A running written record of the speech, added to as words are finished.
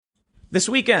This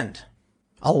weekend,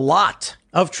 a lot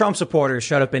of Trump supporters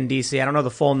showed up in D.C. I don't know the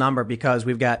full number because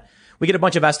we get a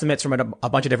bunch of estimates from a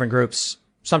bunch of different groups.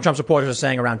 Some Trump supporters are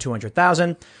saying around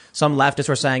 200,000. Some leftists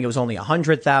were saying it was only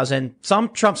 100,000. Some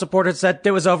Trump supporters said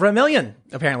there was over 1 million,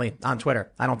 apparently, on Twitter.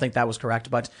 I don't think that was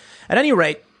correct. But at any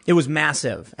rate, it was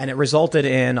massive, and it resulted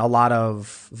in a lot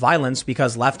of violence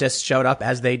because leftists showed up,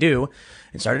 as they do,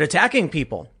 and started attacking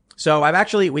people. So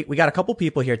we got a couple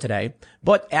people here today,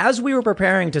 but as we were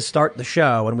preparing to start the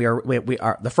show, and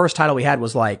the first title we had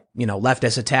was like,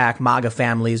 leftists attack MAGA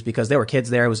families because there were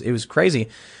kids there. It was crazy.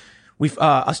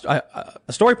 A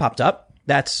story popped up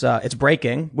that's, it's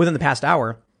breaking within the past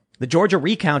hour. The Georgia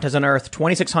recount has unearthed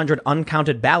 2,600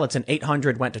 uncounted ballots and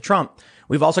 800 went to Trump.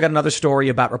 We've also got another story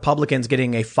about Republicans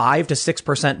getting a 5 to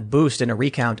 6% boost in a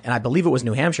recount, and I believe it was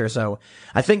New Hampshire. So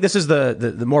I think this is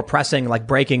the more pressing, like,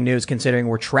 breaking news, considering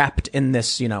we're trapped in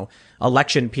this,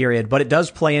 election period. But it does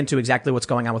play into exactly what's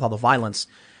going on with all the violence.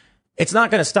 It's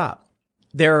not going to stop.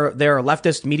 There are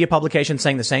leftist media publications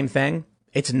saying the same thing.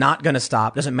 It's not going to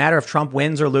stop. Doesn't matter if Trump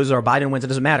wins or loses or Biden wins. It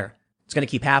doesn't matter. It's going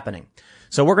to keep happening.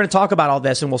 So we're going to talk about all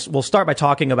this, and we'll start by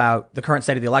talking about the current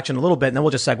state of the election a little bit, and then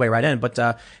we'll just segue right in. But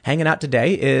hanging out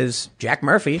today is Jack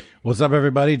Murphy. What's up,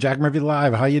 everybody? Jack Murphy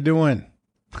Live. How you doing?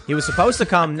 He was supposed to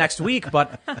come next week,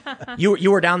 but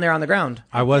you were down there on the ground.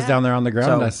 I was down there on the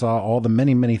ground. So, I saw all the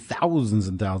many, many thousands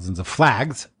and thousands of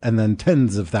flags, and then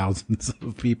tens of thousands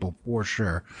of people, for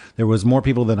sure. There was more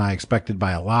people than I expected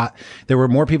by a lot. There were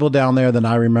more people down there than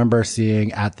I remember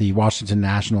seeing at the Washington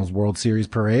Nationals World Series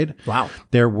parade. Wow.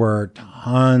 There were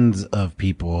tons of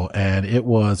people, and it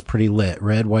was pretty lit.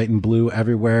 Red, white, and blue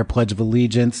everywhere. Pledge of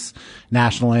Allegiance,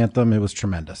 national anthem. It was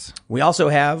tremendous. We also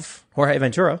have Jorge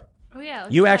Ventura. Oh, yeah.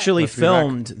 You actually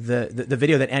filmed the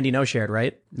video that Andy No shared,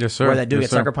 right? Yes, sir. Where that dude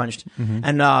gets sucker punched. Mm-hmm.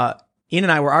 And Ian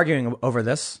and I were arguing over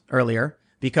this earlier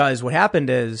because what happened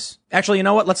is, actually, you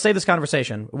know what? Let's save this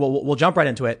conversation. We'll jump right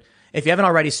into it. If you haven't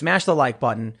already, smash the like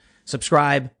button,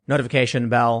 subscribe, notification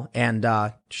bell, and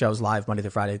shows live Monday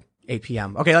through Friday, 8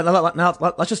 p.m. Okay, now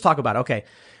let's just talk about it. Okay.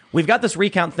 We've got this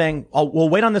recount thing. We'll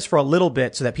wait on this for a little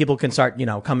bit so that people can start,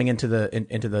 coming into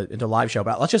the live show.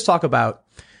 But let's just talk about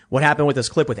what happened with this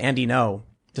clip with Andy No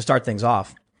to start things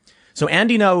off. So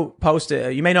Andy No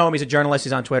posted, you may know him, he's a journalist,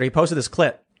 he's on Twitter. He posted this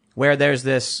clip where there's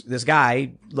this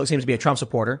guy, seems to be a Trump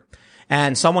supporter,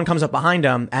 and someone comes up behind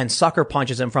him and sucker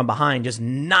punches him from behind, just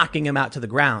knocking him out to the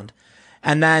ground.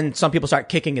 And then some people start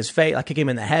kicking his face, like kicking him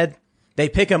in the head. They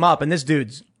pick him up and this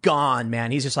dude's gone,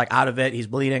 man. He's just like out of it. He's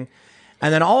bleeding.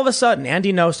 And then all of a sudden,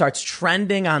 Andy No starts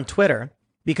trending on Twitter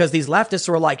because these leftists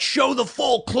were like, show the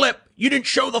full clip. You didn't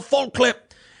show the full clip.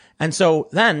 And so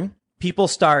then people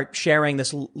start sharing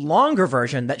this longer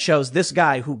version that shows this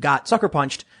guy who got sucker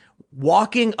punched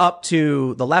walking up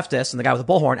to the leftist and the guy with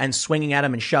the bullhorn and swinging at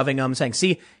him and shoving him, saying,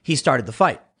 see, he started the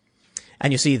fight.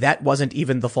 And you see, that wasn't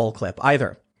even the full clip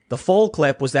either. The full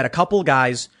clip was that a couple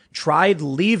guys tried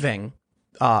leaving,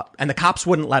 and the cops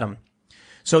wouldn't let them.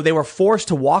 So they were forced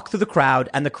to walk through the crowd,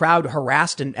 and the crowd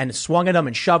harassed and swung at them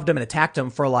and shoved them and attacked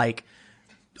them for like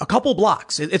a couple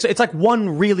blocks. It's like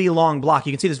one really long block.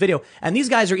 You can see this video. And these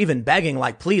guys are even begging,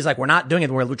 like, please, like, we're not doing it.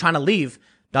 We're trying to leave.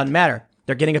 Doesn't matter.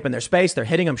 They're getting up in their space. They're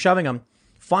hitting them, shoving them.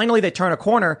 Finally, they turn a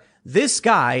corner. This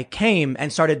guy came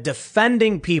and started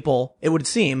defending people, it would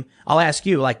seem. I'll ask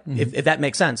you, like, if that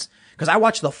makes sense. Because I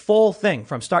watched the full thing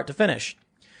from start to finish.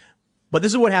 But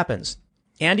this is what happens.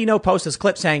 Andy No posts this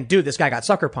clip saying, dude, this guy got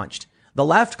sucker punched. The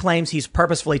left claims he's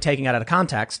purposefully taking it out of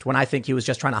context when I think he was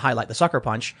just trying to highlight the sucker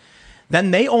punch.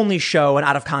 Then they only show an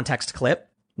out of context clip,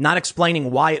 not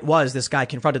explaining why it was this guy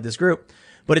confronted this group.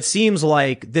 But it seems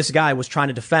like this guy was trying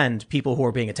to defend people who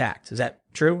were being attacked. Is that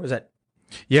true? Is that?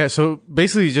 Yeah. So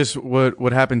basically just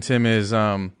what happened, Tim, is,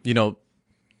 the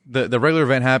regular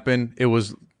event happened. It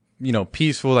was,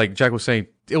 peaceful. Like Jack was saying,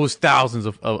 it was thousands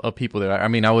of people there. I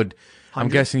mean, I'm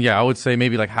guessing, I would say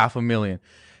maybe like 500,000.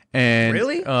 And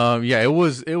really? Yeah, it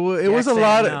was a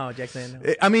lot. No, Jack saying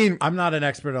no. I mean, I'm not an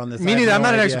expert on this. Me neither. I'm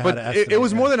not an expert, but it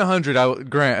was more than 100.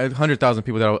 100,000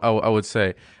 people that I would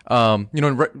say.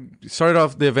 Started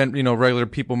off the event, regular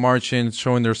people marching,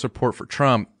 showing their support for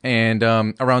Trump, and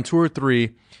around 2 or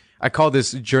 3, I call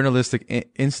this journalistic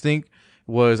instinct.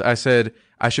 I said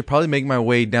I should probably make my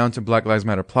way down to Black Lives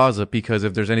Matter Plaza because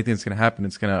if there's anything that's going to happen,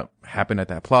 it's going to happen at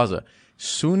that plaza.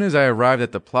 Soon as I arrived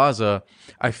at the plaza,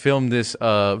 I filmed this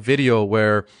video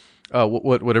where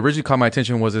what originally caught my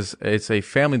attention was it's a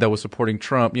family that was supporting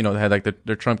Trump. They had like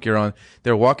their Trump gear on.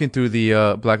 They're walking through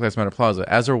the Black Lives Matter Plaza.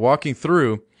 As they're walking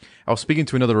through, I was speaking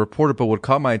to another reporter, but what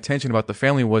caught my attention about the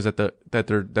family was that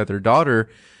their daughter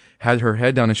had her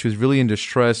head down and she was really in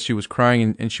distress. She was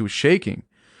crying and she was shaking.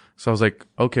 So I was like,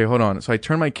 okay, hold on. So I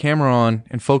turned my camera on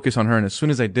and focused on her. And as soon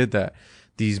as I did that,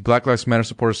 these Black Lives Matter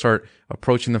supporters start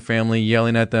approaching the family,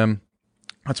 yelling at them.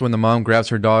 That's when the mom grabs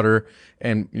her daughter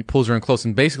and pulls her in close.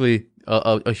 And basically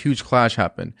a huge clash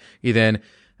happened. Then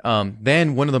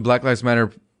one of the Black Lives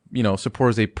Matter,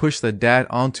 supporters, they push the dad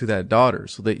onto that daughter.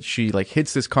 So that she like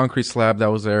hits this concrete slab that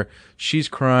was there. She's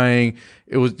crying.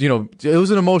 It was, it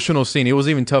was an emotional scene. It was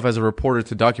even tough as a reporter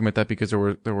to document that because there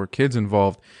were kids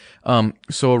involved.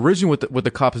 So originally what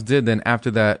the cops did then after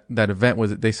that event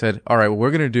was they said, all right, what we're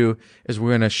going to do is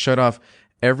we're going to shut off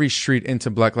every street into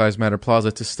Black Lives Matter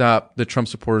Plaza to stop the Trump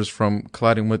supporters from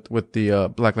colliding with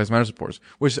the Black Lives Matter supporters,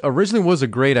 which originally was a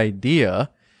great idea.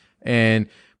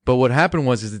 But what happened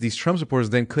was that these Trump supporters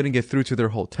then couldn't get through to their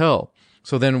hotel.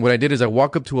 So then what I did is I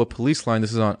walk up to a police line.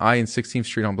 This is on I and 16th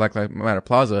Street on Black Lives Matter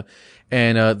Plaza.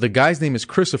 And the guy's name is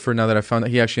Christopher, now that I found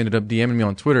that he actually ended up DMing me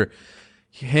on Twitter.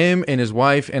 Him and his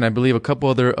wife and I believe a couple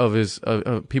other of his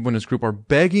people in his group are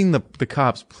begging the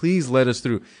cops, please let us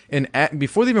through. And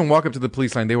before they even walk up to the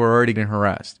police line, they were already getting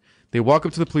harassed. They walk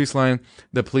up to the police line.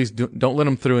 The police don't let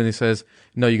them through, and he says,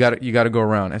 "No, you got to go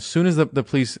around." As soon as the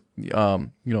police,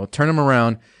 turn them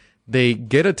around, they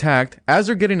get attacked. As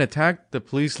they're getting attacked, the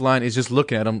police line is just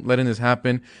looking at them, letting this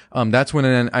happen. That's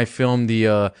when I filmed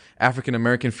the African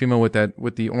American female with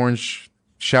the orange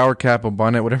shower cap or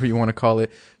bonnet, whatever you want to call it.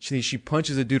 She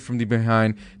punches a dude from the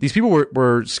behind. These people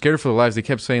were scared for their lives. They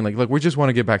kept saying like, "Look, we just want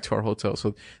to get back to our hotel."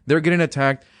 So they're getting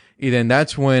attacked. And then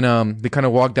that's when they kind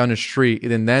of walk down the street.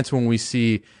 And then that's when we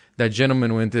see that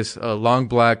gentleman with this long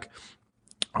black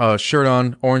shirt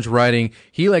on, orange writing.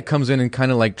 He like comes in and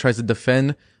kind of like tries to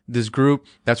defend this group.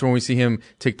 That's when we see him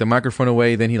take the microphone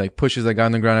away. Then he like pushes that guy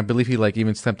on the ground. I believe he like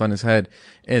even stepped on his head.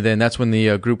 And then that's when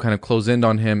the group kind of closed in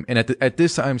on him. And at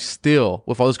this time, still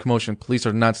with all this commotion, police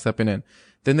are not stepping in.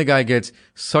 Then the guy gets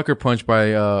sucker punched by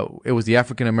it was the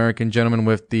African American gentleman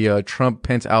with the Trump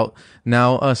Pence out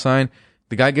now sign.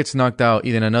 The guy gets knocked out.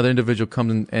 Then another individual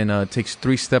comes and takes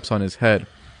 3 steps on his head.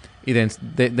 Then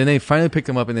they finally pick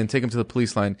him up and then take him to the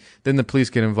police line. Then the police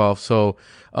get involved. So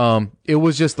it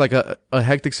was just like a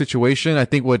hectic situation. I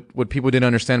think what people didn't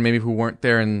understand, maybe who weren't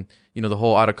there, and the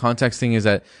whole out of context thing, is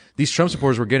that these Trump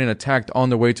supporters were getting attacked on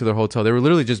their way to their hotel. They were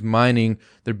literally just minding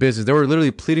their business. They were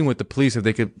literally pleading with the police if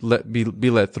they could be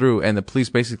let through, and the police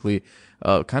basically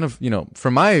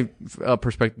from my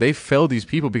perspective, they failed these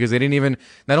people because they didn't even,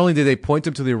 not only did they point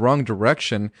them to the wrong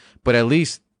direction, but at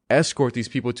least escort these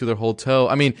people to their hotel.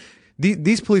 I mean,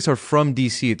 these police are from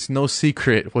DC. It's no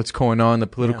secret what's going on in the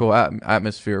political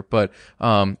atmosphere. But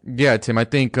Tim, I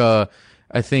think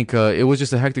it was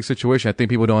just a hectic situation. I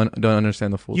think people don't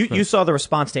understand the full. You saw the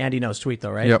response to Andy Ngo's tweet, though,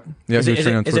 right? Yep. Is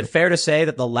it fair to say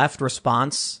that the left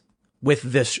response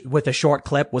with a short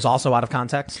clip was also out of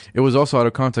context? It was also out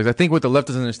of context. I think what the left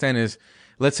doesn't understand is,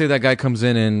 let's say that guy comes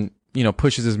in and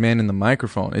pushes his man in the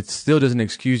microphone. It still doesn't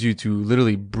excuse you to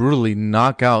literally brutally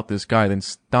knock out this guy, then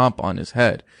stomp on his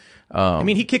head. I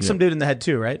mean, he kicked some dude in the head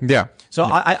too, right? Yeah. So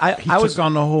I was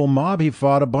on the whole mob. He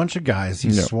fought a bunch of guys.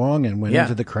 He swung and went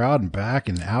into the crowd and back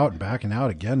and out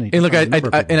again. And look,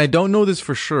 I don't know this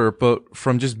for sure, but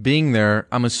from just being there,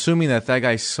 I'm assuming that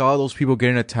guy saw those people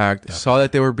getting attacked, saw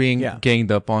that they were being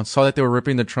ganged up on, saw that they were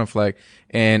ripping the Trump flag,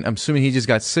 and I'm assuming he just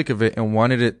got sick of it and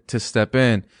wanted it to step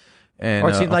in. And, or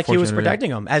it seemed like he was protecting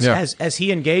them. As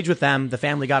he engaged with them, the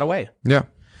family got away. Yeah.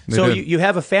 So you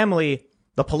have a family,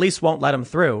 the police won't let them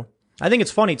through. I think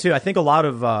it's funny too. I think a lot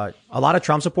of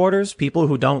Trump supporters, people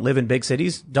who don't live in big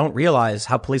cities, don't realize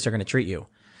how police are going to treat you.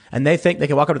 And they think they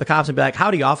can walk up to the cops and be like,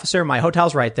 "Howdy, officer, my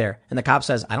hotel's right there." And the cop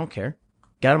says, "I don't care.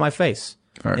 Get out of my face."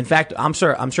 Right. In fact, I'm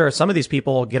sure some of these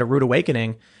people get a rude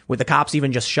awakening with the cops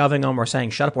even just shoving them or saying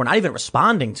shut up or not even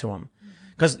responding to them.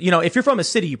 Because, if you're from a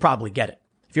city, you probably get it.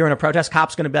 If you're in a protest,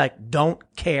 cops going to be like, "Don't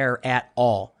care at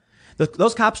all."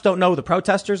 Those cops don't know who the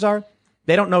protesters are.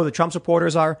 They don't know who the Trump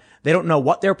supporters are. They don't know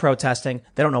what they're protesting.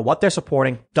 They don't know what they're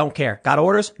supporting. Don't care. Got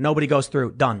orders. Nobody goes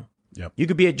through. Done. Yep. You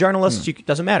could be a journalist.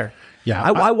 Doesn't matter. Yeah.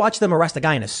 I watched them arrest a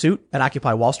guy in a suit at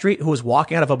Occupy Wall Street who was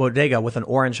walking out of a bodega with an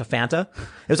orange Fanta.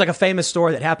 It was like a famous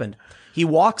story that happened. He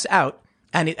walks out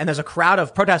and there's a crowd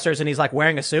of protesters and he's like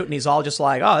wearing a suit and he's all just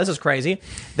like, "Oh, this is crazy."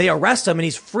 They arrest him and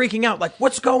he's freaking out like,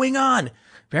 "What's going on?"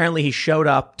 Apparently he showed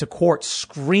up to court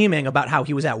screaming about how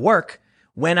he was at work,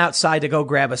 went outside to go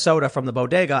grab a soda from the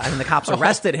bodega, and then the cops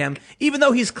arrested him, even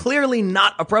though he's clearly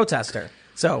not a protester.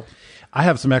 So I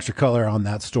have some extra color on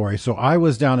that story. So I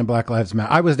was down in Black Lives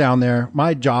Matter. I was down there.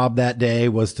 My job that day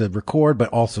was to record, but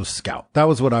also scout. That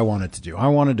was what I wanted to do. I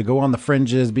wanted to go on the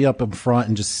fringes, be up in front,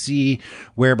 and just see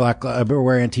where where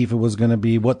Antifa was going to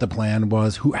be, what the plan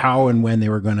was, how and when they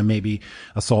were going to maybe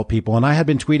assault people. And I had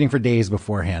been tweeting for days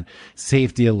beforehand.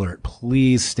 Safety alert.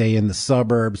 Please stay in the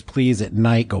suburbs. Please at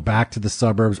night go back to the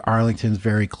suburbs. Arlington's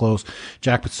very close.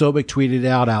 Jack Posobiec tweeted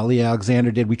out. Ali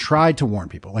Alexander did. We tried to warn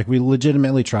people. Like, we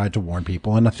legitimately tried to warn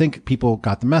people. And I think people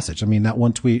got the message. I mean, that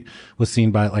one tweet was seen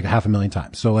by like 500,000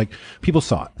 times. So like, people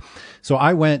saw it. So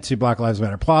I went to Black Lives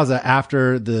Matter Plaza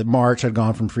after the march had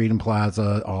gone from Freedom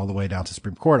Plaza all the way down to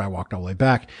Supreme Court. I walked all the way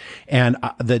back. And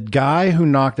the guy who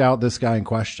knocked out this guy in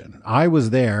question, I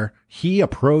was there. He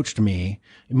approached me.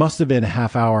 It must have been a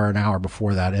half hour, an hour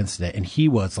before that incident. And he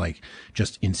was like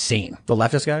just insane. The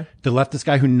leftist guy? The leftist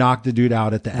guy who knocked the dude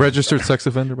out at the end. Registered sex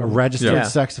offender? A registered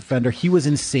sex offender. He was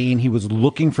insane. He was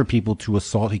looking for people to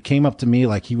assault. He came up to me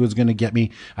like he was going to get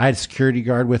me. I had a security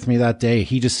guard with me that day.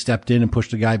 He just stepped in and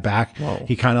pushed the guy back. Whoa.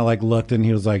 He kind of like looked and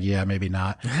he was like, yeah, maybe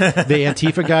not. The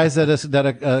Antifa guys that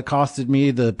accosted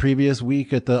me the previous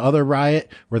week at the other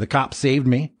riot where the cops saved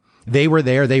me. They were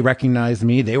there. They recognized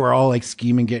me. They were all like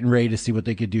scheming, getting ready to see what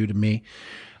they could do to me.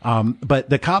 But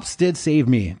the cops did save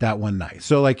me that one night.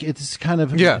 So like, it's kind of,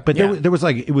 but there was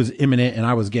like, it was imminent and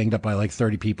I was ganged up by like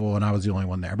 30 people and I was the only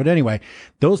one there. But anyway,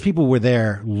 those people were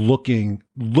there looking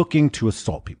to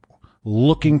assault people,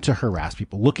 looking to harass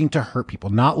people, looking to hurt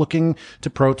people, not looking to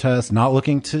protest, not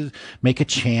looking to make a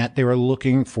chant. They were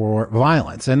looking for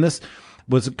violence. And this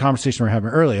was a conversation we were having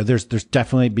earlier. There's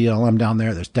definitely BLM down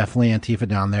there. There's definitely Antifa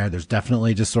down there. There's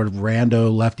definitely just sort of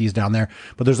rando lefties down there,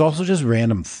 but there's also just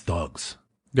random thugs.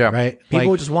 Yeah. Right. People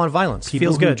who just want violence. People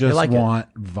Feels good. who just like want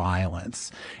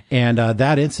violence. And,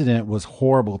 that incident was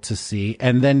horrible to see.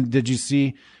 And then did you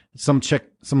see some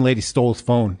lady stole his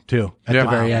phone too at the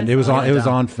very end. It was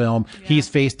on film. Yeah. He's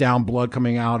face down, blood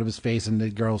coming out of his face, and the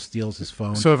girl steals his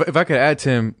phone. So if I could add to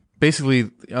him, basically,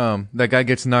 that guy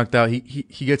gets knocked out.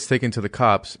 He gets taken to the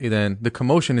cops. And then the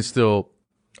commotion is still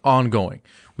ongoing.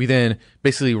 We then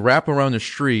basically wrap around the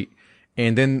street,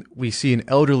 and then we see an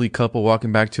elderly couple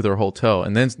walking back to their hotel.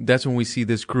 And then that's when we see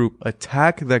this group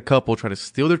attack that couple, try to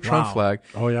steal their Trump flag.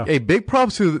 Oh yeah. A big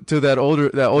props to that older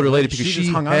lady, because she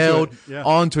held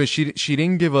onto it. She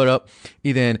didn't give it up.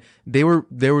 And then they were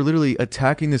literally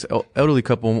attacking this elderly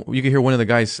couple. You could hear one of the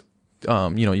guys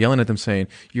yelling at them saying,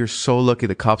 "You're so lucky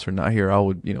the cops are not here. I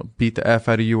would, beat the F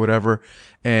out of you," whatever.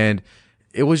 And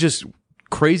it was just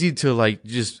crazy to like,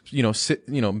 just, sit,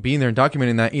 being there and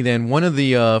documenting that. And then one of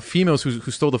the, females who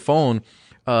stole the phone,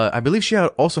 I believe she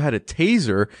also had a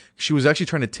taser. She was actually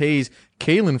trying to tase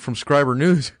Kaylin from Scriber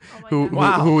News, who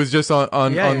was just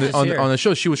on the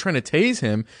show. She was trying to tase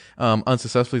him,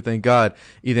 unsuccessfully, thank God.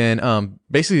 And then,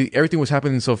 basically everything was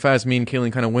happening so fast. Me and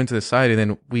Kaylin kind of went to the side, and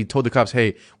then we told the cops,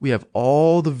 "Hey, we have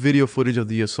all the video footage of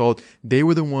the assault. They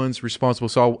were the ones responsible."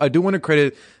 So I do want to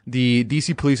credit the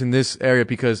DC police in this area,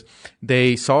 because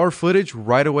they saw our footage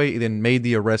right away and then made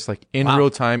the arrest like in real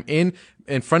time in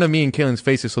front of me and Kaylin's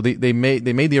faces. So they made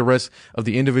the arrest of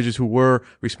the individuals who were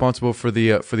responsible for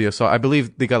the assault. I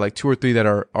believe they got like 2 or 3 that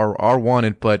are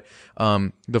wanted, but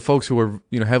the folks who were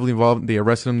heavily involved, they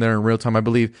arrested them there in real time. I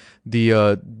believe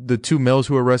the 2 males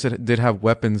who were arrested did have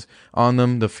weapons on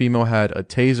them. The female had a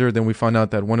taser. Then we found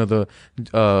out that one of the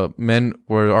men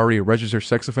were already a registered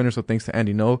sex offender. So thanks to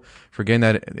Andy No for getting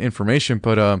that information.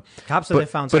 But cops said they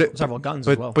found several guns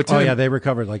as well. But they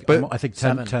recovered like I think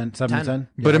 10.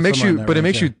 But it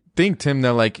makes you think, Tim,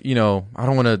 that like, I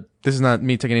don't want to, this is not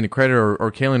me taking any credit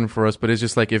or Kaylin for us, but it's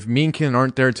just like, if me and Kaylin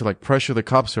aren't there to like pressure the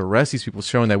cops to arrest these people,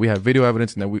 showing that we have video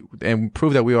evidence and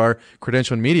prove that we are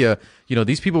credentialed media,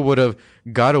 these people would have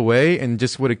got away and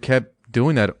just would have kept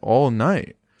doing that all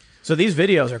night. So these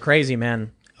videos are crazy,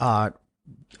 man.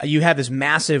 You have this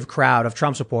massive crowd of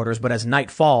Trump supporters, but as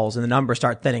night falls and the numbers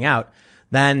start thinning out,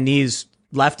 then these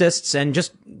leftists and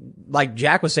just like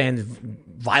Jack was saying,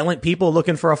 violent people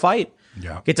looking for a fight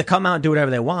get to come out and do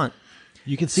whatever they want.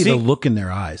 You can see the look in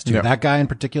their eyes too. Yeah. That guy in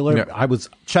particular, I was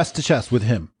chest to chest with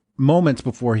him moments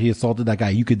before he assaulted that guy.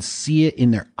 You could see it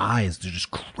in their eyes. They're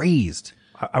just crazed.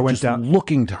 I went down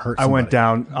looking to hurt somebody. I went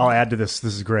down. I'll add to this.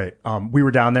 This is great. We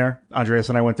were down there. Andreas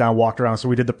and I went down, walked around. So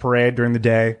we did the parade during the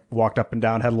day, walked up and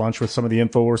down, had lunch with some of the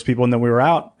InfoWars people. And then we were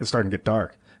out. It's starting to get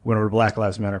dark. We went over to Black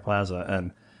Lives Matter Plaza.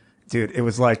 And dude, it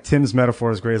was like Tim's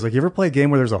metaphor is great. It's like, you ever play a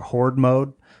game where there's a horde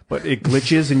mode, but it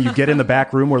glitches and you get in the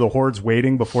back room where the horde's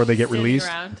waiting before they get released?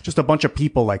 Just a bunch of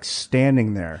people like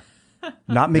standing there,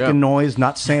 not making noise,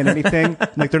 not saying anything.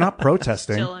 Like, they're not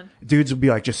protesting. Chilling. Dudes would be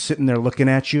like just sitting there looking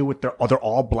at you with they're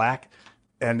all black.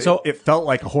 And So- it felt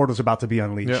like a horde was about to be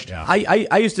unleashed. Yeah.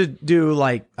 I used to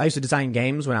design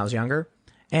games when I was younger.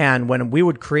 And when we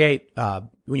would create,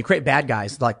 when you create bad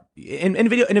guys, like in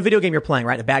a video game you're playing,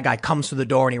 right? A bad guy comes through the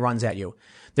door and he runs at you.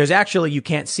 There's actually, you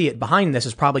can't see it. Behind this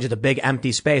is probably just a big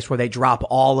empty space where they drop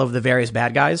all of the various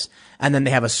bad guys. And then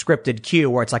they have a scripted cue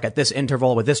where it's like at this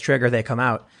interval with this trigger, they come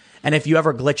out. And if you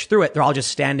ever glitch through it, they're all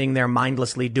just standing there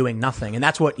mindlessly doing nothing. And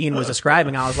that's what Ian was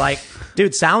describing. I was like,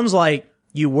 dude, sounds like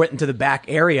you went into the back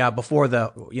area before the,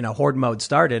 horde mode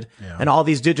started. Yeah. And all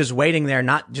these dudes just waiting there,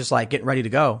 not just like getting ready to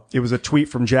go. It was a tweet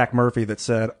from Jack Murphy that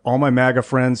said, all my MAGA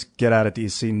friends, get out of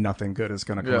DC. Nothing good is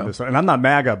going to come of this. And I'm not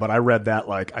MAGA, but I read that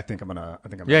like, I think I'm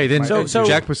Yeah, then So-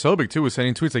 Jack Posobiec too was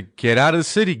sending tweets like, get out of the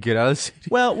city, get out of the city.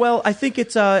 Well, I think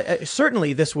it's,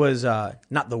 certainly this was,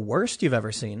 not the worst you've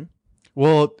ever seen.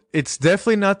 Well, it's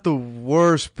definitely not the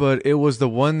worst, but it was the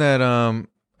one that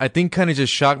I think kind of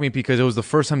just shocked me because it was the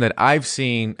first time that I've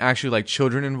seen actually like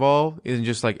children involved in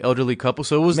just like elderly couples.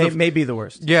 So it was maybe the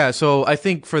worst. Yeah, so I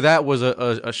think for that was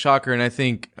a shocker, and I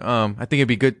think it'd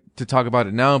be good to talk about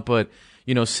it now. But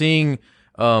seeing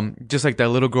just like that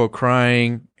little girl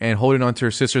crying and holding on to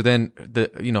her sister, then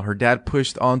her dad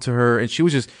pushed onto her, and she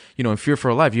was just in fear for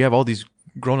her life. You have all these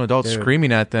grown adults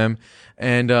screaming at them,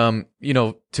 and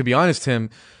to be honest, Tim,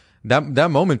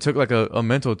 that moment took like a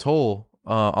mental toll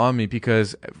on me,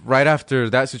 because right after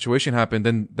that situation happened,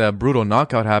 then the brutal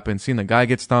knockout happened, seeing the guy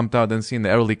get stomped out, then seeing the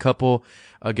elderly couple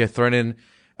get threatened.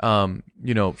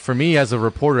 For me as a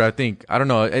reporter, I think, I don't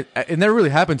know, it never really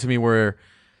happened to me where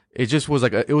it just was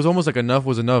like, it was almost like enough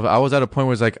was enough. I was at a point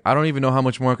where it's like, I don't even know how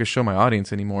much more I could show my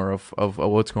audience anymore of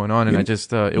what's going on. And I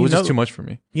just, it was just too much for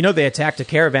me. They attacked a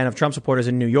caravan of Trump supporters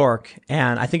in New York,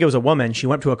 and I think it was a woman. She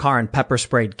went to a car and pepper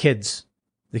sprayed kids.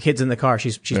 The kids in the car.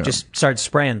 She just started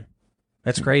spraying.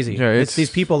 That's crazy. Yeah,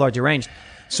 these people are deranged.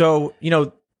 So,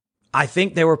 I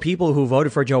think there were people who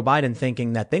voted for Joe Biden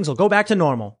thinking that things will go back to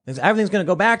normal. Everything's going to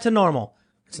go back to normal.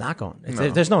 It's not going.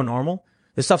 There's no normal.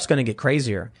 This stuff's going to get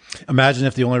crazier. Imagine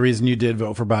if the only reason you did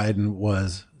vote for Biden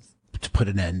was to put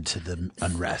an end to the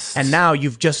unrest. And now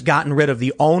you've just gotten rid of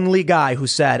the only guy who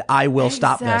said, I will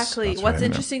stop this. Exactly. What's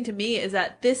interesting to me is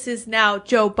that this is now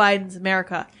Joe Biden's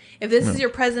America. If this is your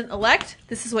president-elect,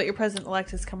 this is what your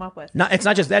president-elect has come up with. No, it's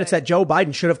not just that. It's that Joe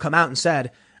Biden should have come out and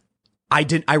said,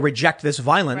 I reject this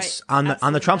violence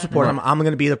on the Trump supporter. I'm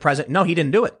going to be the president. No, he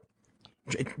didn't do it.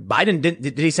 Biden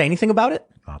did he say anything about it?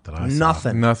 Not that I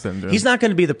saw. Nothing. Dude. He's not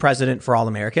going to be the president for all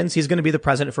Americans. He's going to be the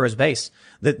president for his base.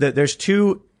 There's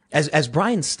two, as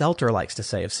Brian Stelter likes to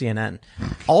say of CNN,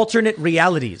 alternate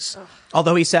realities.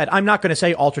 Although he said, I'm not going to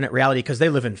say alternate reality because they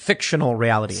live in fictional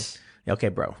reality. Okay,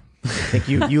 bro. I think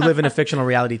you live in a fictional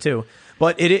reality too.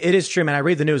 But it is true, man. I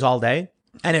read the news all day,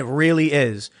 and it really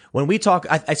is. When we talk,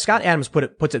 Scott Adams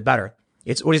puts it better.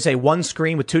 It's, what do you say, one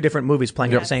screen with two different movies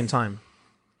playing at the same time.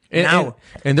 And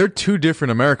they're two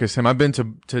different Americas, Tim. I've been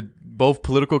to both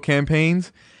political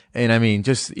campaigns, and I mean,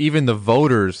 just even the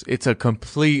voters, it's a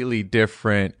completely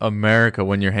different America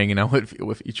when you're hanging out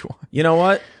with each one. You know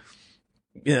what?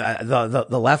 The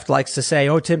left likes to say,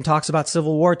 oh, Tim talks about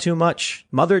civil war too much.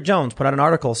 Mother Jones put out an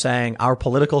article saying our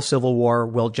political civil war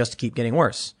will just keep getting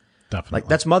worse. Definitely. Like,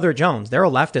 that's Mother Jones. They're a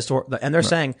leftist, and they're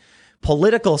saying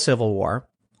political civil war.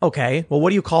 Okay, well, what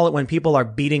do you call it when people are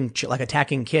beating,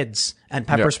 attacking kids and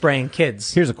pepper spraying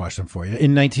kids? Here's a question for you.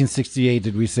 In 1968,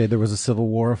 did we say there was a civil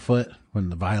war afoot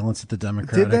when the violence at the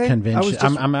Democratic convention?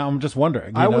 I'm just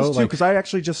wondering. I was too, because I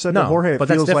actually just said to Jorge, it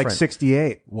feels like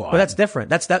 68. But that's different.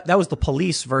 That was the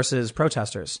police versus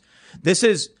protesters.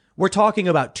 We're talking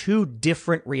about two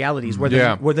different realities where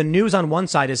the news on one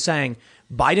side is saying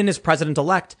Biden is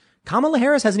president-elect. Kamala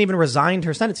Harris hasn't even resigned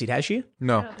her Senate seat, has she?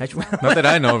 No. Not that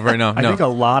I know of right now. I think a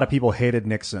lot of people hated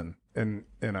Nixon in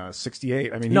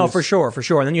 68. I mean, for sure.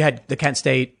 And then you had the Kent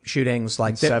State shootings,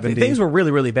 things were really,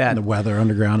 really bad. And the Weather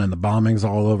Underground and the bombings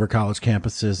all over college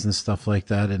campuses and stuff like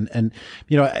that. And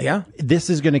this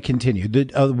is going to continue.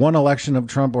 The one election of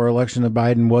Trump or election of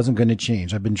Biden wasn't going to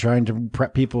change. I've been trying to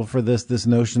prep people for this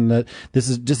notion that this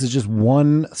is just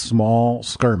one small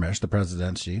skirmish, the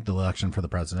presidency, the election for the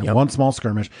president, one small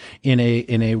skirmish in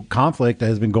a conflict that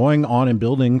has been going on and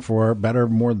building for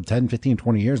more than 10, 15,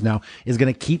 20 years now, is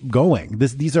going to keep going.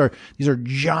 These are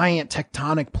giant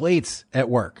tectonic plates at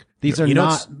work. These are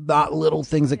not little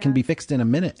things that can be fixed in a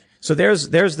minute. So there's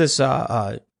this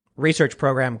research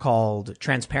program called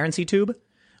Transparency Tube,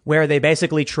 where they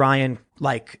basically try and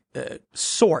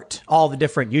sort all the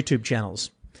different YouTube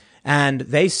channels, and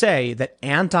they say that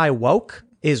anti-woke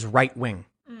is right wing,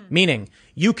 meaning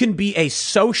you can be a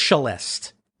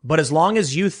socialist, but as long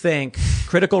as you think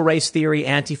critical race theory,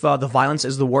 Antifa, the violence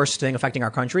is the worst thing affecting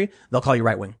our country, they'll call you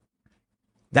right wing.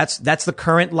 That's the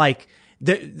current, like,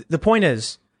 the point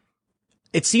is,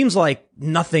 it seems like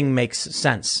nothing makes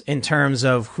sense in terms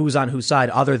of who's on whose side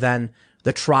other than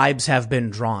the tribes have been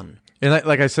drawn. And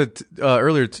like I said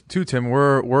earlier too, Tim,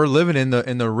 we're living in the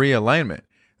realignment.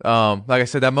 Like I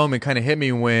said, that moment kind of hit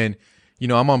me when, you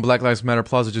know, I'm on Black Lives Matter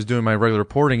Plaza just doing my regular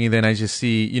reporting, and then I just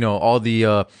see, you know, all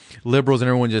the liberals and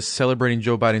everyone just celebrating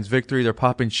Joe Biden's victory. They're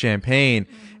popping champagne.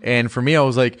 And for me, I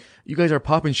was like, you guys are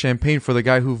popping champagne for the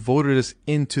guy who voted us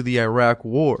into the Iraq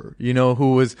war, you know,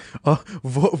 who was a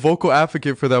vocal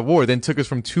advocate for that war, then took us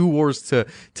from 2 wars to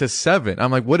 7.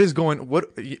 I'm like, what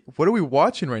are we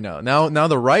watching right now? Now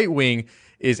the right wing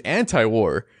is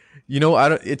anti-war. You know,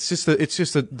 it's just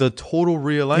the total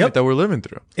realignment that we're living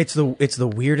through. It's the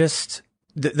weirdest.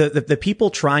 The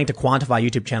people trying to quantify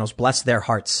YouTube channels, bless their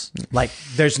hearts. Like,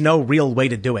 there's no real way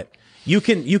to do it. You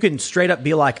can straight up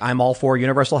be like, I'm all for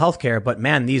universal healthcare, but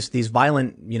man, these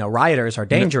violent, you know, rioters are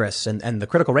dangerous, and the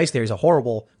critical race theory is a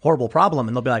horrible problem.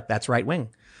 And they'll be like, that's right wing.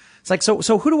 It's like, so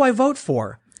who do I vote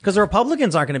for? Because the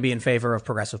Republicans aren't going to be in favor of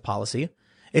progressive policy.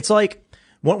 It's like,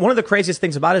 one of the craziest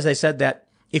things about it is they said that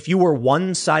if you were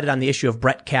one-sided on the issue of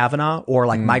Brett Kavanaugh or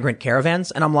like migrant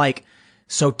caravans, and I'm like,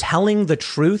 so telling the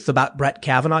truth about Brett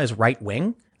Kavanaugh is right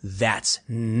wing? That's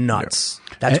nuts.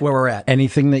 Yeah. That's where we're at.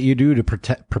 Anything that you do to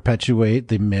perpetuate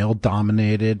the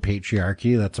male-dominated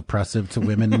patriarchy that's oppressive to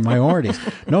women and minorities.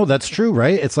 No, that's true,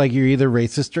 right? It's like you're either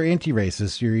racist or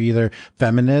anti-racist. You're either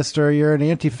feminist or you're an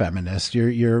anti-feminist.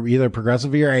 You're either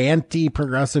progressive or you're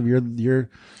anti-progressive. You're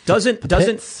doesn't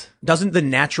the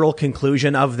natural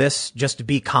conclusion of this just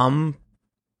become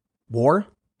war?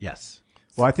 Yes.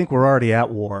 Well, I think we're already at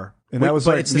war. And that was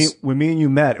like when me and you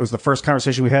met, it was the first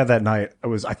conversation we had that night.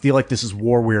 I feel like this is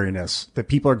war weariness, that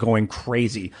people are going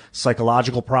crazy.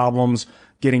 Psychological problems,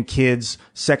 getting kids,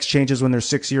 sex changes when they're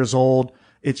 6 years old.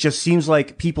 It just seems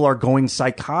like people are going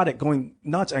psychotic, going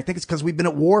nuts. And I think it's because we've been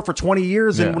at war for 20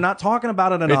 years and we're not talking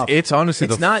about it enough. It's honestly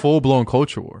full-blown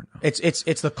culture war. It's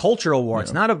the cultural war. Yeah.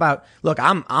 It's not about, look,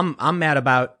 I'm mad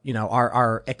about, you know,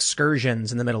 our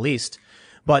excursions in the Middle East,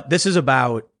 but this is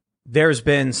about, there's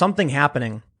been something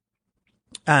happening.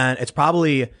 And it's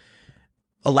probably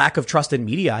a lack of trust in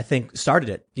media, I think, started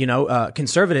it. You know,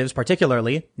 conservatives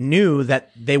particularly knew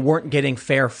that they weren't getting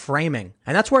fair framing.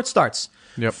 And that's where it starts.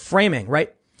 Yep. Framing,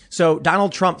 right? So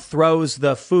Donald Trump throws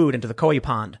the food into the koi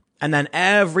pond, and then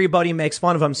everybody makes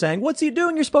fun of him saying, what's he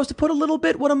doing? You're supposed to put a little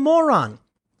bit. What a moron.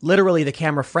 Literally, the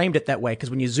camera framed it that way, because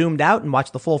when you zoomed out and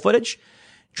watched the full footage,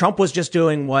 Trump was just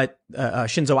doing what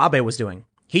Shinzo Abe was doing.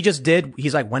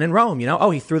 He's like, when in Rome, you know,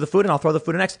 he threw the food and I'll throw the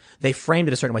food next. They framed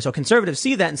it a certain way. So conservatives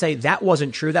see that and say that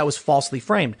wasn't true. That was falsely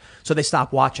framed. So they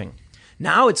stop watching.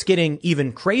 Now it's getting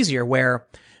even crazier where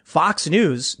Fox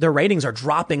News, their ratings are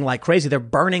dropping like crazy. They're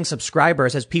burning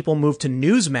subscribers as people move to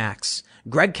Newsmax.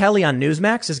 Greg Kelly on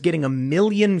Newsmax is getting 1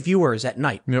 million viewers at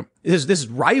night. Yep. This is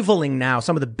rivaling now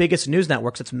some of the biggest news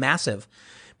networks. It's massive.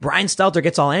 Brian Stelter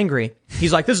gets all angry.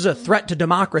 He's like, this is a threat to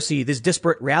democracy, these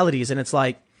disparate realities. And it's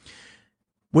like,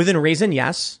 within reason,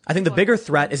 yes. I think the bigger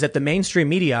threat is that the mainstream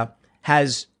media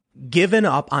has given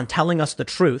up on telling us the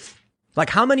truth. Like,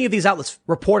 how many of these outlets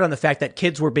report on the fact that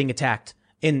kids were being attacked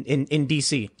in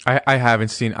DC? I haven't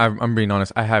seen, I'm being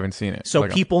honest, I haven't seen it. So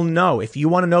people know, if you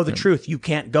want to know the truth, you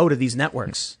can't go to these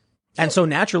networks. And so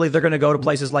naturally, they're going to go to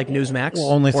places like Newsmax. Well,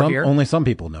 only some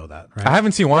people know that, right? I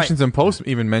haven't seen Washington Post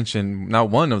even mention not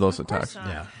one of those attacks.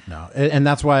 Yeah, no. And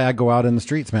that's why I go out in the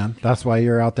streets, man. That's why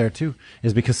you're out there too,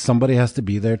 is because somebody has to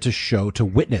be there to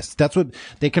witness. That's what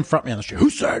they confront me on the street.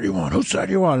 Whose side do you want? Whose side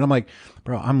do you want? And I'm like,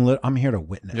 bro, I'm here to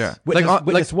witness. Yeah.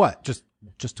 Witness what?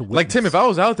 Just to witness. Like, Tim, if I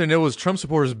was out there and there was Trump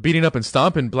supporters beating up and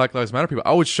stomping Black Lives Matter people,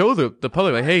 I would show the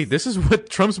public, like, hey, this is what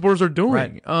Trump supporters are doing.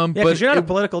 Right. Yeah, because you're not a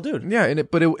political dude. Yeah,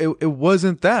 but it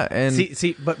wasn't that. And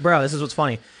see, but bro, this is what's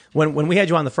funny. When we had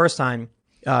you on the first time,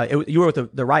 you were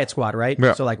with the Riot Squad, right?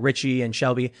 Yeah. So like Richie and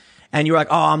Shelby, and you were like,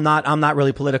 oh, I'm not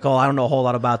really political. I don't know a whole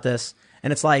lot about this.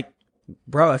 And it's like,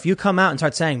 bro, if you come out and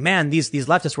start saying, man, these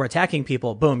leftists were attacking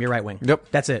people, boom, you're right wing. Yep.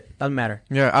 That's it. Doesn't matter.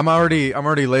 Yeah, I'm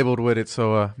already labeled with it,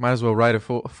 so might as well write a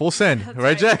full send. That's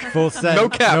right, Jack? Full send. No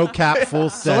cap. No cap, full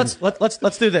send. So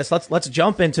let's do this. Let's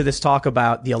jump into this talk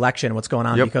about the election, what's going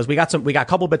on, because we got a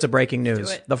couple bits of breaking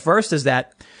news. The first is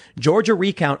that Georgia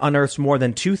recount unearths more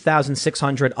than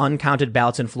 2,600 uncounted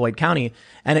ballots in Floyd County,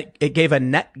 and it gave a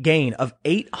net gain of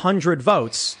 800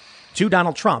 votes to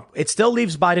Donald Trump. It still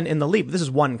leaves Biden in the lead, but this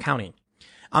is one county.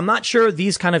 I'm not sure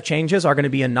these kind of changes are going to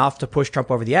be enough to push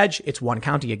Trump over the edge. It's one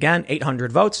county again,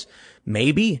 800 votes.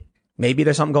 Maybe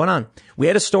there's something going on. We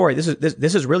had a story. This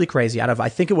is really crazy, out of, I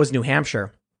think it was New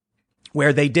Hampshire,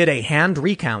 where they did a hand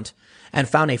recount and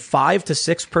found a 5 to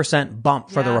 6% bump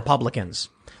for the Republicans.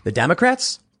 The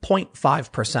Democrats,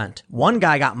 0.5%. One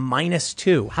guy got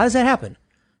 -2. How does that happen?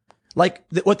 Like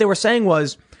what they were saying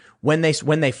was when they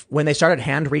started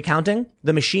hand recounting,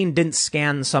 the machine didn't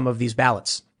scan some of these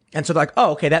ballots. And so they're like,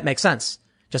 oh, okay, that makes sense.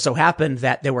 Just so happened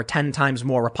that there were 10 times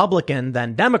more Republican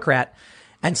than Democrat.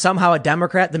 And somehow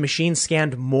the machine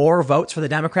scanned more votes for the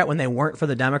Democrat when they weren't for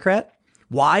the Democrat.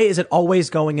 Why is it always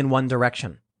going in one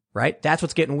direction? Right? That's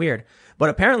what's getting weird. But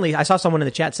apparently, I saw someone in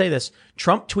the chat say this.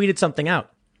 Trump tweeted something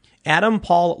out. Adam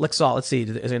Paul Lixall, let's see,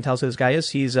 is it going to tell us who this guy is?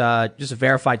 He's just a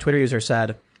verified Twitter user,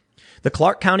 said, the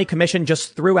Clark County Commission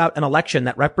just threw out an election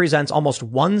that represents almost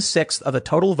 1/6 of the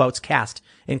total votes cast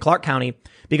in Clark County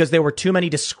because there were too many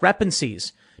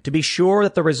discrepancies to be sure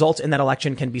that the results in that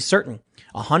election can be certain.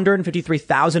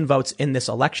 153,000 votes in this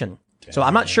election. So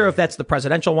I'm not sure if that's the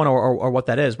presidential one or what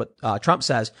that is, but Trump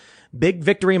says, big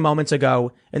victory moments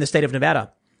ago in the state of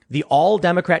Nevada. The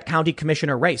all-Democrat county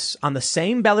commissioner race on the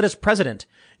same ballot as president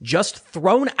just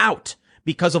thrown out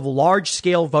because of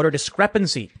large-scale voter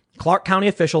discrepancy. Clark County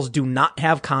officials do not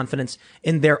have confidence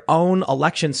in their own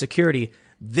election security.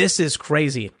 This is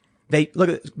crazy. They look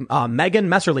at Megan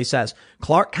Messerly says,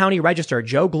 Clark County Register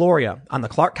Joe Gloria on the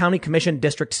Clark County Commission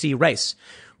District C race.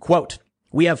 Quote,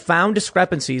 we have found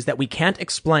discrepancies that we can't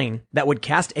explain that would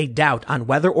cast a doubt on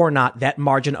whether or not that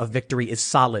margin of victory is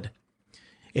solid.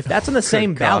 If that's in the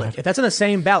same ballot, if that's in the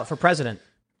same ballot for president,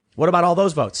 what about all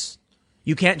those votes?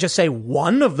 You can't just say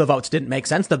one of the votes didn't make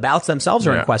sense. The ballots themselves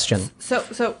are in question.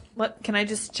 So can I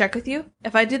just check with you?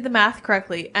 If I did the math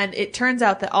correctly, and it turns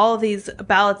out that all of these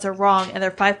ballots are wrong, and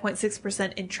they're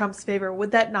 5.6% in Trump's favor,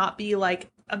 would that not be like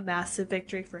a massive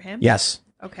victory for him? Yes.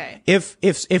 Okay.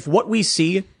 If what we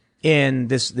see in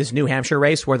this New Hampshire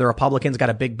race where the Republicans got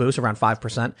a big boost around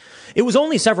 5%, it was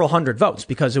only several hundred votes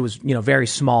because it was, very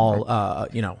small,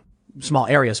 small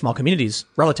areas, small communities,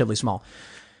 relatively small.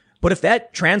 But if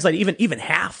that translated even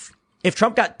half, if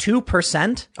Trump got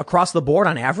 2% across the board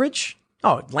on average,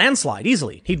 landslide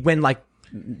easily. He'd win like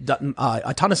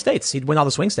a ton of states. He'd win all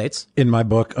the swing states. In my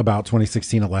book about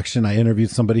 2016 election, I interviewed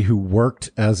somebody who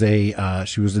worked as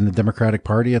she was in the Democratic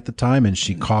Party at the time, and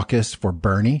she caucused for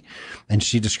Bernie. And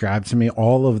she described to me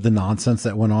all of the nonsense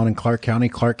that went on in Clark County.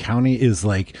 Clark County is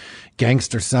like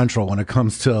gangster central when it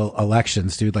comes to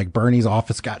elections, dude. Like Bernie's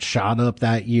office got shot up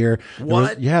that year.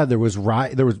 What? There was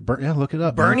look it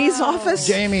up. Bernie's office?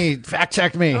 Jamie, fact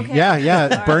check me. Okay.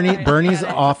 Yeah. Right. Bernie's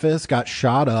office got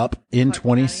shot up in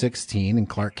 2016 in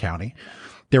Clark County.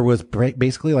 There was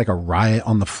basically like a riot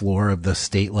on the floor of the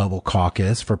state level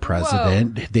caucus for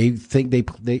president. Whoa. They think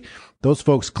those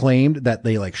folks claimed that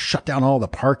they like shut down all the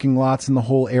parking lots in the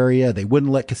whole area. They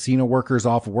wouldn't let casino workers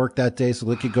off work that day so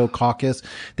they could go caucus.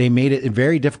 They made it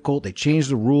very difficult. They changed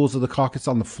the rules of the caucus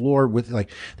on the floor with there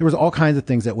was all kinds of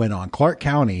things that went on. Clark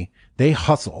County, they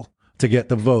hustle to get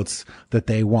the votes that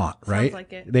they want, right? Sounds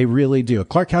like it. They really do.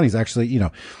 Clark County is actually,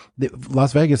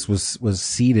 Las Vegas was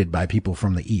seeded by people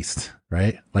from the East,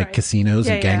 right? Like right. casinos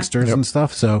and gangsters and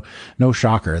stuff. So no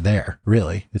shocker there,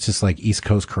 really. It's just like East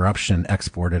Coast corruption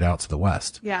exported out to the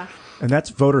West. Yeah. And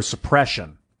that's voter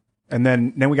suppression. And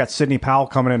then we got Sidney Powell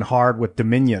coming in hard with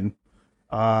Dominion,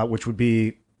 which would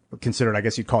be considered, I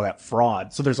guess you'd call that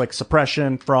fraud. So there's like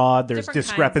suppression, fraud, there's Different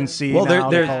discrepancy.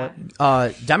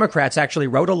 Democrats actually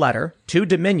wrote a letter to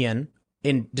Dominion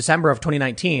in December of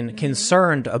 2019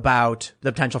 concerned about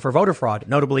the potential for voter fraud,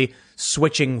 notably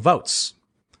switching votes.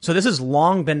 So this has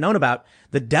long been known about.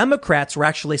 The Democrats were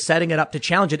actually setting it up to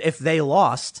challenge it if they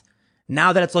lost.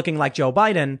 Now that it's looking like Joe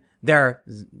Biden,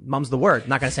 mum's the word.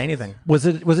 Not going to say anything. Was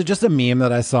it just a meme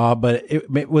that I saw, but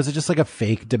was it just like a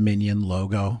fake Dominion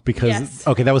logo? Because, yes.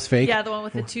 Okay, that was fake. Yeah, the one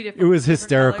with the two different. It was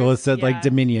hysterical. Colors. It said like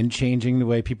Dominion changing the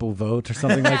way people vote or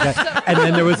something like that. And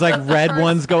then there was like red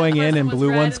ones going in and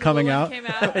blue ones coming out.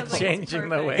 Changing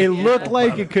the way. It looked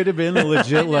like it could have been a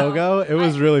legit logo. It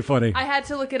was really funny. I had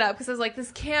to look it up because I was like,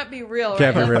 this can't be real.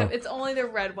 Can't right? be real. It's only the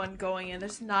red one going in.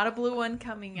 There's not a blue one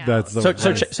coming out. That's So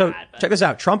check this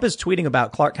out. Trump is tweeting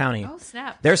about Clark County. Oh,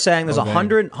 snap. They're saying there's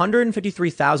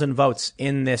 153,000 votes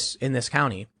in this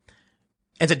county.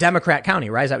 It's a Democrat county,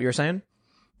 right? Is that what you're saying?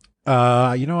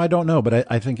 I don't know,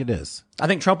 but I think it is. I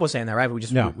think Trump was saying that, right? We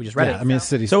just read it. I mean,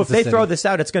 city. So if they throw this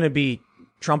out, it's going to be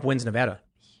Trump wins Nevada.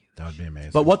 That would be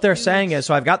amazing. But what they're saying is,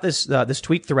 so I've got this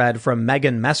tweet thread from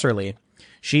Megan Messerly.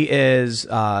 She is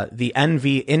the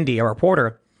NV Indy, a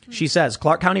reporter. She says,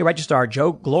 Clark County Registrar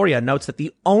Joe Gloria notes that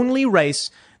the only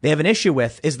race they have an issue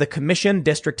with is the Commission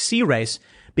District C race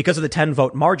because of the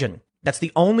 10-vote margin. That's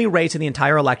the only race in the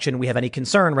entire election we have any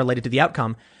concern related to the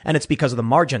outcome, and it's because of the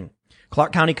margin.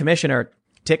 Clark County Commissioner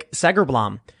Tick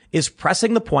Segerblom is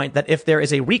pressing the point that if there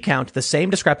is a recount, the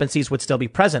same discrepancies would still be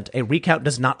present. A recount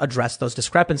does not address those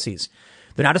discrepancies.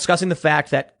 They're now discussing the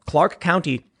fact that Clark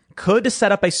County could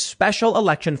set up a special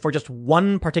election for just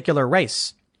one particular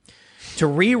race to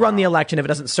rerun the election if it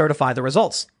doesn't certify the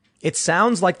results. It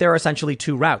sounds like there are essentially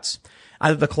two routes.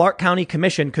 Either the Clark County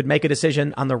Commission could make a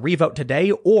decision on the revote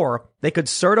today, or they could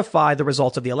certify the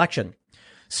results of the election.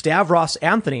 Stavros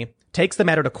Anthony takes the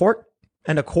matter to court,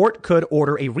 and a court could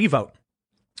order a revote.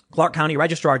 Clark County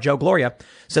Registrar Joe Gloria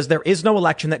says there is no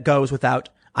election that goes without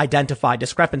identified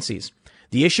discrepancies.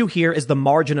 The issue here is the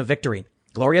margin of victory.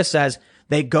 Gloria says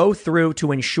they go through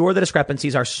to ensure the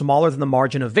discrepancies are smaller than the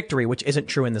margin of victory, which isn't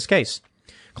true in this case.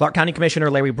 Clark County Commissioner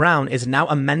Larry Brown is now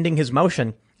amending his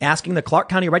motion, asking the Clark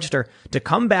County Register to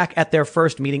come back at their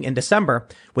first meeting in December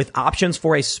with options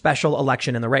for a special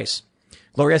election in the race.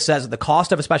 Gloria says the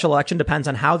cost of a special election depends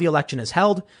on how the election is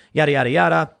held, yada, yada,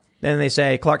 yada. Then they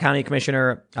say Clark County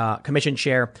Commission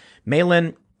Chair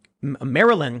Marilyn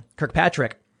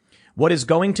Kirkpatrick, what is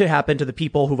going to happen to the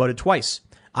people who voted twice?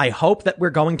 I hope that we're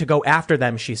going to go after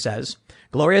them, she says.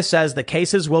 Gloria says the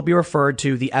cases will be referred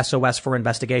to the SOS for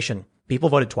investigation. People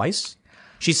voted twice?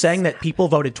 She's saying that people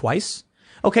voted twice?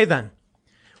 Okay, then.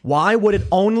 Why would it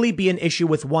only be an issue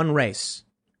with one race?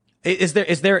 Is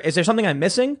there something I'm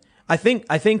missing? I think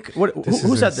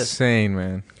who said this? Insane,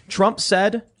 man. Trump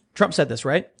said this,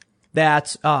 right?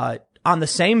 That on the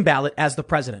same ballot as the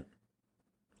president,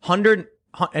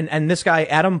 and this guy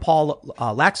Adam Paul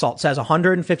Laxalt says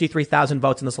 153,000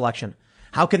 votes in this election.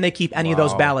 How can they keep any of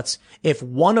those ballots if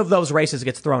one of those races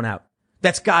gets thrown out?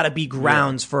 That's got to be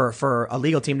grounds for a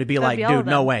legal team to be like, dude,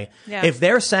 no way. Yeah. If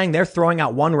they're saying they're throwing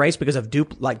out one race because of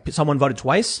like someone voted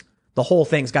twice, the whole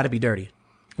thing's got to be dirty.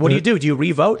 What do you do? Do you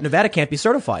revote? Nevada can't be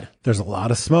certified. There's a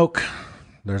lot of smoke.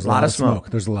 There's a lot of smoke.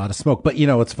 There's a lot of smoke. But you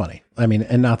know what's funny? I mean,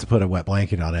 and not to put a wet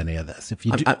blanket on any of this. If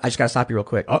you I just got to stop you real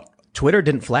quick. Twitter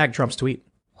didn't flag Trump's tweet.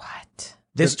 What?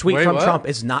 This tweet from Trump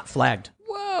is not flagged.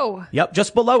 Whoa. Yep.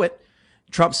 Just below it,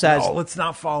 Trump says, no, let's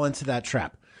not fall into that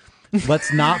trap.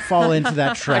 Let's not fall into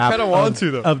that trap. I kind of want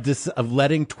to, though. Of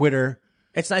letting Twitter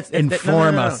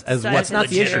inform us as what's That's not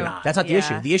the issue. That's not the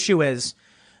issue. The issue is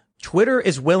Twitter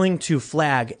is willing to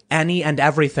flag any and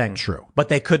everything. True. But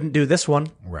they couldn't do this one.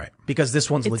 Right. Because this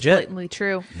one's It's legit. blatantly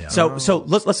true. Yeah. So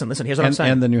listen, here's what I'm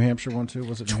saying. And the New Hampshire one too,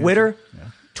 was it? Twitter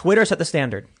set the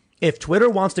standard. If Twitter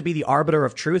wants to be the arbiter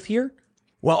of truth here,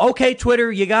 well, okay,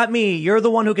 Twitter, you got me. You're the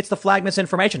one who gets to flag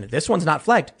misinformation. This one's not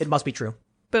flagged. It must be true.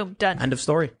 Boom, done. End of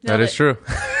story. That is true.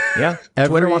 Yeah.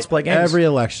 Twitter wants to play games. Every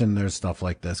election, there's stuff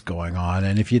like this going on.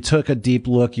 And if you took a deep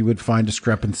look, you would find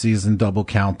discrepancies and double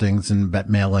countings and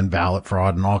mail-in ballot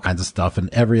fraud and all kinds of stuff in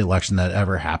every election that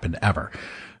ever happened ever.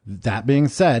 That being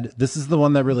said, this is the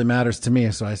one that really matters to me.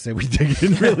 So I say we dig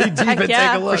in really deep and take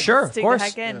a look. For sure, Stick of course.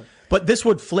 the heck in. But this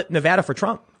would flip Nevada for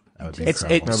Trump. That would be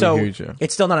incredible. So huge, yeah.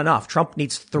 it's still not enough. Trump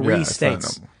needs 3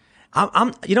 states.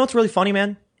 You know what's really funny,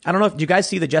 man? I don't know if you guys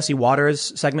see the Jesse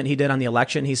Waters segment he did on the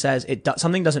election. He says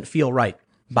something doesn't feel right.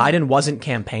 Biden wasn't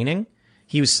campaigning.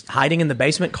 He was hiding in the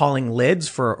basement, calling lids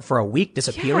for a week,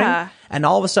 disappearing. Yeah. And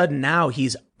all of a sudden now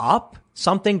he's up.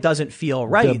 Something doesn't feel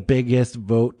right. The biggest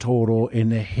vote total in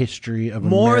the history of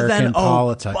American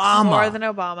politics. More than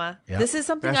Obama. Yep. This is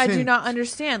something I do not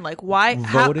understand. Like, why?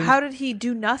 How did he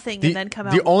do nothing and then come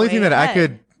out? The only thing that ahead? I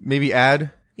could maybe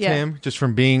add to him, just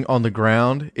from being on the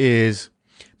ground, is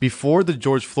before the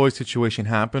George Floyd situation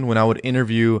happened, when I would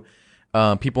interview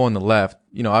people on the left,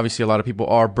 you know, obviously a lot of people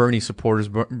are Bernie supporters,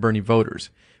 Bernie voters.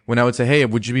 When I would say, hey,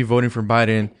 would you be voting for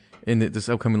Biden in this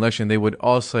upcoming election? They would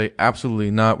all say,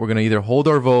 absolutely not. We're going to either hold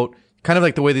our vote, kind of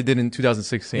like the way they did in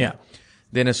 2016. Yeah.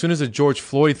 Then as soon as the George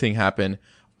Floyd thing happened,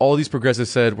 all these progressives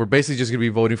said, we're basically just going to be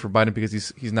voting for Biden because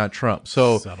he's not Trump.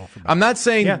 So I'm not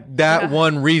saying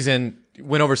one reason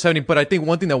went over 70, but I think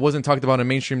one thing that wasn't talked about in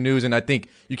mainstream news, and I think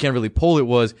you can't really pull it,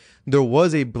 was there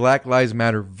was a Black Lives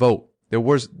Matter vote. There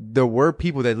were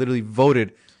people that literally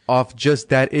voted off just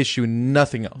that issue,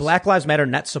 nothing else. Black Lives Matter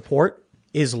net support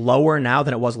is lower now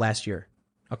than it was last year,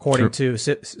 according to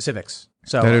Civics.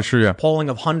 So that is true, yeah. Polling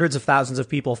of hundreds of thousands of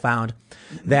people found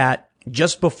that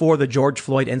just before the George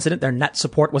Floyd incident, their net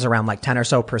support was around like 10 or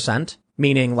so %,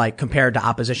 meaning like compared to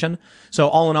opposition. So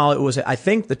all in all, it was, I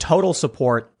think the total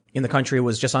support in the country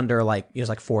was just under like, it was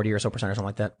like 40 or so % or something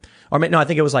like that. Or no, I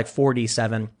think it was like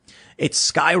 47. It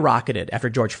skyrocketed after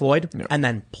George Floyd and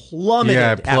then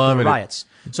plummeted after the riots.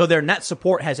 So their net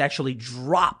support has actually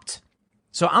dropped.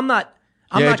 So I'm not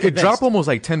convinced. It dropped almost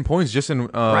like 10 points just in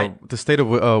the state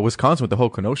of Wisconsin with the whole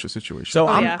Kenosha situation. So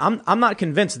I'm not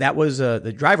convinced that was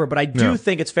the driver, but I do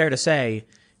think it's fair to say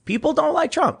people don't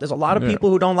like Trump. There's a lot of people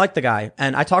who don't like the guy.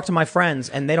 And I talk to my friends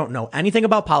and they don't know anything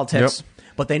about politics,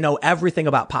 but they know everything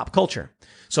about pop culture.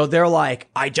 So they're like,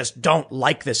 I just don't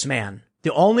like this man.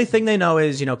 The only thing they know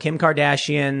is, Kim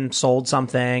Kardashian sold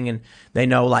something, and they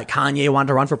know like Kanye wanted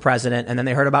to run for president, and then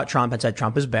they heard about Trump and said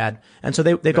Trump is bad. And so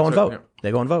they go and vote. Yeah.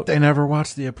 They go and vote. They never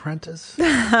watched The Apprentice?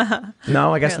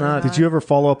 No, I guess not. Did you ever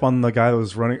follow up on the guy that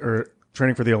was running or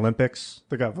training for the Olympics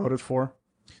that got voted for?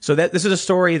 So this is a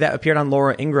story that appeared on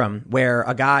Laura Ingraham, where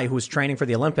a guy who was training for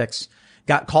the Olympics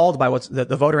got called by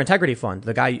the Voter Integrity Fund.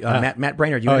 The guy, Matt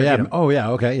Brainerd. Oh, yeah. Oh, yeah.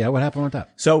 Okay. Yeah. What happened with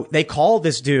that? So they called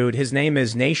this dude. His name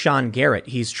is Nahshon Garrett.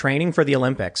 He's training for the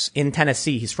Olympics in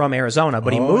Tennessee. He's from Arizona,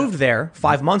 but he moved there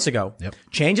 5 months ago. Yep.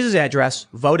 Changed his address,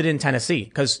 voted in Tennessee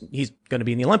because he's going to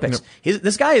be in the Olympics. Yep.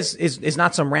 This guy is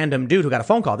not some random dude who got a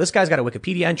phone call. This guy's got a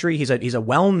Wikipedia entry. He's a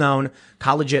well-known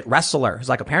collegiate wrestler. He's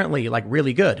like apparently like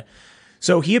really good.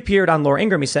 So he appeared on Laura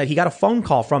Ingraham. He said he got a phone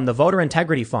call from the Voter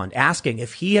Integrity Fund asking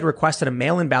if he had requested a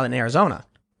mail-in ballot in Arizona.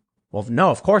 Well,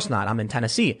 no, of course not. I'm in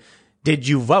Tennessee. Did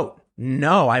you vote?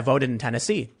 No, I voted in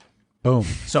Tennessee. Boom.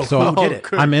 So who did it?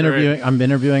 I'm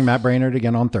interviewing Matt Brainerd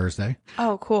again on Thursday.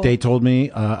 Oh, cool. They told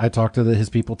me, I talked to his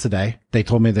people today. They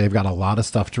told me they've got a lot of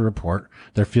stuff to report.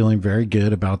 They're feeling very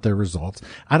good about their results.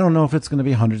 I don't know if it's going to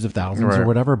be hundreds of thousands or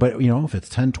whatever, but if it's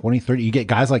 10, 20, 30, you get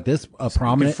guys like this, a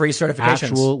prominent, free certifications,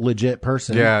 actual legit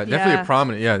person. Yeah, definitely a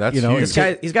prominent. Yeah, that's huge. This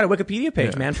guy, he's got a Wikipedia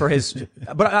page, man, for his,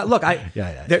 but look,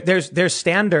 there's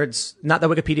standards, not that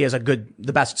Wikipedia is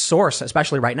the best source,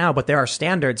 especially right now, but there are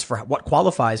standards for what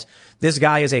qualifies. This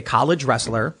guy is a college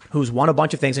wrestler who's won a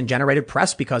bunch of things and generated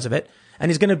press because of it. And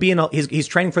he's going to be he's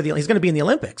training he's going to be in the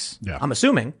Olympics. Yeah. I'm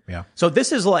assuming. Yeah. So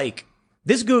this is like,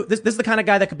 this is the kind of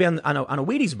guy that could be on a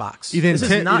Wheaties box. This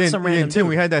is not some random dude.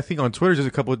 We had that thing on Twitter just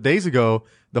a couple of days ago,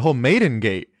 the whole Maiden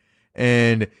Gate.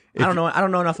 And I don't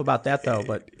know enough about that though,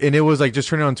 but and it was like just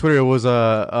turning on Twitter. It was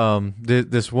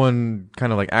this one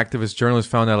kind of like activist journalist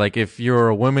found out like if you're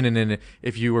a woman and then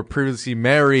if you were previously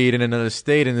married in another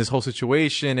state in this whole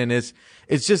situation, and it's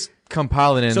just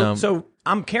compiling and so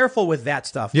I'm careful with that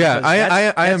stuff. Yeah,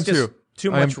 I am too.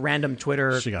 Too much random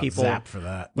Twitter she got people zapped for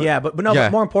that. Yeah, but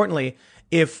more importantly,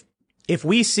 if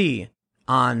we see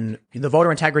on the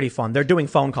Voter Integrity Fund, they're doing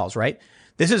phone calls, right?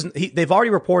 They've already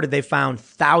reported they've found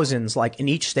thousands, like in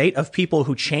each state, of people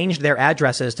who changed their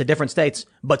addresses to different states,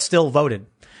 but still voted.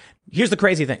 Here's the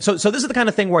crazy thing. So this is the kind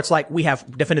of thing where it's like, we have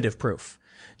definitive proof.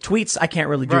 Tweets, I can't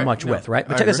really do much with, right?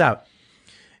 But check this out.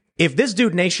 If this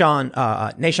dude,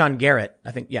 Nahshon Garrett,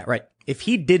 I think, yeah, right. If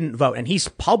he didn't vote and he's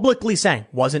publicly saying,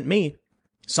 wasn't me,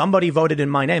 somebody voted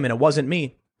in my name and it wasn't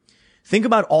me. Think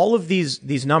about all of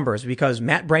these numbers, because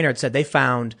Matt Brainerd said they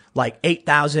found like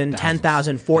 8,000,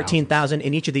 10,000, 14,000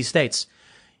 in each of these states.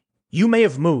 You may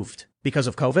have moved because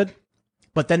of COVID,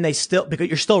 but then because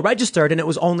you're still registered and it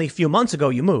was only a few months ago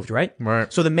you moved, right?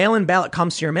 Right. So the mail-in ballot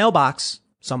comes to your mailbox,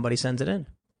 somebody sends it in.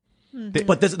 Mm-hmm.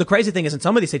 But the crazy thing is, in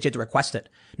some of these states, you had to request it.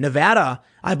 Nevada,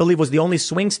 I believe, was the only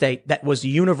swing state that was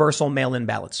universal mail-in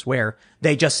ballots, where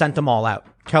they just sent them all out.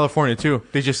 California too.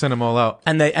 They just sent them all out.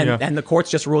 And the courts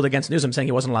just ruled against Newsom, saying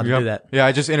he wasn't allowed to do that. Yeah,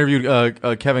 I just interviewed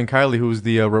Kevin Kiley, who's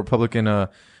the Republican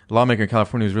lawmaker in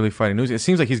California, who's really fighting news. It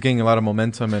seems like he's gaining a lot of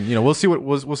momentum, and we'll see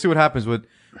what happens with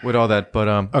all that. But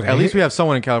at least we have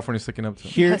someone in California sticking up to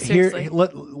him. Here,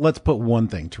 let's put one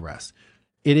thing to rest.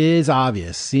 It is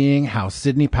obvious, seeing how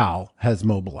Sidney Powell has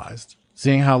mobilized,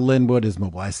 seeing how Linwood is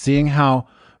mobilized, seeing how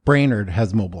Brainerd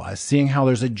has mobilized, seeing how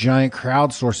there's a giant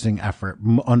crowdsourcing effort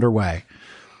underway.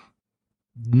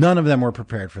 None of them were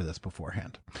prepared for this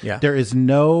beforehand. Yeah. There is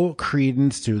no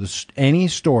credence to any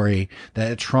story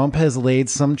that Trump has laid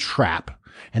some trap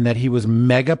and that he was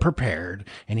mega prepared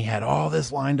and he had all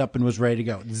this lined up and was ready to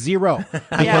go. Zero.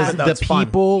 Because the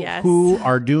people who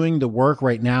are doing the work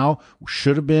right now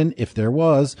should have been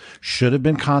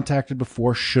contacted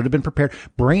before, should have been prepared.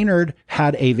 Brainerd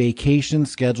had a vacation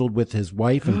scheduled with his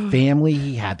wife and family.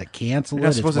 He had to cancel it. You're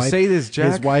not supposed to say this,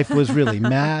 Jack. His wife was really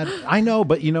mad. I know,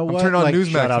 but you know what? Turn on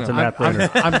Newsmax. Shout out to Matt Brainerd.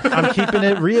 I'm keeping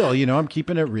it real. I'm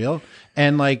keeping it real.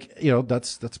 And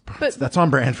that's on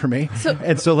brand for me.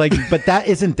 But that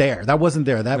isn't there. That wasn't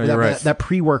there. That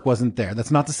pre-work wasn't there.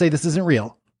 That's not to say this isn't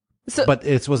real. But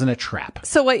it wasn't a trap.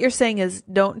 So what you're saying is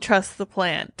don't trust the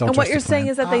plan. What you're saying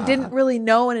is that they didn't really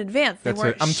know in advance. They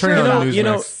weren't I'm turning on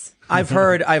Newsmax.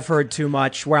 I've heard too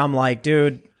much where I'm like,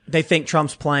 dude, they think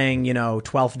Trump's playing,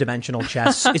 12th dimensional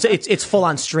chess. It's full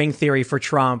on string theory for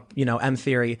Trump, M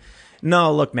theory.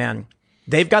 No, look, man.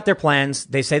 They've got their plans.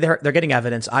 They say they're getting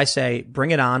evidence. I say,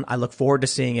 bring it on. I look forward to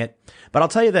seeing it. But I'll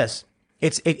tell you this.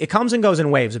 It comes and goes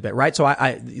in waves a bit, right? So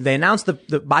they announced the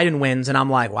Biden wins and I'm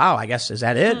like, wow, I guess, is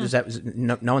that it? Is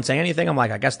no one saying anything? I'm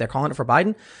like, I guess they're calling it for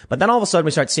Biden. But then all of a sudden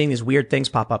we start seeing these weird things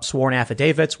pop up. Sworn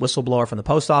affidavits, whistleblower from the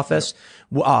post office.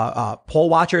 Poll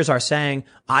watchers are saying,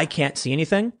 I can't see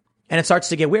anything. And it starts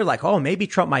to get weird, like, oh, maybe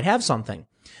Trump might have something.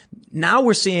 Now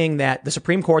we're seeing that the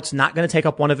Supreme Court's not going to take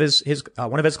up one of his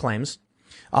claims.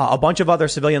 A bunch of other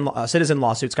citizen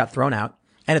lawsuits got thrown out.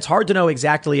 And it's hard to know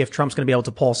exactly if Trump's going to be able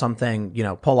to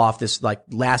pull off this like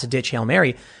last ditch Hail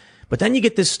Mary. But then you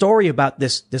get this story about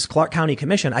this Clark County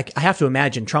Commission. I have to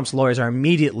imagine Trump's lawyers are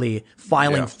immediately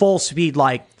filing full speed,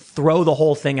 like throw the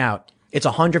whole thing out. It's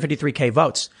 153K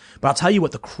votes. But I'll tell you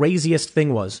what the craziest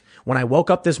thing was. When I woke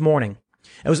up this morning,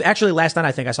 it was actually last night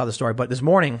I think I saw the story, but this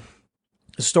morning,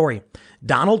 the story,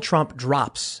 Donald Trump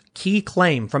drops key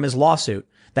claim from his lawsuit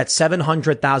that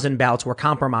 700,000 ballots were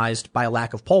compromised by a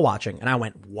lack of poll watching. And I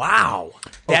went, wow.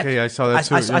 Okay, I saw that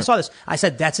too. I saw this. I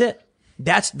said, that's it.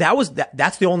 That's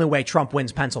the only way Trump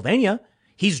wins Pennsylvania.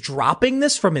 He's dropping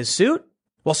this from his suit.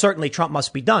 Well, certainly Trump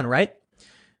must be done, right?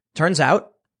 Turns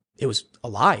out it was a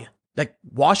lie. Like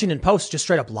Washington Post just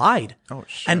straight up lied. Oh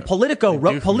shit. And Politico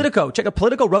wrote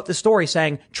the story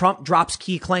saying Trump drops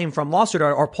key claim from lawsuit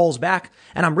or pulls back.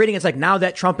 And I'm reading, it's like now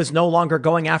that Trump is no longer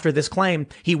going after this claim,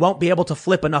 he won't be able to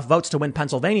flip enough votes to win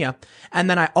Pennsylvania. And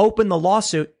then I open the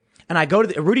lawsuit and I go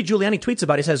to Rudy Giuliani tweets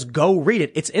about it. He says, go read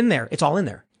it. It's in there. It's all in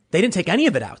there. They didn't take any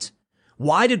of it out.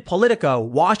 Why did Politico,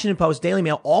 Washington Post, Daily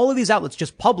Mail, all of these outlets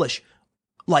just publish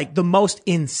like the most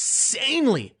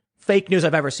insanely fake news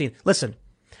I've ever seen? Listen,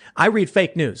 I read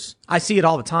fake news. I see it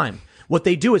all the time. What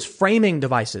they do is framing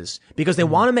devices because they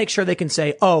want to make sure they can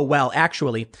say, oh, well,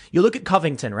 actually, you look at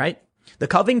Covington, right? The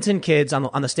Covington kids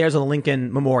on the stairs of the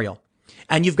Lincoln Memorial.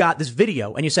 And you've got this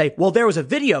video and you say, well, there was a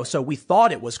video, so we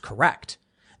thought it was correct.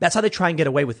 That's how they try and get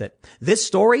away with it. This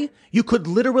story, you could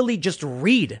literally just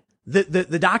read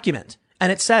the document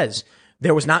and it says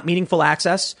there was not meaningful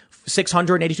access.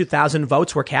 682,000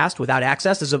 votes were cast without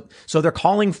access. So they're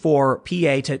calling for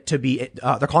PA to be,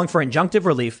 they're calling for injunctive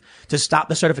relief to stop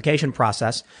the certification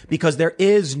process because there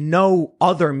is no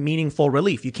other meaningful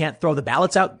relief. You can't throw the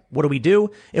ballots out. What do?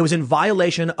 It was in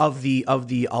violation of the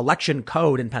election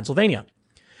code in Pennsylvania.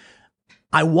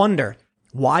 I wonder,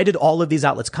 why did all of these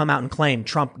outlets come out and claim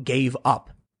Trump gave up?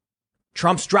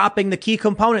 Trump's dropping the key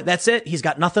component. That's it. He's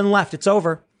got nothing left. It's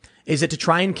over. Is it to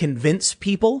try and convince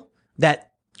people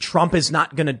that Trump is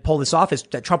not going to pull this off,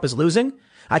 that Trump is losing?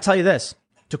 I tell you this,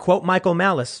 to quote Michael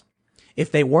Malice,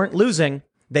 if they weren't losing,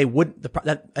 they would,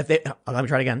 let me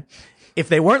try it again. If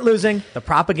they weren't losing, the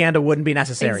propaganda wouldn't be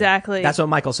necessary. Exactly. That's what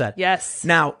Michael said. Yes.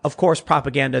 Now, of course,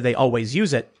 propaganda, they always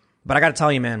use it, but I got to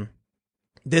tell you, man,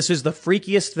 this is the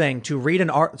freakiest thing to read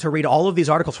all of these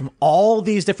articles from all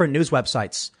these different news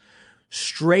websites.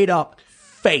 Straight up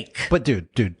fake. But dude,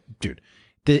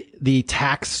 the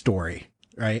tax story,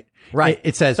 right? Right.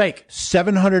 It says fake.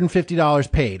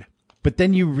 $750 paid. But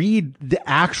then you read the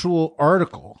actual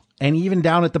article and even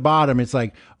down at the bottom, it's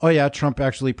like, oh yeah, Trump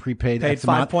actually prepaid X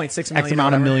amount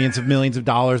of millions of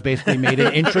dollars, basically made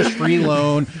an interest-free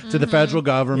loan to the federal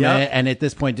government. And at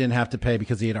this point didn't have to pay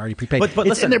because he had already prepaid. But it's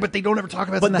listen, in there, but they don't ever talk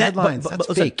about it in the headlines.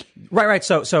 That's fake. Right.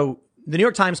 So the New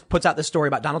York Times puts out this story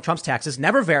about Donald Trump's taxes,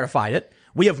 never verified it.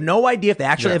 We have no idea if they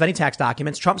actually have any tax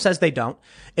documents. Trump says they don't.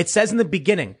 It says in the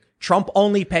beginning, Trump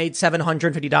only paid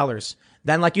 $750.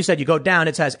 Then, like you said, you go down,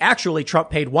 it says actually Trump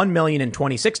paid $1 million in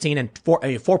 2016 and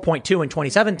 4.2 in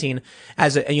 2017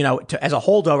 as a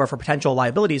holdover for potential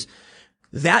liabilities.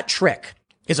 That trick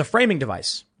is a framing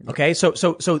device. Okay. So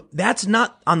that's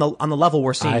not on the level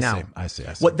we're seeing now. I see.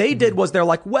 What they did was they're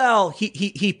like, well,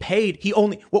 he paid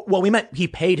he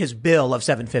paid his bill of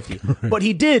 $750, but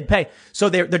he did pay. So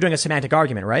they're doing a semantic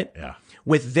argument, right? Yeah.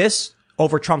 With this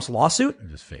over Trump's lawsuit,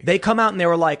 they come out and they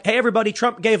were like, hey, everybody,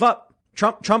 Trump gave up.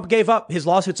 Trump gave up. His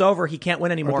lawsuit's over. He can't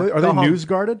win anymore. Are they news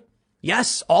guarded?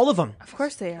 Yes, all of them. Of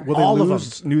course they are. Will they all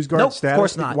lose of them. news guard nope, status? Of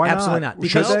course not. Why Absolutely not? not.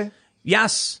 Should they?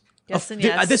 Yes. Yes and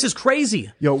yes. This is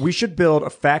crazy. Yo, we should build a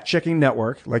fact-checking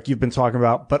network like you've been talking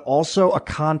about, but also a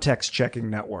context-checking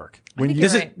network. When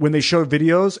they show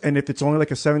videos, and if it's only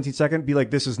like a 17-second, be like,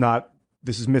 this is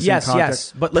missing context.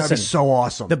 Yes. But listen, that'd be so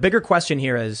awesome. The bigger question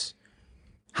here is,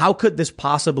 how could this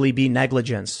possibly be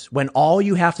negligence when all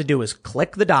you have to do is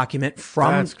click the document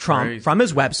from Trump, from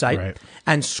his website,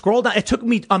 and scroll down? It took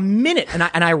me a minute, and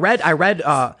I read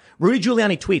Rudy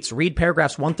Giuliani tweets, read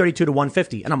paragraphs 132 to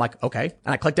 150, and I'm like, okay.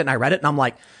 And I clicked it and I read it, and I'm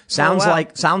like, sounds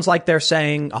like they're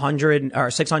saying 100 or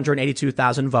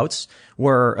 682,000 votes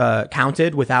were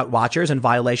counted without watchers in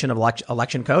violation of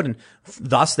election code, and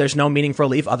thus there's no meaning for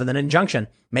relief other than injunction.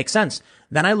 Makes sense.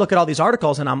 Then I look at all these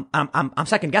articles, and I'm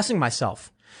second guessing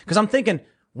myself. Because I'm thinking,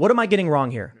 what am I getting wrong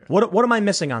here? What am I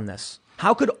missing on this?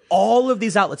 How could all of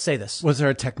these outlets say this? Was there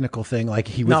a technical thing? Like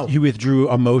he withdrew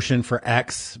a motion for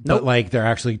X, but like they're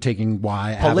actually taking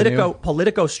Y.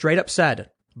 Politico straight up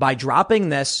said by dropping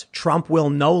this, Trump will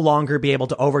no longer be able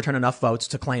to overturn enough votes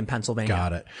to claim Pennsylvania.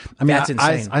 Got it. I mean, that's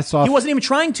insane. I saw he wasn't even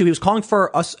trying to. He was calling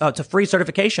for us to free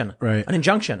certification, right? An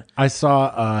injunction. I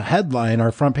saw a headline,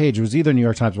 our front page. It was either New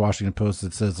York Times, Washington Post.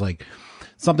 That says like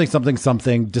something, something,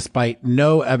 something, despite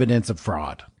no evidence of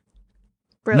fraud.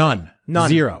 Really? None.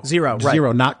 Zero. Right.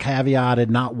 Zero. Not caveated,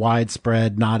 not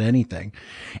widespread, not anything.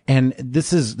 And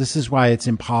this is why it's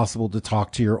impossible to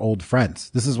talk to your old friends.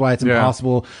 This is why it's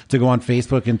impossible to go on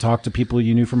Facebook and talk to people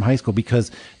you knew from high school because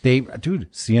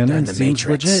CNN seems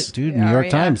legit. Dude, New York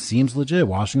Times seems legit.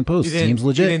 Washington Post seems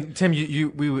legit. Tim,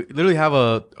 we literally have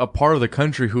a part of the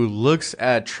country who looks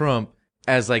at Trump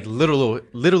as like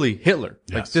literally Hitler.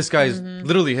 Yes. Like this guy's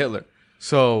literally Hitler.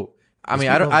 So, I mean,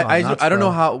 I don't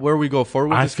know where we go forward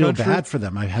with this country. I feel bad for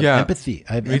them. I have empathy.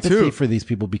 I have empathy for these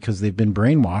people because they've been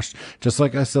brainwashed. Just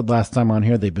like I said last time on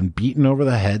here, they've been beaten over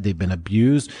the head. They've been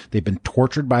abused. They've been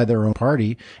tortured by their own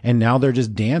party. And now they're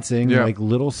just dancing like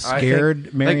little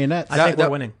scared marionettes. I think we're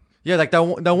winning. Yeah, like that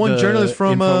one journalist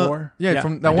from one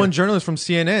journalist from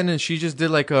CNN, and she just did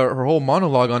like her whole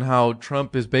monologue on how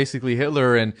Trump is basically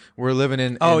Hitler, and we're living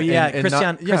in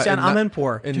Christian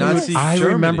Amanpour in Nazi I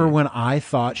Germany. remember when I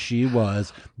thought she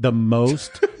was the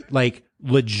most like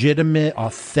legitimate,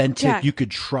 authentic. You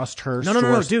could trust her.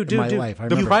 No, dude. Life.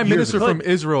 The prime minister from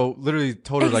Israel literally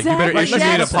told her like, "You better issue me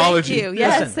an apology."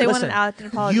 Yes, they want an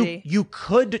apology. You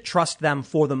could trust them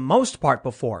for the most part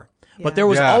before. But there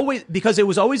was always, because it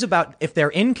was always about if they're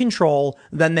in control,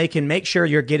 then they can make sure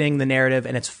you're getting the narrative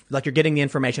and it's like you're getting the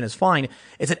information is fine.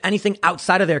 It's that anything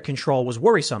outside of their control was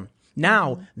worrisome.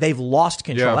 Now they've lost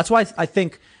control. Yeah. That's why I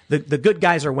think the good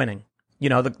guys are winning. You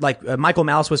know, Michael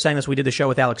Malice was saying this. We did the show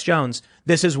with Alex Jones.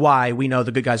 This is why we know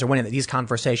the good guys are winning, that these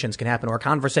conversations can happen, or a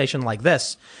conversation like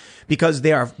this, because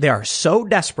they are so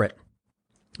desperate.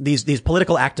 These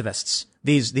political activists,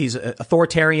 these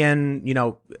authoritarian,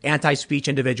 anti-speech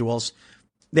individuals,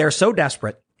 they're so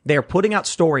desperate. They're putting out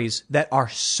stories that are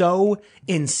so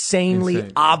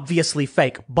insanely obviously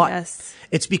fake. But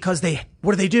it's because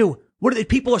what do?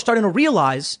 People are starting to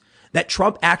realize that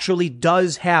Trump actually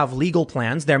does have legal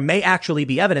plans. There may actually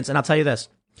be evidence. And I'll tell you this,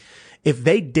 if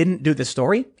they didn't do this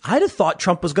story, I'd have thought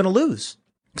Trump was going to lose.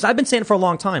 Because I've been saying it for a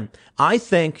long time. I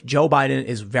think Joe Biden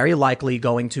is very likely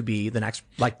going to be the next,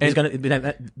 he's going to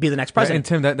be the next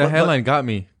president. And Tim, that headline got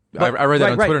me. I read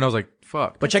that on Twitter and I was like,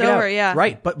 fuck. But check it out. Yeah.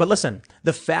 Right. But listen,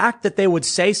 the fact that they would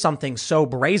say something so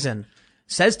brazen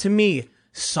says to me,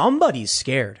 somebody's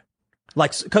scared.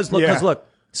 Because look,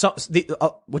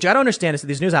 which I don't understand is that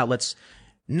these news outlets,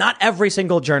 not every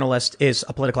single journalist is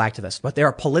a political activist, but there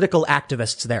are political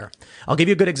activists there. I'll give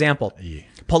you a good example.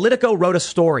 Politico wrote a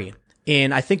story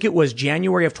in, I think it was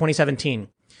January of 2017,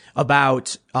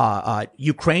 about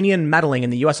Ukrainian meddling in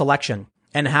the U.S. election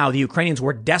and how the Ukrainians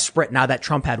were desperate now that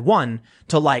Trump had won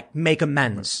to make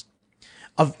amends.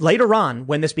 Later on,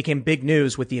 when this became big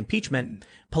news with the impeachment,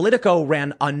 Politico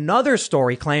ran another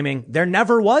story claiming there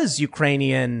never was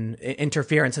Ukrainian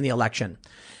interference in the election,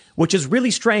 which is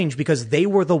really strange because they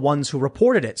were the ones who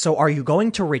reported it. So are you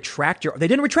going to retract they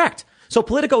didn't retract. So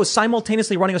Politico is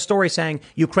simultaneously running a story saying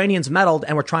Ukrainians meddled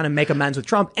and we're trying to make amends with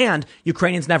Trump, and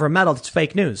Ukrainians never meddled. It's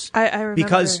fake news. I remember.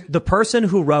 Because the person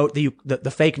who wrote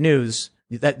the fake news,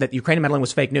 that Ukrainian meddling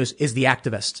was fake news, is the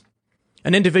activist.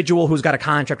 An individual who's got a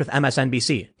contract with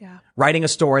MSNBC, writing a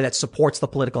story that supports the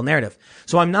political narrative.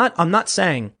 So I'm not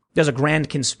saying there's a grand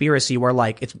conspiracy where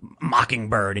it's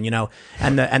Mockingbird and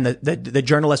the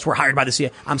journalists were hired by the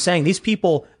CIA. I'm saying these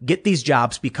people get these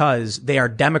jobs because they are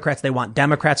Democrats. They want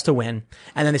Democrats to win.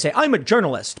 And then they say, I'm a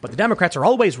journalist, but the Democrats are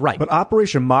always right. But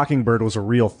Operation Mockingbird was a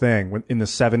real thing in the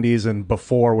 70s and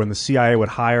before, when the CIA would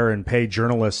hire and pay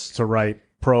journalists to write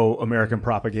pro-American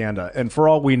propaganda. And for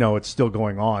all we know, it's still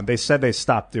going on. They said they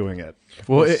stopped doing it.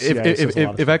 Well,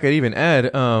 if I could even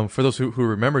add, for those who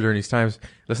remember during these times,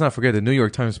 let's not forget the New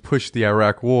York Times pushed the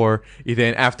Iraq War.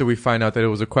 Then after we find out that it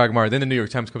was a quagmire, then the New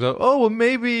York Times comes out, oh, well,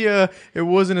 maybe it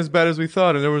wasn't as bad as we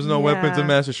thought and there was no weapons of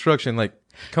mass destruction.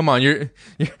 Come on, you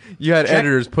had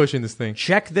editors pushing this thing.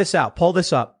 Check this out. Pull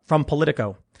this up from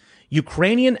Politico.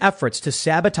 Ukrainian efforts to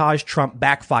sabotage Trump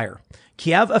backfire.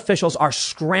 Kiev officials are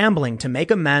scrambling to make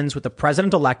amends with the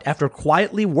president-elect after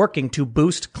quietly working to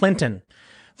boost Clinton.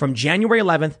 From January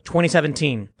 11th,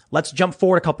 2017. Let's jump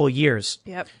forward a couple of years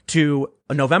to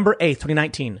November 8th,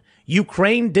 2019.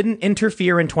 Ukraine didn't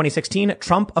interfere in 2016.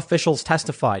 Trump officials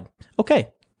testified. Okay.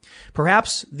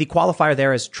 Perhaps the qualifier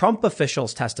there is Trump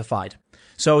officials testified.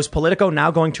 So is Politico now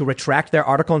going to retract their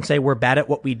article and say we're bad at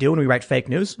what we do and we write fake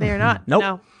news? They are not. Nope.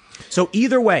 No. So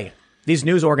either way, these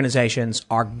news organizations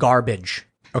are garbage.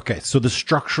 Okay, so the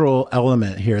structural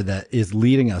element here that is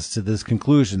leading us to this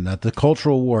conclusion that the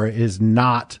cultural war is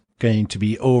not going to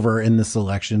be over in this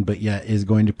election, but yet is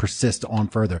going to persist on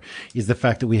further, is the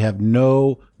fact that we have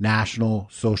no national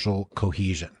social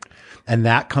cohesion. And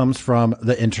that comes from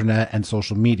the internet and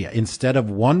social media. Instead of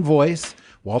one voice,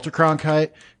 Walter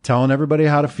Cronkite telling everybody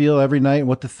how to feel every night,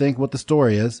 what to think, what the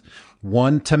story is,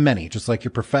 one to many, just like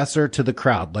your professor to the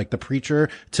crowd, like the preacher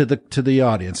to the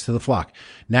audience, to the flock.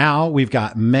 Now we've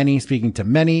got many speaking to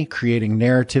many, creating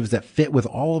narratives that fit with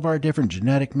all of our different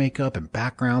genetic makeup and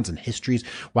backgrounds and histories.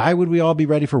 Why would we all be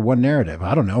ready for one narrative?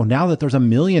 I don't know. Now that there's a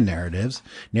million narratives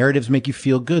make you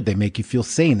feel good. They make you feel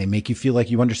sane. They make you feel like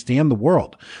you understand the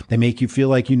world. They make you feel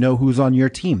like you know who's on your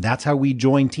team. That's how we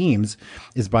join teams,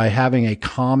 is by having a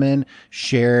common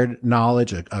shared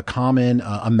knowledge, a common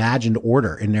imagined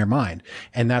order in their mind.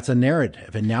 And that's a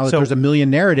narrative. And now that there's a million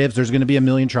narratives, there's going to be a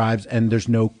million tribes, and there's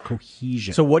no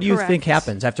cohesion. So what do you think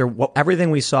happens after everything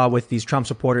we saw with these Trump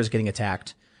supporters getting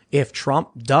attacked? If Trump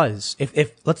does,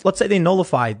 if let's say they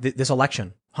nullify this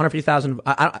election,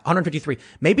 153,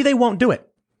 maybe they won't do it,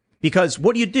 because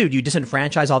what do? Do you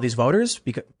disenfranchise all these voters?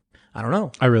 Because I don't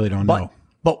know. I really don't know.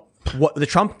 But what the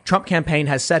Trump campaign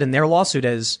has said in their lawsuit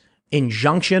is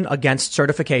injunction against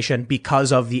certification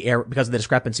because of the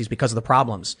discrepancies, because of the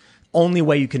problems. Only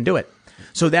way you can do it.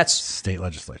 So that's state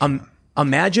legislature.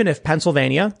 Imagine if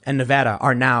Pennsylvania and Nevada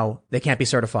they can't be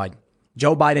certified.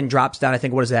 Joe Biden drops down, I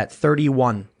think,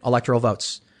 31 electoral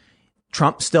votes.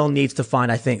 Trump still needs to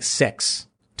find, I think, 6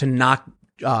 to knock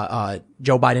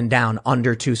Joe Biden down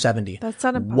under 270. That's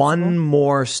not impossible. One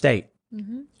more state.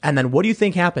 Mm-hmm. And then what do you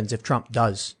think happens if Trump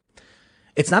does?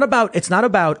 It's not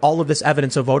about all of this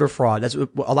evidence of voter fraud. That's a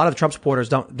lot of the Trump supporters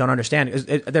don't understand.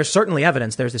 There's certainly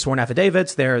evidence. There's the sworn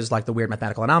affidavits. There's like the weird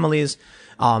mathematical anomalies.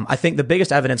 I think the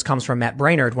biggest evidence comes from Matt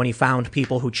Braynard when he found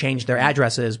people who changed their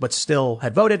addresses but still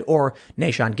had voted, or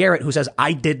Nashon Garrett, who says,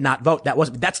 I did not vote.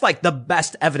 That's like the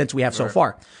best evidence we have so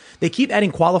far. They keep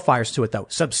adding qualifiers to it though.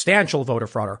 Substantial voter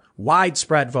fraud or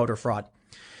widespread voter fraud.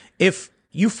 If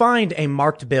you find a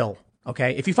marked bill,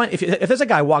 okay, if there's a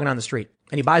guy walking on the street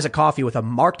and he buys a coffee with a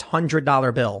marked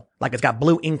 $100 bill, like it's got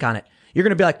blue ink on it, you're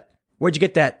going to be like, where'd you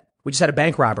get that? We just had a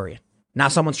bank robbery. Now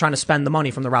someone's trying to spend the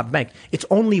money from the robbed bank. It's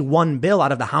only one bill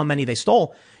out of the how many they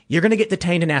stole. You're going to get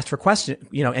detained and asked for question,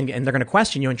 and they're going to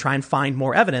question you and try and find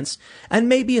more evidence. And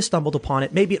maybe you stumbled upon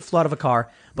it. Maybe it flew out of a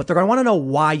car, but they're going to want to know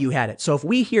why you had it. So if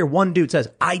we hear one dude says,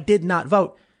 I did not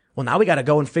vote, well, now we got to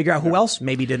go and figure out who else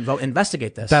maybe didn't vote,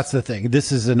 investigate this. That's the thing.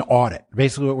 This is an audit.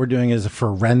 Basically what we're doing is a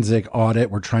forensic audit.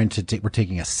 We're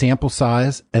taking a sample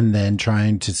size and then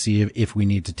trying to see if we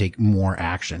need to take more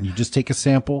action. You just take a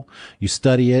sample, you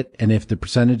study it, and if the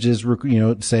percentages,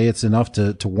 say it's enough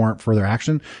to warrant further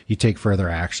action, you take further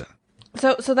action.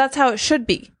 So that's how it should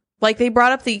be. Like, they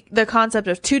brought up the concept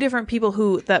of 2 different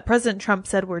people that President Trump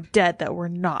said were dead that were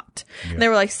not. Yeah. And they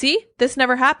were like, see, this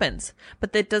never happens.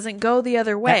 But that doesn't go the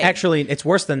other way. Actually, it's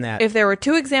worse than that. If there were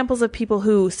 2 examples of people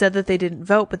who said that they didn't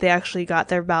vote, but they actually got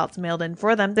their ballots mailed in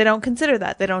for them, they don't consider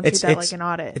that. They don't treat that like an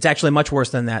audit. It's actually much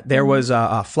worse than that. There was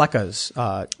Flecka's.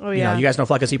 You guys know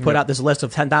Flecka's. He put out this list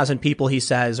of 10,000 people he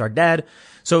says are dead.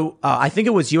 So I think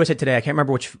it was USA Today. I can't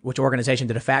remember which organization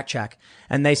did a fact check.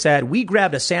 And they said, we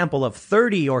grabbed a sample of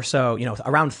 30 or so,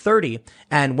 around 30,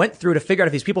 and went through to figure out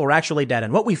if these people were actually dead.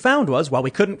 And what we found was, we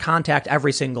couldn't contact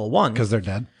every single one. Because they're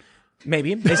dead?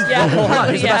 Maybe. Hold on.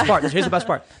 Here's the best part. Here's the best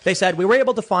part. They said, we were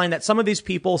able to find that some of these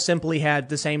people simply had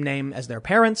the same name as their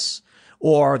parents,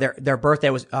 or their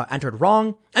birthday was entered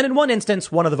wrong. And in one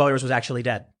instance, one of the voters was actually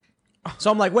dead.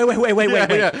 So I'm like, wait.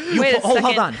 Yeah.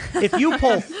 Hold on. If you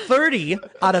pull 30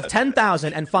 out of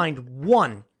 10,000 and find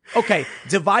one, okay,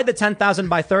 divide the 10,000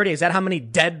 by 30. Is that how many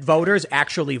dead voters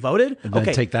actually voted? And then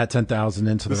take that 10,000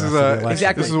 into the rest of the election.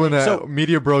 Exactly. This is when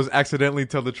media bros accidentally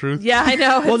tell the truth. Yeah, I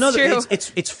know. True.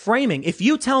 It's framing. If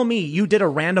you tell me you did a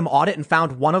random audit and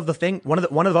found one of the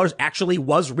voters actually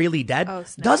was really dead,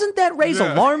 doesn't that raise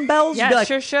alarm bells? Yeah,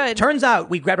 sure should. Turns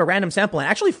out we grabbed a random sample and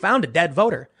actually found a dead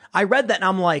voter. I read that and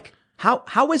I'm like,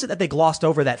 How is it that they glossed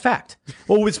over that fact?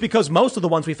 Well, it's because most of the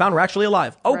ones we found were actually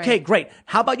alive. Okay, great.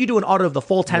 How about you do an audit of the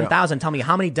full 10,000? Tell me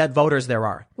how many dead voters there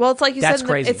are. Well, it's like you That's said.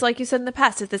 Crazy. It's like you said in the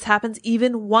past. If this happens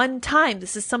even one time,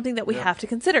 this is something that we have to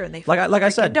consider. And they like I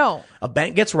said, don't. A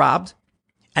bank gets robbed,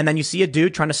 and then you see a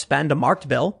dude trying to spend a marked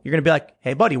bill. You're going to be like,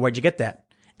 "Hey, buddy, where'd you get that?"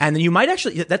 And then you might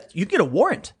actually you get a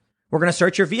warrant. We're going to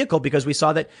search your vehicle because we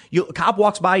saw that a cop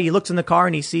walks by, he looks in the car,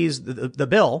 and he sees the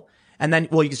bill. And then,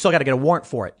 you still got to get a warrant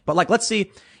for it. But let's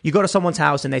see, you go to someone's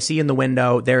house and they see in the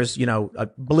window, there's, a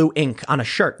blue ink on a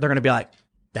shirt. They're going to be like,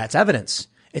 that's evidence.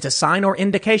 It's a sign or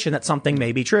indication that something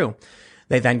may be true.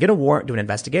 They then get a warrant, do an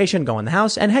investigation, go in the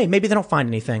house, and hey, maybe they don't find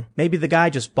anything. Maybe the guy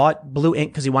just bought blue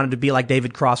ink because he wanted to be like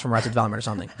David Cross from Arrested Development or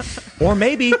something. Or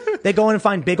maybe they go in and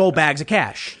find big old bags of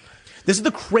cash. This is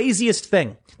the craziest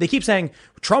thing. They keep saying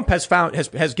Trump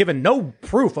has given no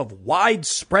proof of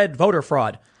widespread voter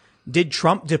fraud. Did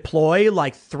Trump deploy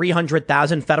like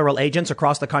 300,000 federal agents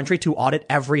across the country to audit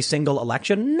every single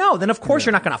election? No. Then of course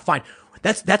you're not going to find.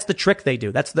 That's the trick they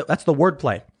do. That's the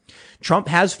wordplay. Trump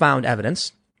has found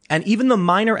evidence. And even the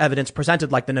minor evidence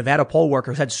presented, like the Nevada poll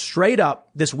worker said straight up,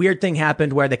 this weird thing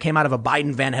happened where they came out of a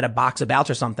Biden van, had a box of ballots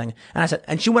or something. And I said,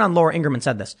 and she went on Laura Ingraham and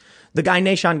said this. The guy,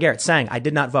 Nashon Garrett, saying, I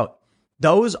did not vote.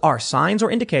 Those are signs or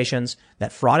indications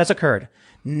that fraud has occurred.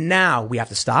 Now we have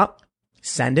to stop,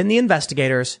 send in the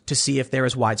investigators to see if there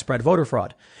is widespread voter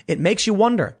fraud. It makes you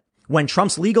wonder. When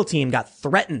Trump's legal team got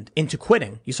threatened into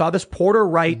quitting, you saw this Porter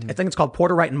Wright, I think it's called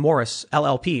Porter Wright and Morris,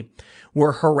 LLP,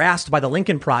 were harassed by the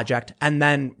Lincoln Project and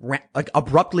then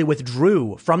abruptly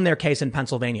withdrew from their case in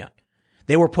Pennsylvania.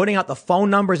 They were putting out the phone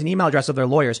numbers and email address of their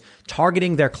lawyers,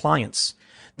 targeting their clients.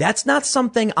 That's not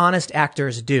something honest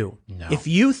actors do. No. If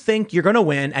you think you're going to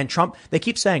win, and Trump, they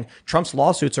keep saying Trump's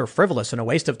lawsuits are frivolous and a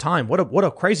waste of time. What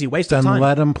a crazy waste of time. Then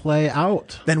let him play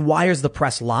out. Then why is the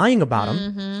press lying about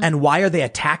him? And why are they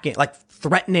attacking, like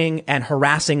threatening and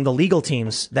harassing the legal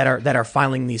teams that are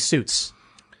filing these suits?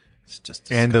 It's just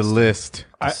disgusting. And the list.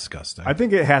 Disgusting. I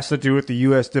think it has to do with the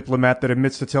U.S. diplomat that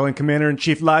admits to telling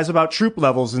commander-in-chief lies about troop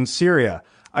levels in Syria.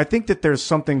 I think that there's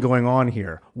something going on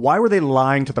here. Why were they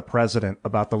lying to the president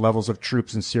about the levels of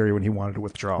troops in Syria when he wanted to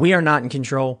withdraw? We are not in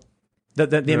control.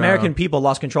 The American people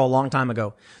lost control a long time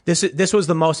ago. This was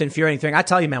the most infuriating thing. I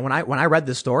tell you, man, when I read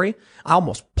this story, I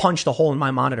almost punched a hole in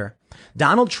my monitor.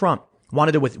 Donald Trump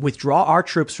wanted to withdraw our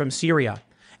troops from Syria,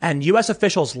 and U.S.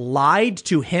 officials lied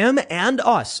to him and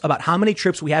us about how many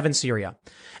troops we have in Syria.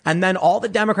 And then all the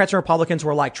Democrats and Republicans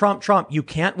were like, Trump, you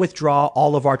can't withdraw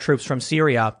all of our troops from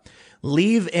Syria.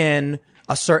 Leave in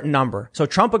a certain number. So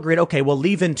Trump agreed, okay, we'll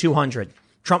leave in 200.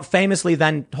 Trump famously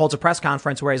then holds a press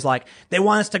conference where he's like, they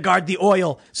want us to guard the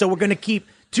oil, so we're going to keep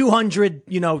 200,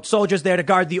 soldiers there to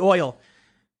guard the oil.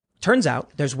 Turns out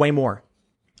there's way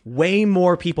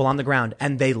more people on the ground,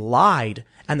 and they lied.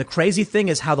 And the crazy thing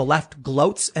is how the left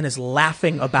gloats and is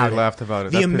laughing about it. They laughed about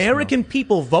it. The American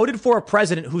people voted for a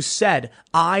president who said,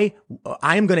 I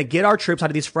am going to get our troops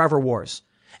out of these forever wars.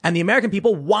 And the American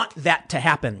people want that to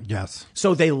happen. Yes.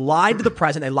 So they lied to the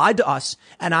president. They lied to us.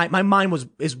 And my mind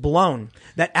is blown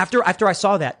that after I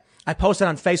saw that, I posted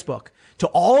on Facebook to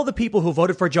all the people who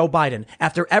voted for Joe Biden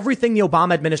after everything the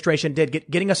Obama administration did,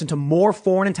 getting us into more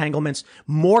foreign entanglements,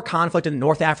 more conflict in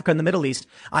North Africa and the Middle East.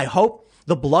 I hope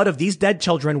the blood of these dead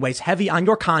children weighs heavy on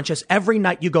your conscience every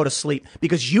night you go to sleep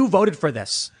because you voted for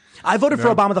this. I voted for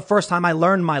Obama the first time I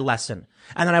learned my lesson.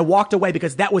 And then I walked away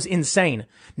because that was insane.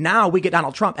 Now we get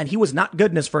Donald Trump, and he was not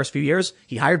good in his first few years.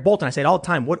 He hired Bolton. I say it all the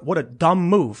time. What a dumb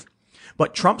move.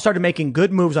 But Trump started making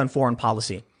good moves on foreign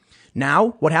policy.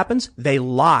 Now what happens? They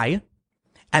lie,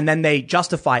 and then they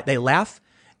justify it. They laugh.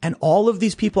 And all of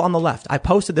these people on the left, I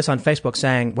posted this on Facebook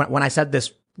saying, when I said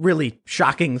this really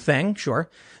shocking thing,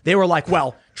 they were like,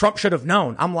 well, Trump should have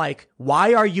known. I'm like,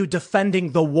 why are you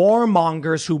defending the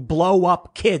warmongers who blow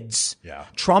up kids? Yeah.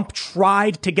 Trump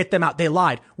tried to get them out. They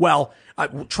lied. Well,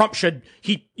 Trump should,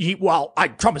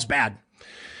 Trump is bad.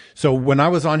 So when I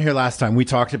was on here last time, we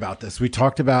talked about this. We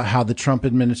talked about how the Trump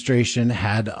administration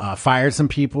had fired some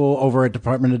people over at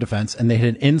Department of Defense, and they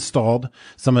had installed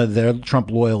some of their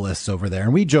Trump loyalists over there.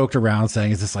 And we joked around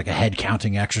saying, is this like a head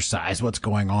counting exercise? What's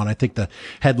going on? I think the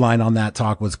headline on that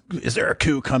talk was, is there a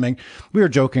coup coming? We were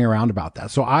joking around about that.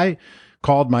 So I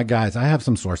called my guys. I have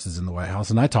some sources in the White House,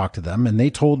 and I talked to them, and they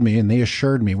told me, and they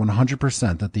assured me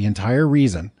 100% that the entire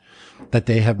reason that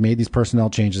they have made these personnel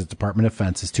changes at the Department of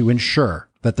Defense is to ensure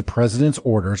that the president's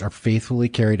orders are faithfully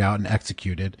carried out and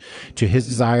executed to his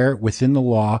desire within the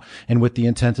law and with the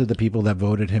intent of the people that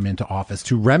voted him into office,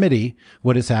 to remedy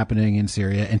what is happening in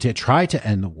Syria and to try to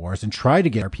end the wars and try to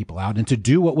get our people out and to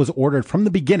do what was ordered from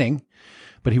the beginning.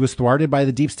 But he was thwarted by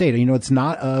the deep state. It's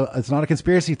not a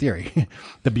conspiracy theory.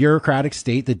 The bureaucratic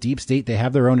state, the deep state, they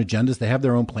have their own agendas. They have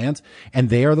their own plans,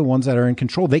 and they are the ones that are in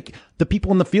control. The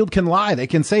people in the field can lie. They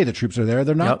can say the troops are there.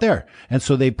 They're not there. And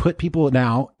so they put people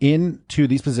now into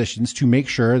these positions to make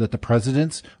sure that the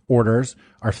president's orders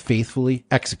are faithfully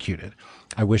executed.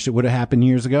 I wish it would have happened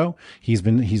years ago. He's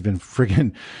been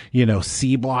friggin',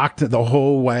 C-blocked the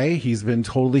whole way. He's been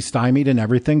totally stymied and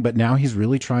everything, but now he's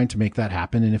really trying to make that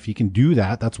happen. And if he can do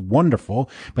that, that's wonderful.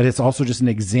 But it's also just an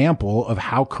example of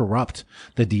how corrupt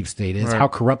the deep state is, how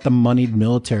corrupt the moneyed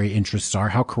military interests are,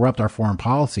 how corrupt our foreign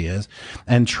policy is.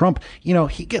 And Trump,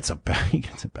 he gets a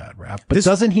bad rap, but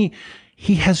doesn't he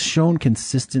he has shown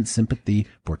consistent sympathy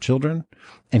for children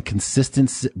and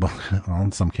well,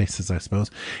 in some cases, I suppose,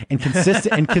 and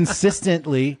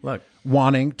consistently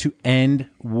wanting to end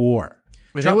war.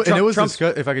 It was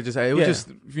if I could just say, it was just,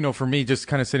 for me, just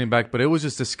kind of sitting back, but it was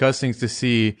just disgusting to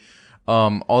see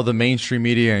all the mainstream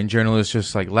media and journalists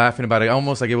just like laughing about it,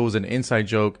 almost like it was an inside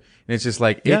joke. And it's just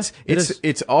like,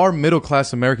 it's our middle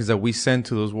class Americans that we send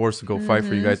to those wars to go fight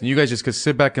for you guys. And you guys just could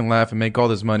sit back and laugh and make all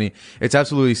this money. It's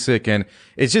absolutely sick. And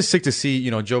it's just sick to see,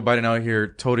 Joe Biden out here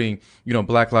toting,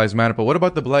 Black Lives Matter. But what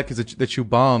about the black kids that you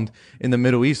bombed in the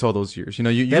Middle East all those years?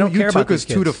 You took us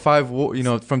 2 to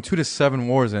 5 from 2 to 7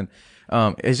 wars. And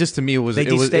it's just, to me, it was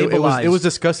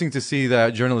disgusting to see that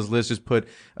journalist list just put,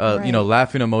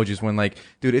 laughing emojis when, like,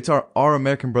 dude, it's our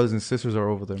American brothers and sisters are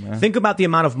over there, man. Think about the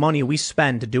amount of money we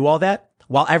spend to do all that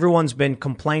while everyone's been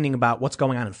complaining about what's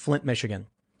going on in Flint, Michigan.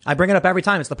 I bring it up every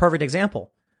time. It's the perfect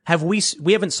example.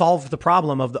 We haven't solved the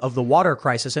problem of the water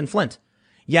crisis in Flint.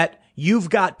 Yet you've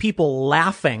got people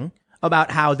laughing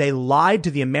about how they lied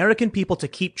to the American people to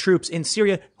keep troops in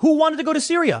Syria. Who wanted to go to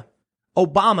Syria?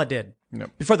 Obama did.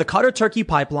 Yep. For the Qatar-Turkey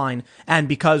pipeline, and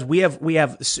because we have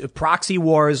proxy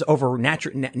wars over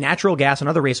natural gas and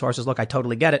other resources. Look, I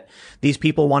totally get it. These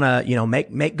people want to,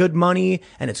 make good money,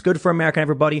 and it's good for America and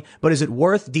everybody. But is it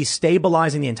worth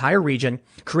destabilizing the entire region,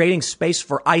 creating space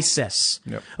for ISIS?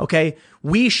 Yep. Okay,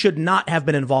 we should not have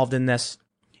been involved in this.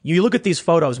 You look at these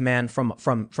photos, man,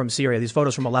 from Syria. These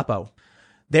photos from Aleppo.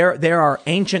 There are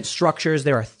ancient structures.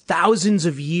 There are thousands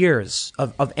of years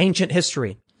of ancient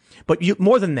history. But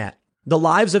more than that. The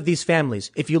lives of these families,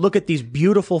 if you look at these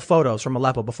beautiful photos from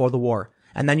Aleppo before the war,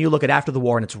 and then you look at after the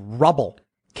war and it's rubble,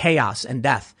 chaos, and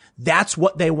death, that's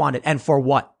what they wanted. And for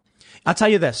what? I'll tell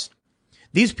you this.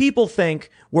 These people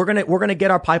think we're gonna get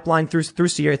our pipeline through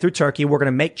Syria, through Turkey. We're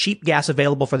gonna make cheap gas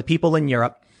available for the people in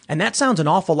Europe. And that sounds an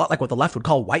awful lot like what the left would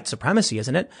call white supremacy,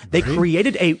 isn't it? They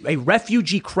created a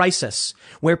refugee crisis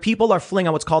where people are fleeing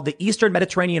on what's called the Eastern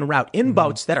Mediterranean route in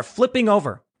boats that are flipping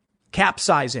over,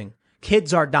 capsizing.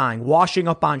 Kids are dying, washing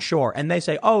up on shore, and they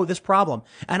say, "Oh, this problem."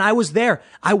 And I was there.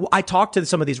 I talked to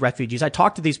some of these refugees. I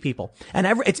talked to these people, and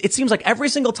it seems like every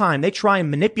single time they try and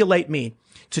manipulate me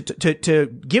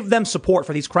to give them support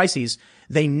for these crises,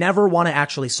 they never want to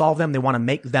actually solve them. They want to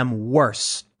make them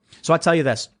worse. So I tell you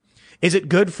this. Is it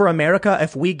good for America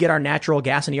if we get our natural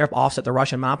gas in Europe offset the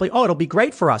Russian monopoly? Oh, it'll be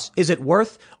great for us. Is it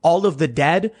worth all of the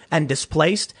dead and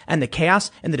displaced and the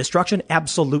chaos and the destruction?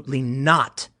 Absolutely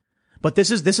not. But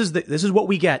this is what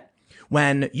we get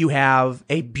when you have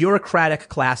a bureaucratic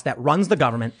class that runs the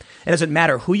government. It doesn't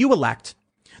matter who you elect.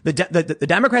 The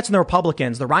Democrats and the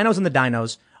Republicans, the rhinos and the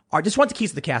dinos, just want the keys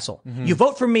to the castle. Mm-hmm. You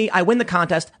vote for me, I win the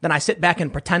contest, then I sit back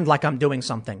and pretend like I'm doing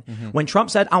something. Mm-hmm. When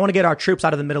Trump said, "I want to get our troops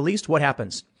out of the Middle East," what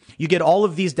happens? You get all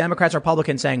of these Democrats and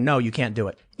Republicans saying, "No, you can't do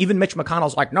it." Even Mitch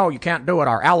McConnell's like, "No, you can't do it.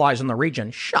 Our allies in the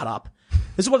region." Shut up.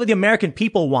 This is what the American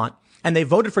people want, and they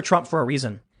voted for Trump for a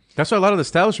reason. That's why a lot of the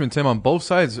establishment, Tim, on both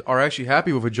sides are actually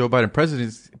happy with a Joe Biden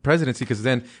presidency, because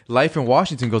then life in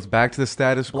Washington goes back to the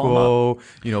status quo,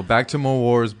 back to more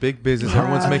wars, big business,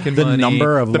 everyone's making money.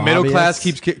 The middle class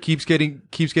keeps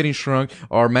getting shrunk.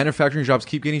 Our manufacturing jobs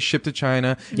keep getting shipped to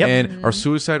China, and our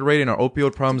suicide rate and our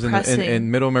opioid problems in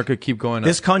middle America keep going up.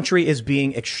 This country is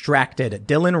being extracted.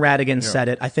 Dylan Ratigan said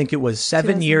it. I think it was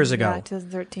 7 years ago. Yeah,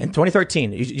 2013. In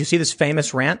 2013. You see this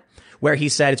famous rant where he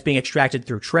said it's being extracted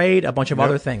through trade, a bunch of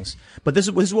other things. But this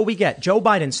is what we get. Joe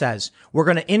Biden says we're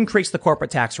going to increase the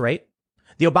corporate tax rate.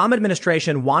 The Obama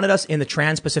administration wanted us in the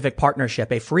Trans-Pacific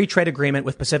Partnership, a free trade agreement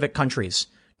with Pacific countries,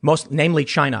 namely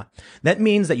China. That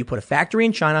means that you put a factory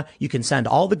in China, you can send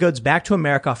all the goods back to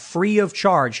America free of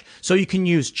charge, so you can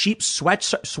use cheap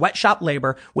sweatshop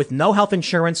labor with no health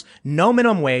insurance, no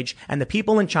minimum wage, and the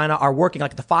people in China are working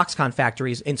like the Foxconn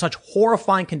factories in such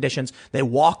horrifying conditions. They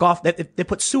walk off, they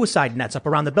put suicide nets up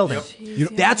around the building.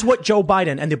 That's what Joe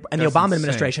Biden and the Obama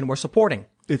administration were supporting.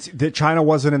 China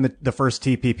wasn't in the first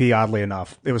TPP, oddly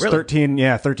enough. It was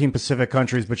 13 Pacific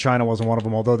countries, but China wasn't one of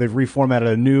them, although they've reformatted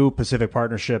a new Pacific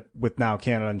partnership with now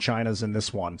Canada and China's in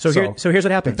this one. So here's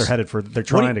what happens. They're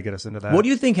trying to get us into that. What do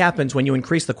you think happens when you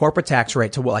increase the corporate tax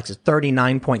rate to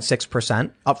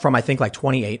 39.6%, up from I think like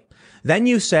 28? Then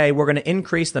you say we're going to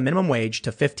increase the minimum wage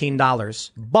to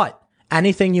 $15, but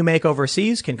anything you make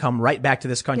overseas can come right back to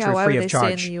this country free of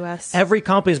charge. Stay in the US? Every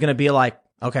company is going to be like,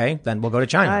 okay, then we'll go to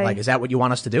China. Right. Like, is that what you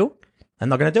want us to do?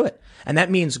 And they're going to do it. And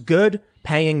that means good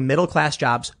paying middle class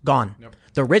jobs gone. Yep.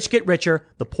 The rich get richer,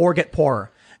 the poor get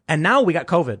poorer. And now we got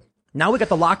COVID. Now we got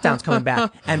the lockdowns coming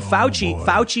back. And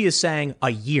Fauci is saying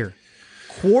a year.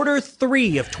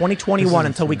 Q3 of 2021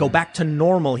 until we go back to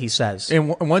normal, he says. And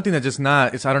one thing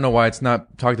that I don't know why it's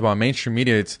not talked about in mainstream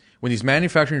media, when these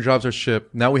manufacturing jobs are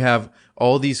shipped, now we have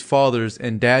all these fathers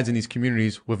and dads in these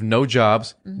communities with no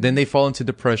jobs. Then they fall into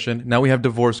depression. Now we have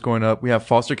divorce going up. We have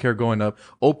foster care going up,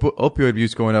 opioid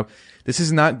abuse going up. This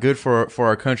is not good for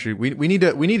our country. We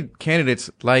need candidates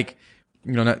like,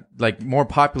 not like more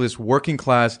populist, working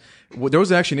class. There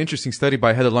was actually an interesting study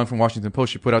by Heather Long from Washington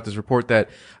Post. She put out this report that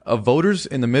voters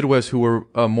in the Midwest who were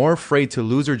more afraid to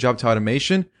lose their job to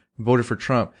automation voted for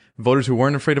Trump. Voters who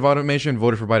weren't afraid of automation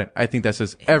voted for Biden. I think that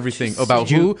says everything about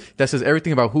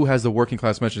who has the working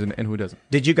class message and who doesn't.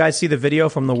 Did you guys see the video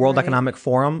from the World Economic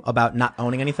Forum about not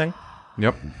owning anything?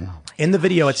 Yep. In the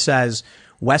video, it says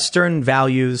Western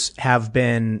values have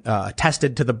been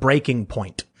tested to the breaking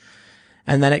point.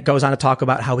 And then it goes on to talk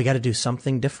about how we got to do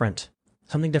something different.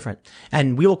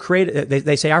 And we will create,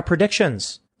 they say our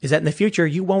predictions is that in the future,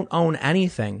 you won't own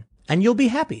anything and you'll be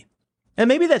happy. And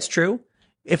maybe that's true.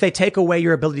 If they take away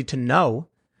your ability to know,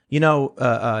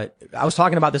 I was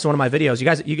talking about this in one of my videos.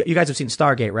 You guys have seen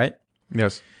Stargate, right?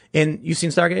 Yes. You've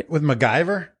seen Stargate? With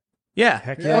MacGyver? Yeah.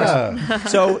 Heck yeah.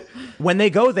 So when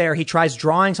they go there, he tries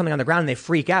drawing something on the ground and they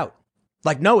freak out.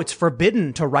 Like, no, it's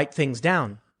forbidden to write things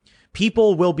down.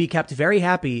 People will be kept very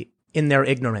happy in their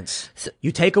ignorance.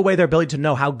 You take away their ability to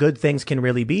know how good things can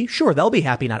really be. Sure, they'll be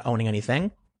happy not owning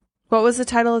anything. What was the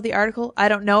title of the article? I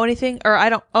don't know anything, or I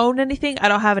don't own anything. I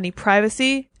don't have any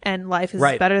privacy, and life is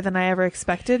better than I ever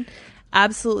expected.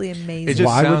 Absolutely amazing.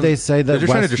 Why would they say that? They're just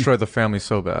trying to destroy the family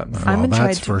so bad. I'm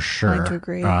that's for sure. To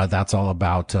agree. That's all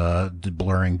about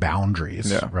blurring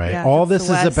boundaries, right? Yeah, all this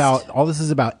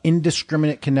is about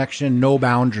indiscriminate connection, no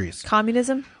boundaries.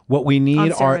 Communism. What we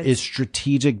need is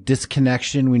strategic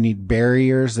disconnection. We need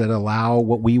barriers that allow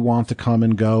what we want to come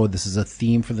and go. This is a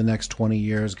theme for the next 20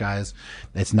 years, guys.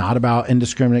 It's not about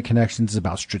indiscriminate connections. It's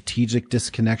about strategic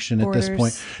disconnection at this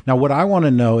point. Now, what I want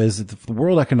to know is that the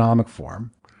World Economic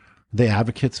Forum, the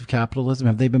advocates of capitalism,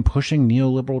 have they been pushing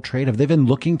neoliberal trade? Have they been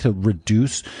looking to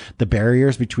reduce the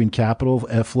barriers between capital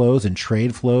flows and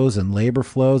trade flows and labor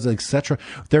flows, etc.?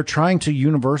 They're trying to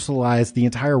universalize the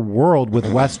entire world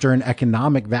with Western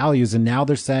economic values, and now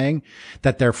they're saying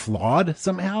that they're flawed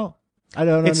somehow? I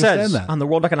don't understand that. It says on the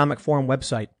World Economic Forum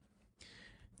website,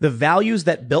 the values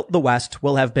that built the West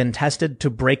will have been tested to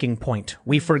breaking point.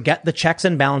 We forget the checks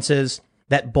and balances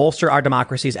that bolster our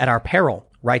democracies at our peril,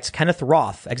 writes Kenneth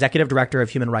Roth, Executive Director of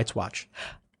Human Rights Watch.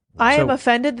 I am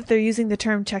offended that they're using the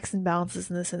term checks and balances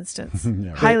in this instance.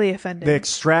 Highly offended. They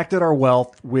extracted our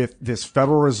wealth with this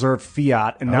Federal Reserve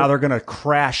fiat, and now they're going to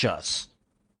crash us.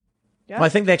 Yeah. Well, I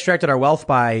think they extracted our wealth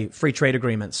by free trade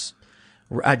agreements,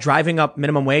 driving up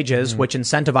minimum wages, which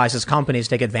incentivizes companies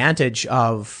to take advantage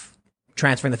of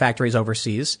transferring the factories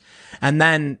overseas. And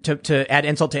then to add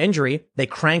insult to injury, they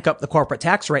crank up the corporate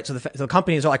tax rate. So the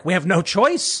companies are like, we have no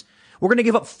choice. We're going to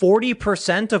give up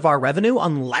 40% of our revenue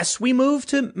unless we move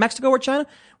to Mexico or China.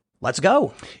 Let's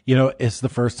go. It's the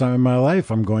first time in my life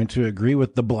I'm going to agree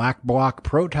with the Black Bloc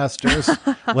protesters.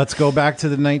 Let's go back to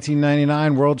the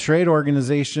 1999 World Trade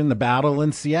Organization, the battle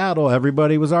in Seattle.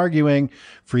 Everybody was arguing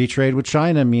free trade with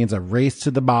China means a race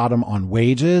to the bottom on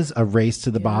wages, a race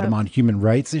to the bottom on human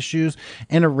rights issues,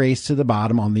 and a race to the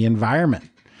bottom on the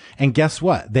And guess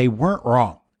what? They weren't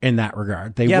wrong in that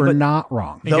regard. They were not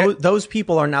wrong. Those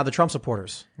people are now the Trump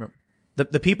supporters. Yep.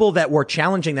 The people that were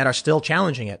challenging that are still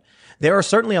challenging it. There are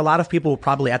certainly a lot of people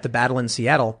probably at the battle in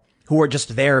Seattle who were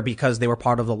just there because they were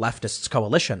part of the leftists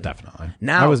coalition. Definitely.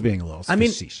 Now, I was being a little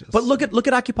facetious. But look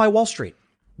at Occupy Wall Street.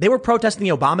 They were protesting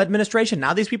the Obama administration.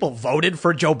 Now these people voted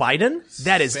for Joe Biden.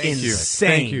 That is insane.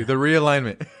 Thank you. The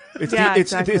realignment. It's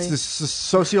exactly. It's this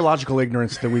sociological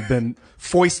ignorance that we've been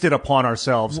foisted upon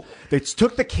ourselves. They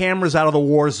took the cameras out of the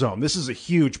war zone. This is a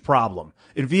huge problem.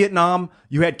 In Vietnam,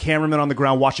 you had cameramen on the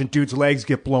ground watching dudes' legs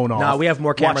get blown off. No, we have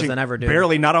more cameras than ever, dude.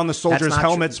 Barely, not on the soldiers'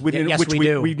 helmets. We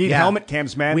do. We need helmet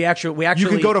cams, man. We actually. You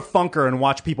can go to Funker and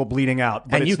watch people bleeding out.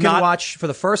 But and you can watch for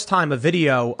the first time a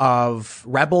video of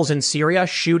rebels in Syria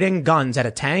shooting guns at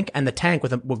a tank, and the tank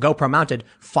with GoPro mounted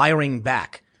firing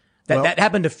back. That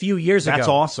happened a few years ago. That's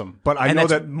awesome. But I know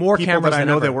that more people cameras that I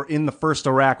know than ever. that were in the first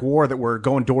Iraq war that were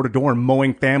going door to door and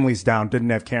mowing families down didn't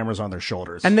have cameras on their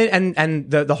shoulders. And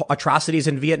the atrocities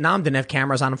in Vietnam didn't have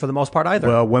cameras on them for the most part either.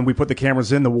 Well, when we put the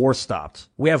cameras in, the war stopped.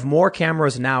 We have more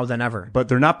cameras now than ever. But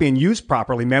they're not being used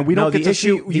properly, man. We don't get to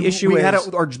see. The issue we is had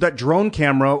that drone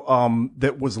camera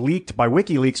that was leaked by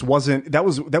WikiLeaks that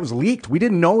was leaked. We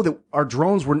didn't know that our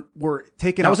drones were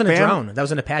taken. That wasn't a drone. That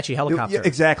was an Apache helicopter. Yeah,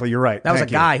 exactly. You're right. That was a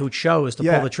guy who chose to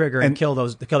pull the trigger and kill that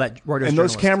Reuters journalist. And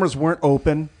those cameras weren't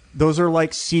open. Those are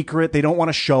like secret. They don't want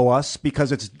to show us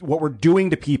because it's what we're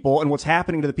doing to people, and what's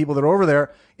happening to the people that are over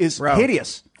there is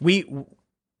hideous.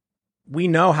 we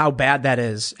know how bad that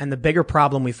is. And the bigger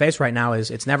problem we face right now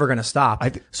is it's never going to stop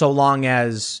so long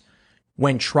as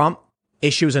when Trump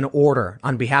issues an order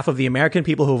on behalf of the American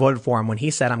people who voted for him, when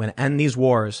he said, I'm going to end these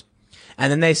wars.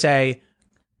 And then they say,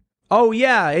 oh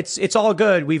yeah, it's all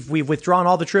good. We've withdrawn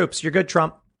all the troops. You're good,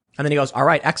 Trump. And then he goes, all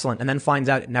right, excellent. And then finds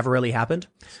out it never really happened.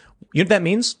 You know what that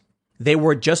means? They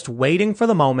were just waiting for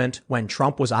the moment when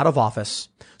Trump was out of office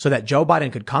so that Joe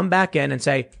Biden could come back in and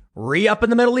say, re-up in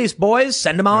the Middle East, boys.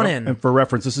 Send them on in. And for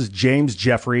reference, this is James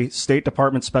Jeffrey, State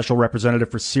Department Special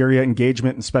Representative for Syria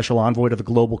Engagement and Special Envoy to the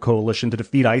Global Coalition to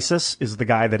Defeat ISIS, is the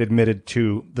guy that admitted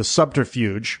to the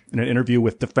subterfuge in an interview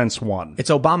with Defense One. It's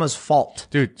Obama's fault.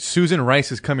 Dude, Susan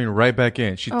Rice is coming right back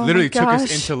in. She literally took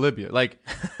us into Libya. Like,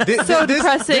 So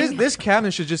depressing. This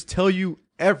cabinet should just tell you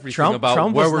everything Trump about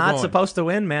was where we're not going. supposed to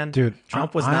win, man. Dude,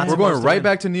 Trump was I- not we're We're supposed going to right win.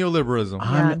 back to neoliberalism.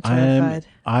 I'm terrified.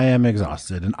 I am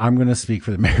exhausted, and I'm going to speak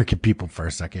for the American people for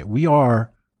a second. We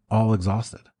are all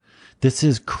exhausted. This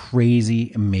is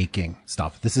crazy making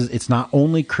stuff. It's not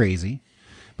only crazy,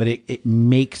 but it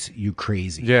makes you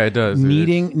crazy. Yeah, it does.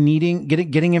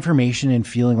 Getting information and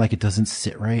feeling like it doesn't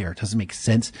sit right or it doesn't make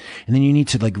sense. And then you need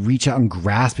to like reach out and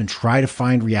grasp and try to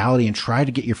find reality and try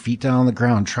to get your feet down on the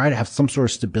ground, try to have some sort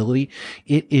of stability.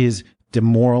 It is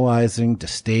demoralizing,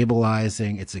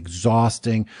 destabilizing. It's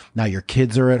exhausting. Now your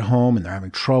kids are at home and they're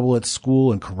having trouble at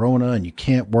school and Corona, and you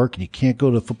can't work and you can't go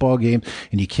to the football game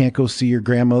and you can't go see your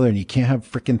grandmother and you can't have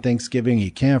frickin' Thanksgiving and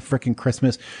you can't have frickin'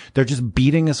 Christmas. They're just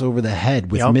beating us over the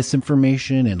head with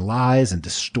misinformation and lies and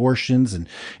distortions and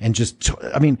just,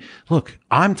 I mean, look,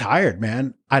 I'm tired,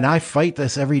 man. And I fight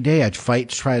this every day. I fight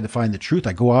to try to find the truth.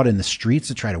 I go out in the streets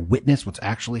to try to witness what's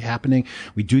actually happening.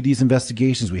 We do these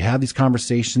investigations. We have these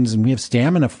conversations and we have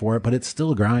stamina for it, but it's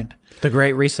still a grind. The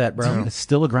Great Reset, bro. It's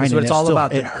still a grind. That's what it's all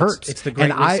about. It hurts. It's the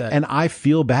Great Reset. And I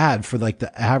feel bad for like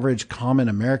the average common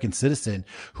American citizen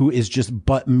who is just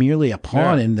but merely a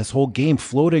pawn in this whole game,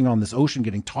 floating on this ocean,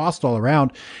 getting tossed all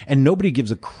around, and nobody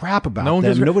gives a crap about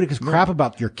them. Nobody gives a crap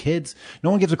about your kids. No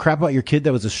one gives a crap about your kid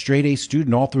that was a straight A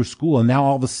student all through school, and now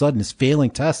all of a sudden is failing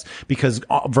tests because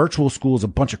virtual school is a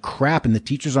bunch of crap and the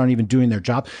teachers aren't even doing their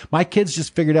job. My kids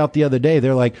just figured out the other day.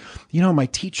 They're like, my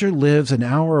teacher lives an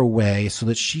hour away so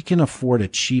that she can afford a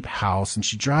cheap house, and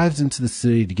she drives into the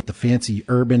city to get the fancy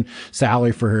urban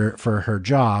salary for her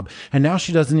job, and now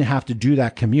she doesn't have to do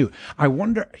that commute. I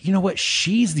wonder, you know what?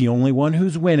 She's the only one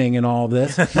who's winning in all of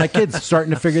this. My kid's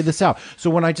starting to figure this out.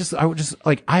 So when I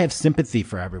have sympathy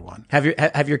for everyone. Have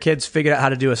your kids figured out how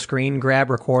to do a screen grab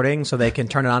recording so they can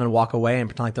turn it on and walk away and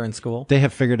pretend like they're in school? They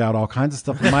have figured out all kinds of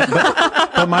stuff.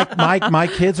 But my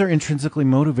kids are intrinsically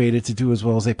motivated to do as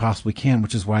well as they possibly can,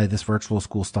 which is why this virtual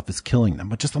school stuff is killing them.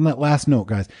 But just on that last note,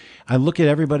 guys, I look at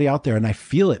everybody out there and I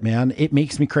feel it, man. It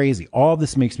makes me crazy. All of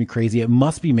this makes me crazy. It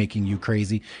must be making you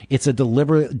crazy. It's a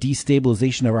deliberate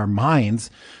destabilization of our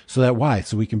minds so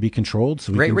we can be controlled.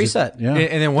 So we Great can Reset. And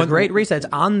then The Great Reset.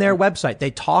 It's on their website.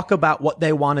 They talk about what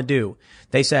they want to do.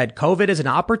 They said COVID is an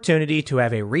opportunity to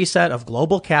have a reset of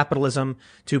global capitalism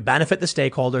to benefit the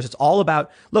stakeholders. It's all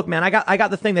about, look, man, I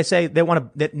got the thing. They say they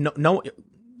want to,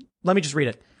 let me just read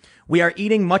it. We are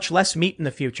eating much less meat in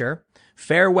the future.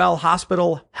 Farewell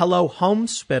hospital. Hello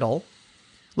homespital.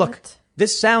 Look,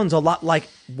 this sounds a lot like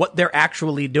what they're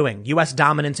actually doing. U.S.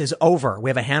 dominance is over. We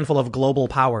have a handful of global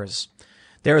powers.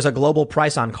 There is a global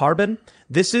price on carbon.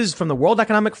 This is from the World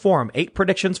Economic Forum, 8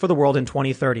 predictions for the world in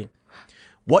 2030.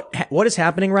 What is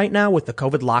happening right now with the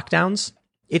COVID lockdowns?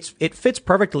 It fits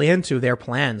perfectly into their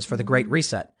plans for the Great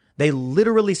Reset. They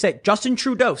literally say, Justin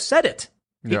Trudeau said it.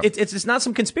 Yeah. It's not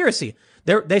some conspiracy.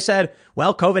 They said,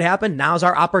 well, COVID happened. Now's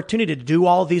our opportunity to do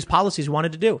all of these policies we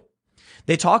wanted to do.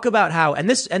 They talk about how, and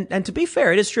to be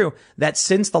fair, it is true that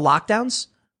since the lockdowns,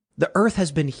 the earth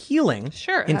has been healing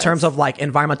in terms of like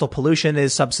environmental pollution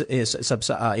is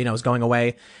going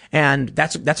away. And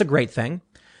that's a great thing.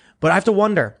 But I have to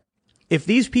wonder, if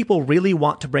these people really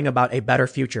want to bring about a better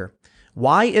future,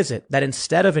 why is it that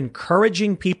instead of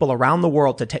encouraging people around the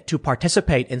world to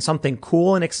participate in something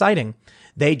cool and exciting,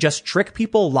 they just trick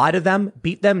people, lie to them,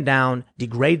 beat them down,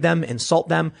 degrade them, insult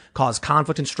them, cause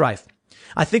conflict and strife?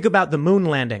 I think about the moon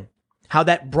landing, how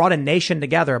that brought a nation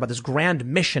together about this grand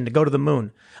mission to go to the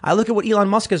moon. I look at what Elon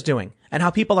Musk is doing and how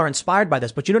people are inspired by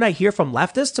this. But you know what I hear from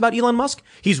leftists about Elon Musk?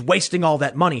 He's wasting all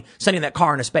that money, sending that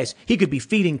car into space. He could be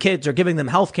feeding kids or giving them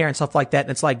health care and stuff like that.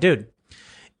 And it's like, dude,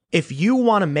 if you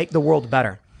want to make the world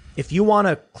better, if you want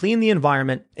to clean the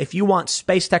environment, if you want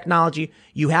space technology,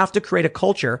 you have to create a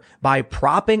culture by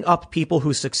propping up people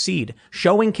who succeed,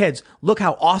 showing kids, look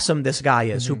how awesome this guy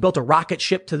is who built a rocket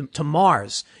ship to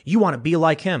Mars. You want to be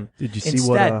like him. Did you see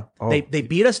Instead, what, they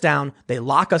beat us down, they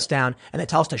lock us down, and they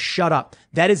tell us to shut up.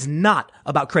 That is not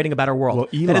about creating a better world. Well,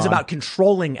 that is Elon- about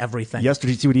controlling everything.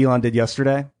 Yesterday, see what Elon did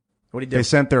yesterday? What did he do? They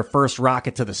sent their first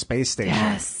rocket to the space station.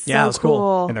 Yes. Yeah, so it was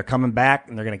cool. And they're coming back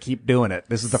and they're going to keep doing it.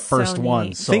 This is the So first one.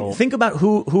 neat. So Think about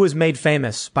who is made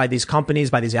famous by these companies,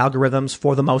 by these algorithms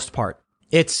for the most part.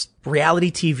 It's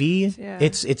reality TV. Yeah.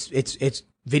 It's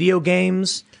video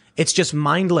games. It's just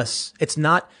mindless. It's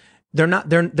not, they're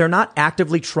not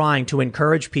actively trying to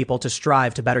encourage people to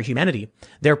strive to better humanity.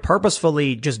 They're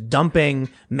purposefully just dumping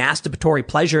masturbatory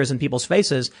pleasures in people's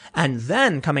faces and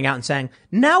then coming out and saying,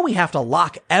 now we have to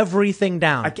lock everything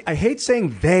down. I hate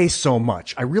saying they so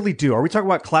much. I really do. Are we talking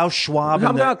about Klaus Schwab I'm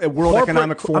and talking the about World corporate-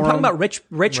 Economic Forum? I'm talking about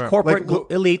rich corporate Like,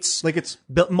 elites, like it's-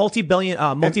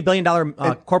 multi-billion dollar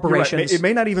And corporations. you're right. It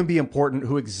may not even be important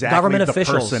who exactly Government the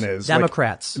officials, person is.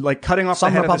 Democrats, like cutting off some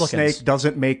the head Republicans. of the snake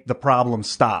doesn't make the problem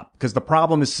stop because the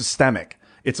problem is systemic.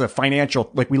 It's a financial,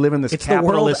 like we live in this It's the World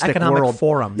capitalistic Economic world.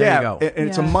 Forum. There yeah, you go. And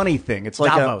it's a Yeah. money thing. It's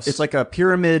like Davos. it's like a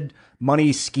pyramid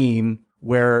money scheme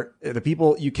where the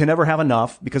people, you can never have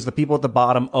enough because the people at the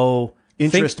bottom owe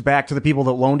interest back to the people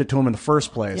that loaned it to them in the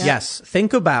first place. Yeah. Yes.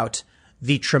 Think about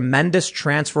the tremendous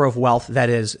transfer of wealth that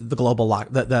is the global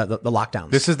the lockdowns.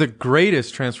 This is the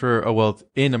greatest transfer of wealth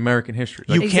in American history.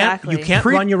 Like, Exactly. you can't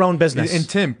run your own business. And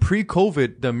Tim,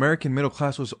 pre-COVID, the American middle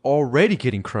class was already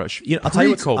getting crushed. I'll tell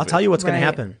you what's going Right. to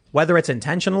happen. Whether it's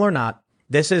intentional or not,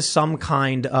 this is some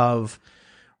kind of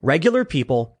regular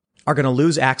people are going to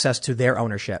lose access to their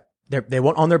ownership. They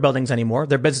won't own their buildings anymore.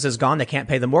 Their business is gone. They can't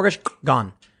pay the mortgage.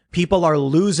 Gone. People are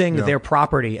losing their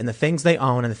property and the things they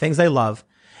own and the things they love.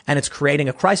 And it's creating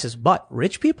a crisis. But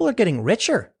rich people are getting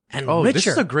richer and richer. This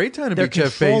is a great time to They're be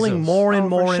Jeff controlling Bezos. more and Oh,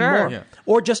 more for and sure. more. Yeah.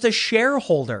 Or just a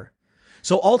shareholder.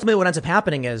 So ultimately what ends up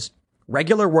happening is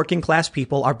regular working class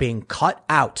people are being cut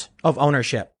out of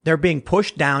ownership. They're being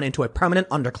pushed down into a permanent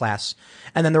underclass.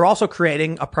 And then they're also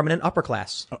creating a permanent upper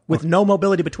class with no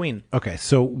mobility between. Okay,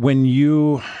 so when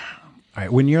you're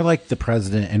like the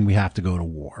president and we have to go to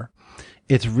war,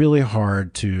 it's really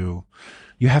hard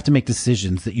you have to make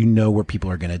decisions that you know where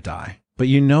people are going to die. But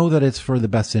you know that it's for the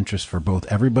best interest for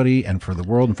both everybody and for the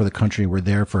world and for the country. We're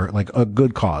there for like a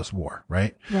good cause war,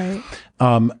 right? Right.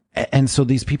 And so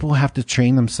these people have to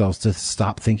train themselves to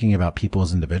stop thinking about people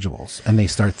as individuals and they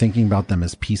start thinking about them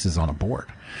as pieces on a board.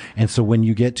 And so when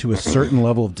you get to a certain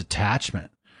level of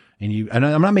detachment and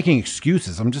I'm not making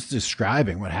excuses. I'm just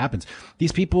describing what happens.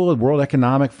 These people, the World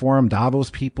Economic Forum,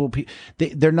 Davos people, they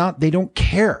don't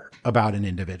care about an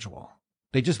individual.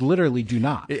 They just literally do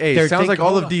not. Hey, They're it sounds like all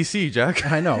hold of on. DC, Jack.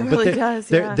 I know, It but really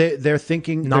does, yeah. they're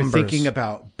thinking Numbers. They're thinking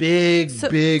about big,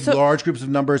 large groups of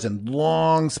numbers and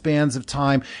long spans of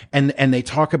time, and they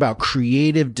talk about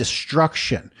creative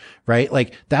destruction, right?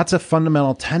 Like that's a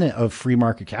fundamental tenet of free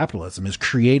market capitalism is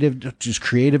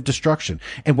creative destruction.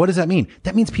 And what does that mean?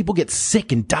 That means people get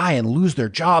sick and die and lose their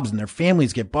jobs, and their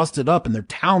families get busted up, and their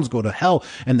towns go to hell,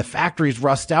 and the factories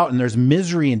rust out, and there's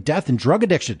misery and death and drug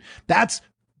addiction. That's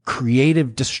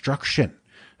creative destruction.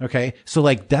 Okay. So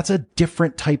like that's a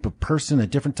different type of person, a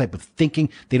different type of thinking.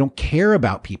 They don't care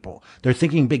about people. They're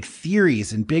thinking big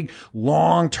theories and big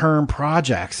long-term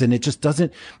projects. And it just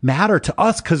doesn't matter to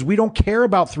us because we don't care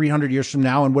about 300 years from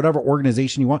now and whatever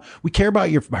organization you want. We care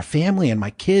about my family and my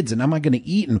kids and am I going to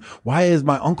eat? And why is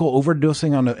my uncle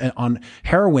overdosing on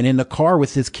heroin in the car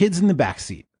with his kids in the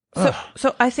backseat?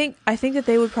 So I think that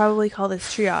they would probably call this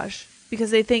triage because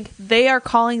they think they are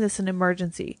calling this an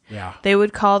emergency. Yeah. They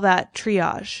would call that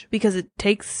triage because it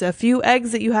takes a few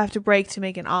eggs that you have to break to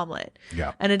make an omelet.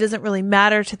 Yeah. And it doesn't really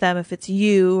matter to them if it's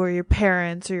you or your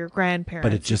parents or your grandparents.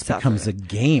 But it just who becomes a suffer.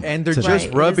 game. And they're to just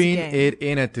Right, rubbing it is a game. it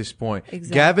in at this point.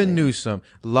 Exactly. Gavin Newsom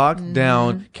locked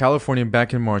down California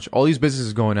back in March. All these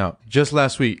businesses going out. Just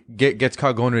last week, gets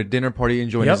caught going to a dinner party,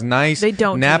 enjoying Yep. his nice They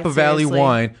don't take Napa it Valley seriously.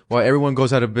 wine while everyone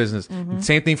goes out of business.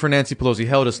 Same thing for Nancy Pelosi.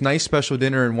 Held a nice special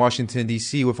dinner in Washington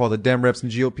D.C. with all the Dem reps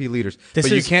and GOP leaders. This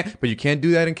But is- you can't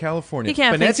do that in California. You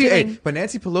can't. But Nancy Thanksgiving. but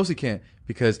Nancy Pelosi can't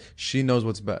because she knows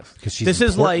what's best. 'Cause she's This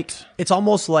is important. like, it's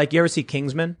almost like, you ever see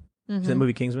Kingsman? Is that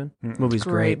movie Kingsman? Movie's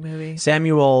Great great. movie.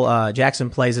 Samuel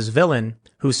Jackson plays his villain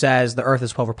who says the earth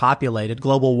is overpopulated.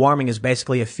 Global warming is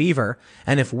basically a fever.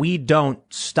 And if we don't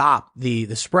stop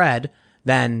the spread,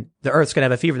 then the earth's going to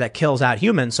have a fever that kills out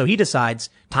humans. So he decides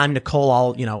time to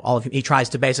cull he tries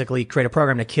to basically create a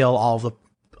program to kill all of the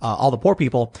all the poor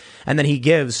people. And then he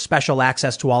gives special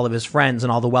access to all of his friends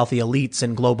and all the wealthy elites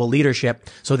and global leadership.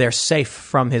 So they're safe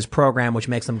from his program, which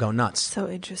makes them go nuts. So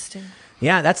interesting.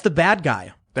 Yeah, that's the bad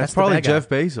guy. That's probably Jeff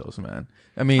Bezos, man.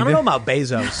 I mean, I don't know about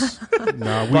Bezos.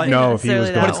 No, we know if he was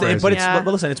going crazy. But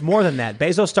listen, it's more than that.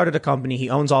 Bezos started a company. He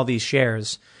owns all these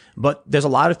shares. But there's a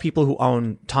lot of people who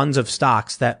own tons of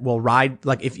stocks that will ride.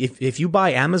 Like if you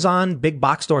buy Amazon big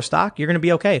box store stock, you're going to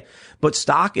be okay. But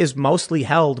stock is mostly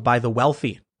held by the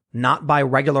wealthy, not by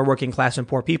regular working class and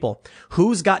poor people.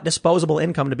 Who's got disposable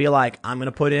income to be like, I'm going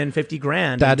to put in 50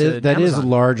 grand? That is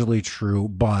largely true,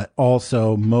 but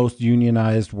also most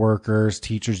unionized workers,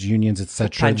 teachers unions,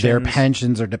 etc., their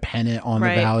pensions are dependent on the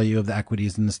value of the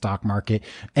equities in the stock market.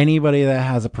 Anybody that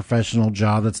has a professional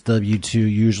job that's W-2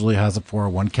 usually has a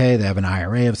 401k. They have an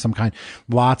IRA of some kind.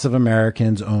 Lots of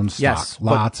Americans own stock. Yes,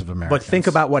 lots of Americans. But think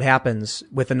about what happens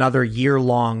with another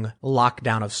year-long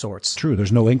lockdown of sorts. True.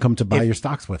 There's no income to buy your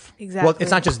stocks with. Exactly. Well,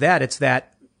 it's not just that. It's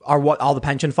that all the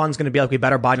pension funds going to be like, we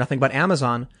better buy nothing but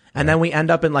Amazon. And then we end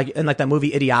up in like that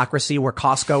movie Idiocracy, where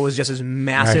Costco is just this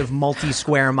massive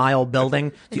multi-square mile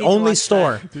building. The only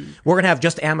store we're going to have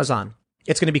just Amazon.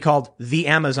 It's going to be called the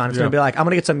Amazon. It's going to be like, I'm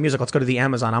going to get some music. Let's go to the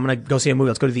Amazon. I'm going to go see a movie.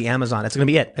 Let's go to the Amazon. It's going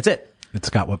to be it. That's it. It's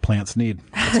got what plants need.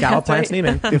 It's got what plants need,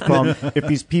 man. If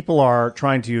these people are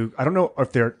trying to, I don't know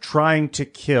if they're trying to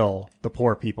kill the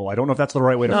poor people. I don't know if that's the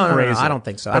right way to phrase it. I don't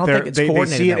think so. I don't think it's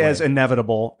coordinated. They see it that as way.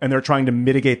 inevitable, and they're trying to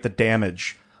mitigate the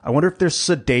damage. I wonder if they're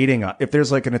sedating, if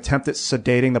there's like an attempt at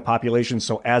sedating the population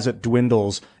so as it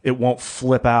dwindles, it won't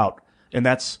flip out. And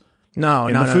that's in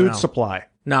the food supply.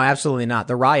 No, absolutely not.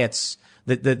 The riots,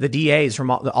 the DAs from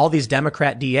all these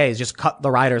Democrat DAs just cut the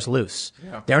rioters loose.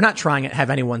 Yeah. They're not trying to have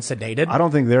anyone sedated. I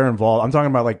don't think they're involved. I'm talking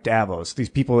about like Davos, these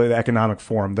people at the Economic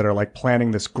Forum that are like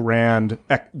planning this grand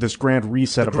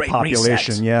reset of the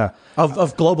population. Reset. Yeah.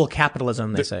 Of global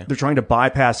capitalism, they say. They're trying to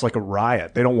bypass like a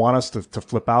riot. They don't want us to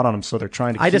flip out on them. So they're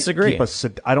trying to disagree. Keep us,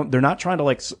 they're not trying to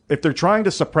like, if they're trying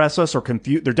to suppress us or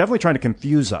confuse, they're definitely trying to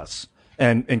confuse us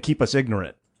and keep us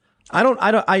ignorant. I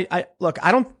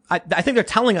think they're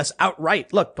telling us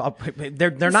outright, look,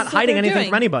 they're not hiding anything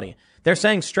from anybody. They're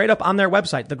saying straight up on their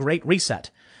website, the Great Reset.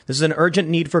 This is an urgent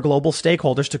need for global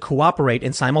stakeholders to cooperate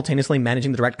in simultaneously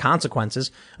managing the direct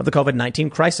consequences of the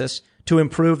COVID-19 crisis to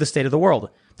improve the state of the world.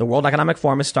 The World Economic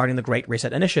Forum is starting the Great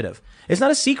Reset Initiative. It's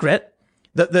not a secret.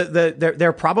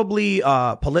 They're probably,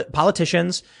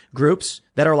 politicians, groups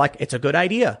that are like, it's a good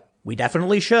idea. We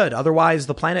definitely should. Otherwise,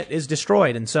 the planet is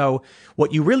destroyed. And so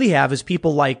what you really have is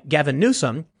people like Gavin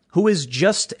Newsom, who is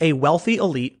just a wealthy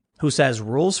elite who says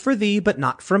rules for thee, but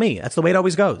not for me. That's the way it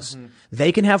always goes. Mm-hmm.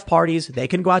 They can have parties. They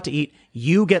can go out to eat.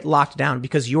 You get locked down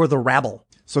because you're the rabble.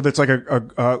 So that's like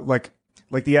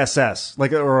like the SS,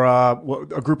 or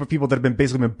a group of people that have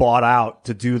been bought out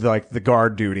to do the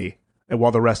guard duty, and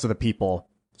while the rest of the people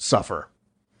suffer.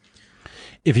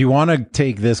 If you want to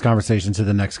take this conversation to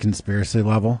the next conspiracy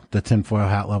level, the tinfoil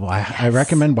hat level, I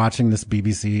recommend watching this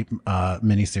BBC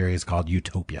miniseries called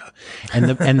Utopia. And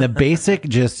the basic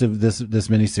gist of this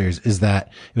miniseries is that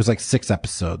it was like 6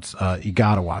 episodes. You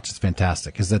gotta watch. It's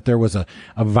fantastic. Is that there was a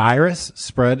virus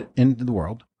spread into the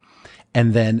world.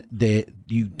 And then the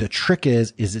trick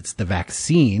is it's the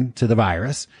vaccine to the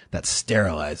virus that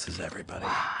sterilizes everybody.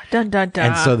 Dun, dun, dun.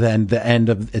 And so then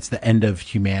it's the end of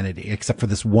humanity, except for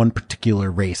this one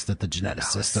particular race that the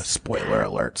geneticists, spoiler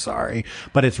alert, sorry.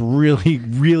 But it's really,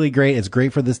 really great. It's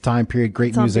great for this time period.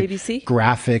 Great music. On BBC?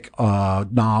 Graphic,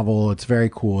 novel. It's very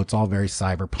cool. It's all very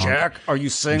cyberpunk. Jack, are you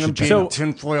saying I'm being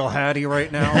tinfoil hatty right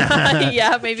now?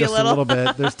 Yeah, maybe just a little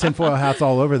bit. There's tinfoil hats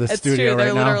all over the studio right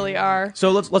now. There literally are.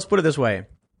 So let's put it this way.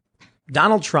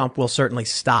 Donald Trump will certainly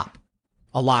stop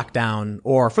a lockdown,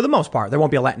 or for the most part, there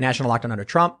won't be a national lockdown under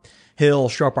Trump. He'll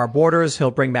shore up our borders.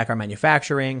 He'll bring back our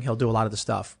manufacturing. He'll do a lot of the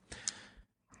stuff.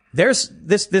 There's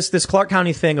this Clark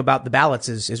County thing about the ballots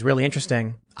is really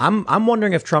interesting. I'm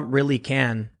wondering if Trump really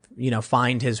can,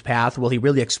 find his path. Will he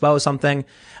really expose something?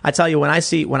 I tell you, when I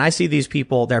see these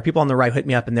people, there are people on the right who hit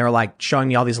me up and they're like showing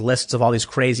me all these lists of all these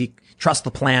crazy trust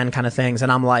the plan kind of things.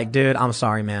 And I'm like, dude, I'm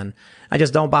sorry, man. I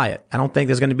just don't buy it. I don't think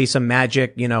there's going to be some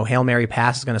magic, Hail Mary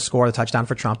pass is going to score the touchdown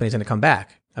for Trump and he's going to come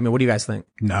back. I mean, what do you guys think?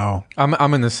 No.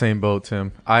 I'm in the same boat,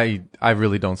 Tim. I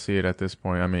really don't see it at this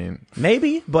point. I mean,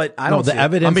 maybe, but I don't. The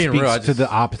evidence speaks to the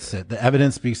opposite. The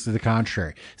evidence speaks to the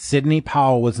contrary. Sidney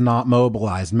Powell was not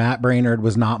mobilized. Matt Braynard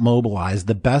was not mobilized.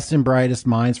 The best and brightest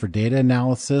minds for data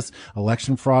analysis,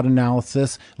 election fraud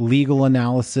analysis, legal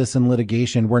analysis, and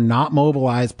litigation were not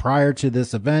mobilized prior to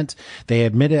this event. They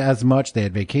admitted as much. They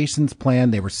had vacations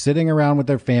planned. They were sitting around with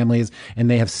their families,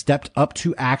 and they have stepped up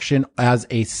to action as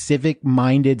a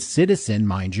civic-minded citizen,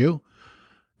 mind you,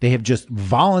 They have just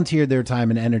volunteered their time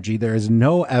and energy. There is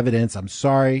no evidence. I'm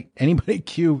sorry. Anybody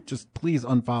Q, just please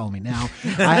unfollow me now.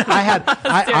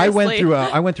 I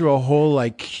went through a whole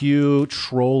like Q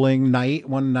trolling night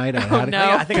one night.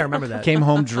 I think I remember that. Came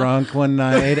home drunk one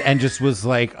night and just was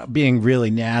like being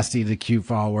really nasty to Q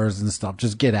followers and stuff.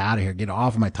 Just get out of here. Get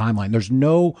off my timeline. There's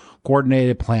no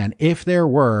coordinated plan. If there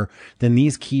were, then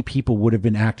these key people would have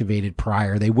been activated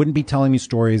prior. They wouldn't be telling me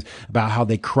stories about how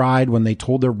they cried when they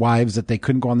told their wives that they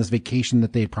couldn't go on this vacation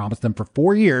that they had promised them for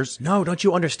 4 years. No, don't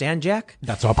you understand, Jack?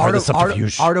 That's all part of the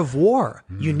subterfuge. Art of war.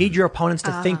 You need your opponents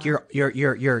to think you're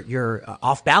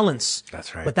off balance.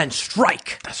 That's right. But then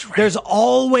strike. That's right. There's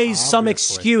always some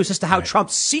excuse as to how Trump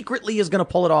secretly is going to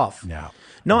pull it off.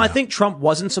 No, I think Trump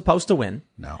wasn't supposed to win.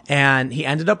 No. And he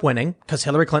ended up winning because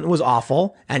Hillary Clinton was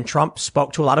awful, and Trump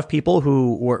spoke to a lot of people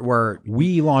who were.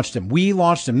 We launched him.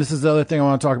 This is the other thing I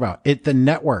want to talk about. The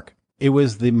network. It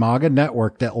was the MAGA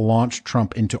network that launched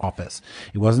Trump into office.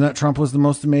 It wasn't that Trump was the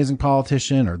most amazing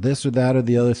politician or this or that or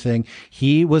the other thing.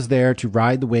 He was there to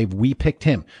ride the wave. We picked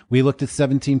him. We looked at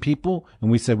 17 people and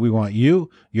we said, we want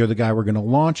you. You're the guy we're going to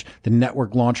launch. The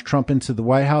network launched Trump into the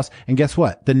White House. And guess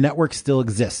what? The network still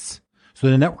exists. So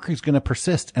the network is going to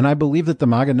persist. And I believe that the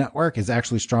MAGA network is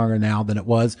actually stronger now than it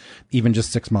was even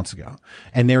just 6 months ago.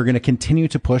 And they're going to continue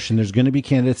to push, and there's going to be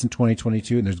candidates in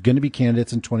 2022 and there's going to be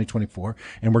candidates in 2024.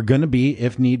 And we're going to be,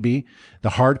 if need be, the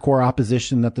hardcore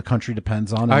opposition that the country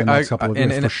depends on in the next couple of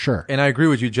years for sure. And I agree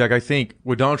with you, Jack. I think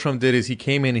what Donald Trump did is he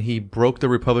came in and he broke the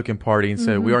Republican Party and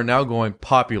said, we are now going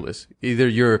populist. Either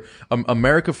you're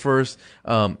America first,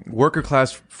 worker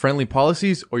class friendly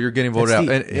policies, or you're getting voted out.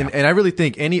 And I really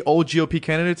think any old GOP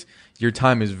candidates, your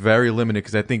time is very limited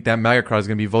because I think that MAGA crowd is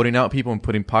going to be voting out people and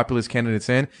putting populist candidates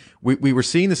in. We were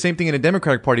seeing the same thing in the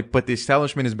Democratic Party, but the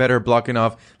establishment is better blocking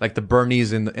off like the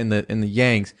Bernies and the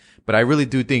Yangs. But I really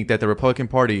do think that the Republican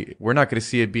Party, we're not going to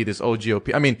see it be this old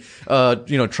GOP. I mean,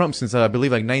 Trump since I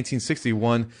believe like 1960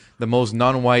 won the most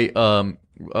non-white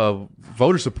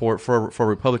voter support for a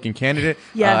Republican candidate.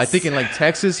 Yes. I think in like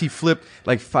Texas, he flipped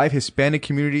like 5 Hispanic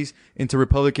communities into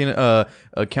Republican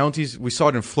counties. We saw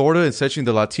it in Florida, essentially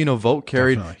the Latino vote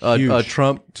carried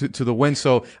Trump to the win.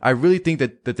 So I really think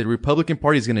that the Republican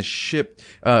Party is going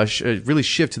to really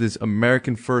shift to this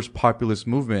American first populist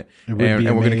movement, and we're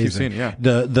going to keep seeing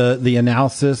the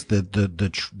analysis,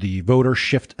 the voter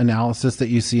shift analysis that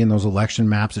you see in those election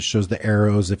maps. It shows the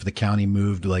arrows if the county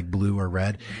moved like blue or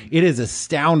red. It is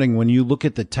astounding when you look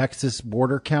at the Texas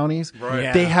border counties. Right.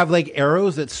 Yeah. They have like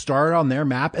arrows that start on their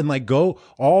map and like go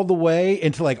all the way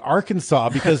into like Arkansas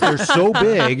because they're so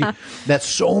big that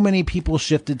so many people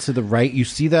shifted to the right. You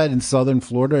see that in southern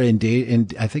Florida in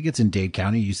I think it's in Dade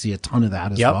County. You see a ton of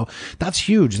that as well. That's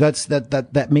huge.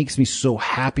 That makes me so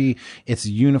happy. It's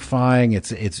unifying.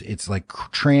 It's like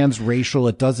transracial.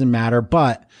 It doesn't matter.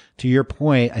 But to your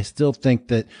point, I still think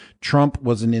that Trump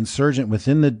was an insurgent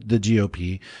within the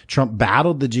GOP. Trump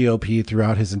battled the GOP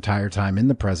throughout his entire time in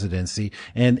the presidency.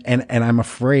 And I'm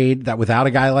afraid that without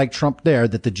a guy like Trump there,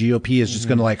 that the GOP is just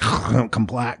going to like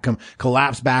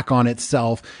collapse back on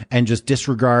itself and just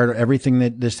disregard everything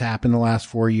that this happened the last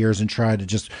 4 years and try to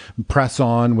just press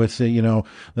on with the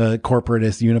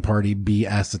corporatist uniparty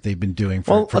BS that they've been doing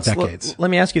for decades.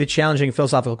 Let me ask you the challenging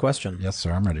philosophical question. Yes,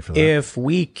 sir. I'm ready for that. If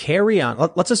we carry on,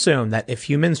 let's assume that if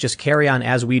humans just carry on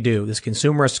as we do, this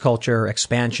consumerist culture,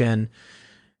 expansion,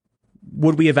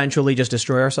 would we eventually just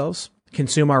destroy ourselves?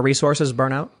 Consume our resources,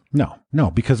 burn out?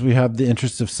 No, because we have the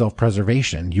interests of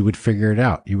self-preservation. You would figure it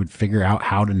out. You would figure out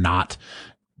how to not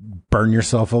burn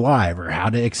yourself alive or how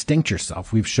to extinct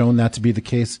yourself. We've shown that to be the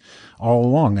case all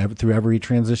along through every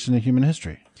transition in human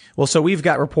history. Well, so we've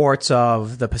got reports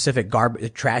of the Pacific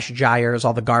trash gyres,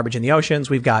 all the garbage in the oceans.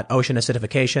 We've got ocean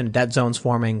acidification, dead zones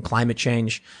forming, climate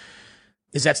change.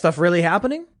 Is that stuff really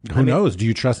happening? Who knows? Do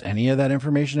you trust any of that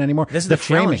information anymore? This is the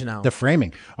challenge now. The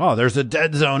framing. Oh, there's a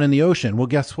dead zone in the ocean. Well,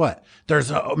 guess what?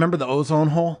 Remember the ozone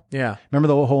hole? Yeah. Remember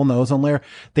the hole in the ozone layer?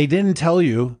 They didn't tell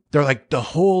you. They're like, the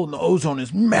hole in the ozone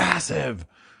is massive.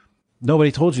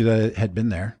 Nobody told you that it had been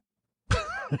there.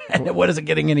 And what is it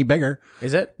getting any bigger?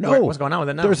 Is it? No. What's going on with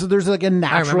it now? There's like a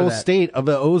natural state of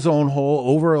the ozone hole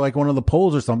over like one of the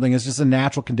poles or something. It's just a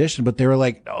natural condition. But they were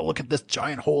like, oh, look at this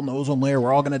giant hole in the ozone layer.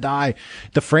 We're all going to die.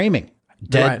 The framing.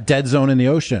 Dead zone in the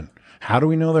ocean. How do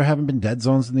we know there haven't been dead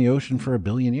zones in the ocean for 1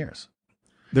 billion years?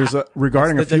 There's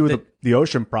regarding a few of the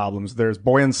ocean problems. There's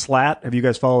Boyan Slat. Have you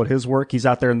guys followed his work? He's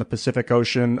out there in the Pacific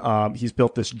Ocean. He's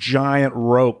built this giant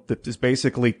rope that is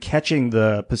basically catching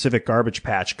the Pacific garbage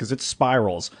patch because it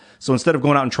spirals. So instead of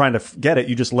going out and trying to get it,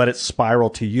 you just let it spiral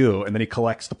to you, and then he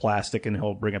collects the plastic and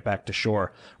he'll bring it back to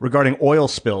shore. Regarding oil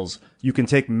spills, you can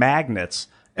take magnets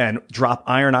and drop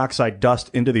iron oxide dust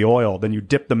into the oil. Then you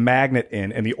dip the magnet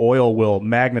in and the oil will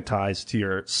magnetize to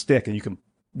your stick and you can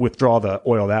withdraw the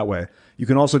oil that way. You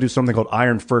can also do something called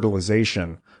iron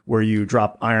fertilization, where you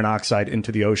drop iron oxide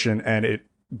into the ocean and it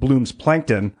blooms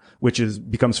plankton, which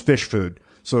becomes fish food.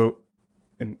 So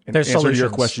in There's answer solutions. to your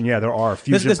question, yeah, there are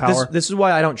fusion power. This is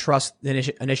why I don't trust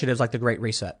initiatives like the Great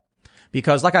Reset.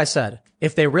 Because like I said,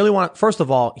 if they really want, first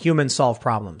of all, humans solve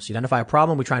problems. You identify a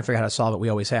problem, we try and figure out how to solve it. We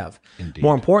always have. Indeed.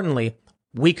 More importantly,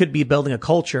 we could be building a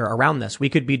culture around this. We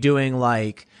could be doing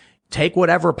like, take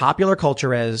whatever popular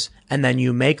culture is, and then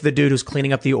you make the dude who's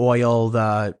cleaning up the oil,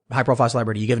 the high profile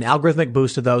celebrity. You give an algorithmic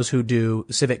boost to those who do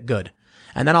civic good.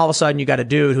 And then all of a sudden you got a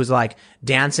dude who's like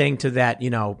dancing to that,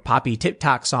 poppy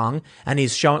TikTok song. And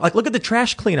he's showing, like, look at the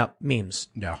trash cleanup memes.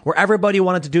 Yeah. Where everybody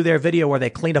wanted to do their video where they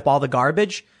cleaned up all the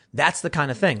garbage. That's the kind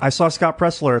of thing. I saw Scott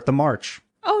Pressler at the march.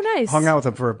 Oh, nice. Hung out with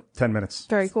him for 10 minutes.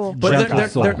 Very cool. But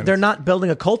they're not building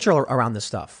a culture around this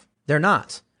stuff. They're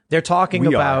not. They're talking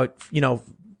about,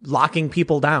 locking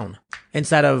people down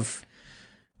instead of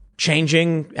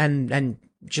changing and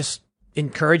just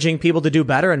encouraging people to do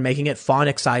better and making it fun,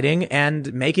 exciting,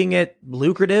 and making it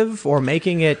lucrative or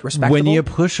making it respectable. When you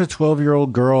push a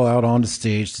 12-year-old girl out onto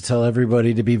stage to tell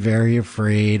everybody to be very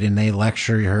afraid and they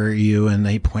lecture you and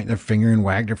they point their finger and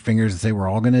wag their fingers and say, we're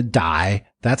all going to die,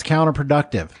 that's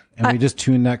counterproductive. And we just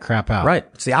tune that crap out. Right.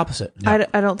 It's the opposite. I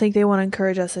don't think they want to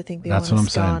encourage us. I think they That's want what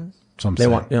us I'm saying. gone. That's what I'm They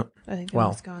saying. want, yeah. I think they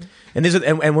want us gone. And these are,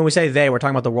 and when we say they, we're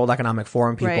talking about the World Economic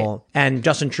Forum people Right. and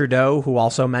Justin Trudeau, who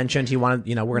also mentioned he wanted,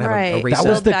 we're going to have a Right. reset. That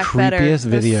was Build the back better. creepiest That was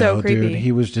video, so creepy. dude.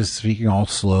 He was just speaking all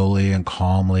slowly and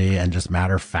calmly and just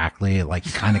matter-of-factly, like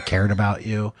he kind of cared about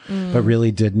you, but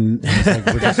really didn't. It's like,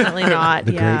 we're just, Definitely not.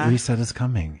 the Yeah. Great Reset is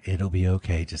coming. It'll be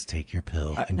okay. Just take your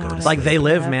pill and go to It's like sleep. They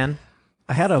Live, man.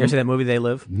 I had You ever see that movie, They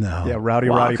Live? No. Yeah, Roddy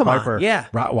Wow, come on. Piper. Yeah.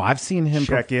 Right. Well, I've seen him.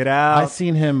 Check it out. I've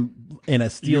seen him in a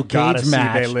steel You gotta cage see They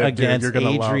match Live, dude. against You're gonna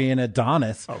love. Adrian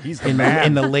Adonis. Oh, he's the in man.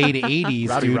 in the late 80s,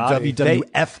 Roddy dude. Roddy.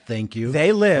 WWF, thank you. They I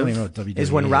don't even know Live what WWE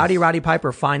is when is. Roddy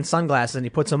Piper finds sunglasses and he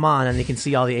puts them on and he can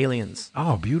see all the aliens.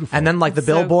 Oh, beautiful. And then like the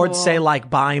So billboards cool. say like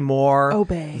buy more.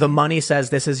 Obey. The money says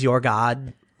this is your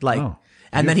God. Like, Oh,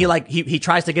 and then he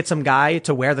tries to get some guy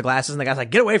to wear the glasses and the guy's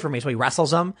like, get away from me. So he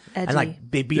wrestles him and Edgy. like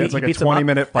they beat, Yeah, it's he like a beats him up.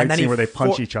 20-minute fight And then scene he where they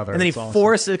punch each other. And then he It's awesome.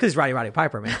 forces, cause he's Roddy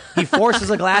Piper, man. He forces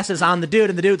the glasses on the dude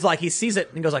and the dude's like, he sees it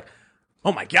and he goes like,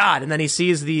 oh my God. And then he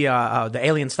sees the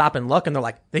aliens stop and look and they're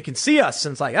like, they can see us.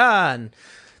 And it's like, and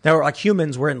they were like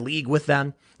humans, we're in league with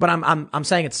them. But I'm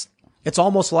saying it's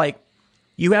almost like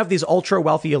you have these ultra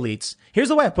wealthy elites. Here's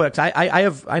the way I put it.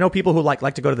 'Cause I know people who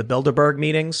like to go to the Bilderberg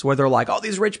meetings where they're like, oh,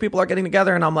 these rich people are getting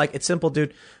together. And I'm like, it's simple,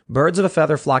 dude. Birds of a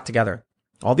feather flock together.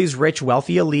 All these rich,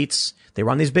 wealthy elites, they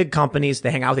run these big companies. They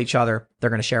hang out with each other.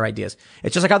 They're going to share ideas.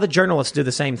 It's just like how the journalists do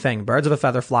the same thing. Birds of a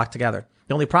feather flock together.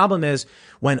 The only problem is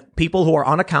when people who are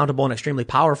unaccountable and extremely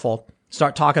powerful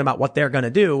start talking about what they're going to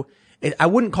do. I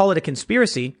wouldn't call it a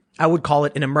conspiracy. I would call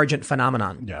it an emergent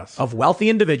phenomenon of wealthy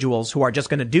individuals who are just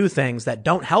going to do things that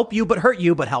don't help you, but hurt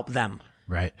you, but help them.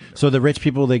 Right. So the rich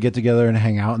people, they get together and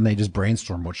hang out and they just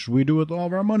brainstorm. What should we do with all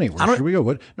of our money? Where should we go?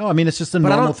 What? No, I mean, it's just a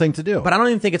normal thing to do. But I don't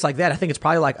even think it's like that. I think it's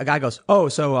probably like a guy goes, oh,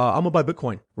 so I'm going to buy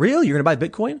Bitcoin. Really? You're going to buy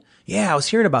Bitcoin? Yeah, I was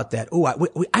hearing about that. Oh,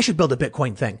 I should build a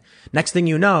Bitcoin thing. Next thing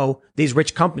you know, these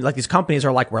rich companies, like these companies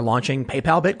are like, we're launching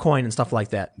PayPal Bitcoin and stuff like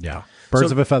that. Yeah.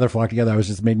 Birds of a feather flock together. I was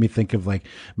just made me think of like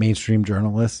mainstream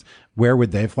journalists. Where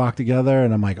would they flock together?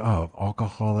 And I'm like, oh,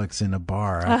 alcoholics in a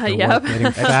bar after Yep. work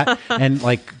getting fat and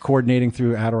like coordinating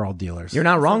through Adderall dealers. You're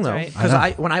not wrong though. right.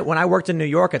 Because when I worked in New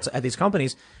York at these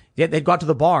companies, they'd go out to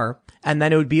the bar and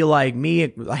then it would be like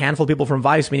me, a handful of people from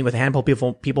Vice meeting with a handful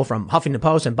of people from Huffington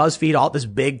Post and BuzzFeed, all at this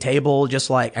big table, just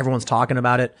like everyone's talking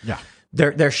about it. Yeah.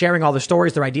 They're sharing all their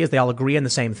stories, their ideas. They all agree on the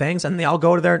same things and they all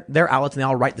go to their outlets and they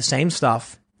all write the same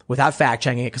stuff without fact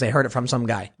checking it because they heard it from some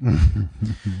guy.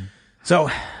 So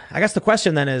I guess the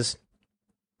question then is,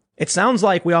 it sounds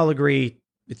like we all agree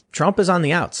Trump is on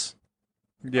the outs.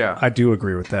 Yeah, I do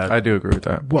agree with that. I do agree with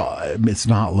that. Well, it's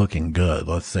not looking good.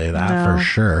 Let's say that No. for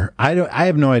sure. I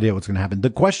have no idea what's going to happen. The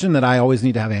question that I always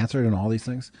need to have answered in all these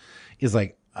things is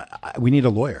like, we need a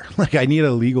lawyer. Like I need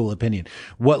a legal opinion.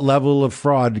 What level of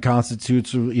fraud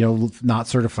constitutes, not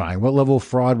certifying? What level of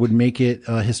fraud would make it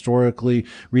historically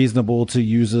reasonable to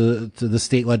use to the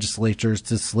state legislatures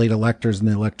to slate electors in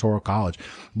the electoral college?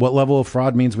 What level of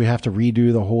fraud means we have to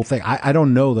redo the whole thing? I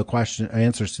don't know the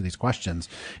answers to these questions.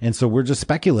 And so we're just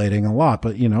speculating a lot,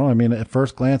 but at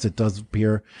first glance, it does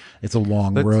appear it's a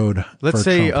long road. Let's for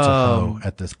say, Trump to hoe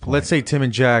at this point. Let's say Tim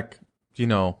and Jack,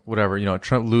 whatever,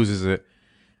 Trump loses it.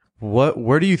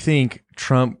 where do you think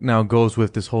Trump now goes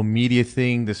with this whole media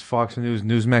thing, this Fox News,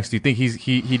 Newsmax? Do you think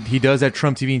he does that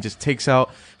Trump TV and just takes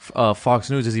out Fox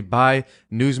News? Does he buy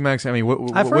Newsmax? I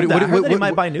mean, I've heard that he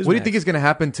might buy Newsmax. What do you think is going to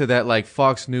happen to that, like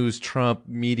Fox News, Trump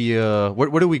media?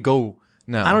 Where do we go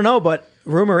now? I don't know, but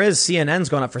rumor is CNN's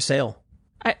going up for sale.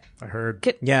 I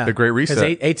heard. Yeah. The Great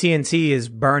Reset. Because AT&T is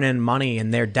burning money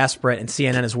and they're desperate and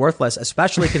CNN is worthless,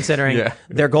 especially considering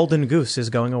their golden goose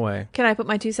is going away. Can I put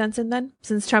my 2 cents in then,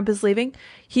 since Trump is leaving?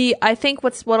 I think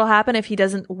what'll happen if he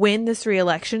doesn't win this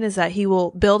re-election is that he will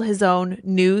build his own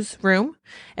newsroom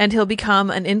and he'll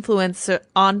become an influencer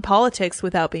on politics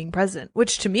without being president,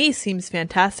 which to me seems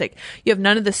fantastic. You have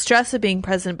none of the stress of being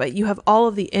president, but you have all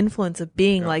of the influence of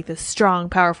being like this strong,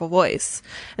 powerful voice.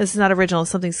 This is not original.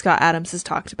 It's something Scott Adams has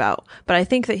talked about, but I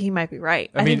think that he might be right.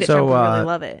 I think that Trump would really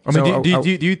love it. I mean,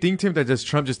 do you think, Tim, that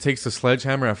Trump just takes the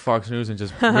sledgehammer at Fox News and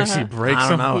just basically breaks I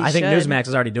don't know. He I think should. Newsmax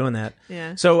is already doing that.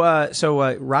 Yeah.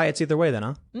 So riots either way then,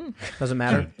 huh? Doesn't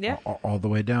matter. Yeah. All the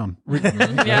way down.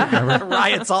 Yeah.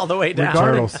 Riots all the way down.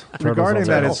 Regarding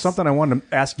that, it's something I wanted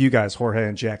to ask you guys, Jorge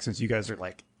and Jack, since you guys are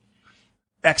like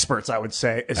experts, I would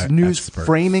say. It's news experts.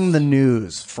 framing the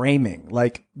news. Framing.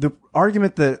 Like the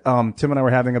argument that Tim and I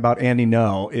were having about Andy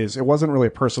Ngo is it wasn't really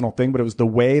a personal thing, but it was the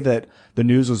way that the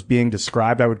news was being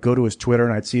described. I would go to his Twitter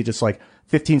and I'd see just like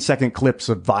 15-second clips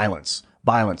of violence.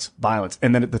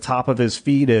 And then at the top of his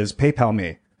feed is PayPal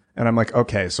me. And I'm like,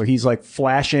 okay, so he's like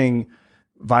flashing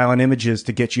violent images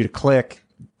to get you to click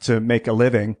to make a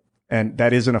living. And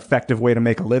that is an effective way to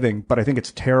make a living, but I think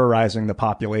it's terrorizing the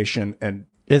population and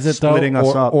Is it splitting though,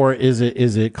 us up. or is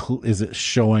it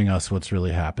showing us what's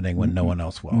really happening when no one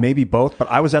else will? Maybe both, but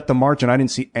I was at the march and I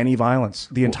didn't see any violence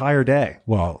the entire day.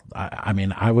 Well, I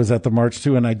mean, I was at the march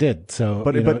too, and I did. So,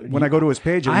 But when I go to his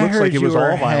page, it I looks heard like it was you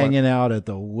were all violent hanging out at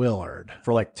the Willard.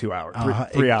 for like 2 hours,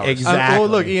 3 hours. exactly. Well,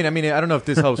 look, Ian, I mean, I don't know if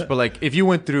this helps, but like, if you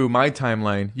went through my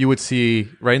timeline, you would see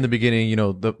right in the beginning, you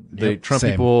know, the Yep, Trump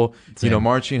same. people, you know, Same.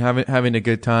 marching, having a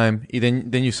good time.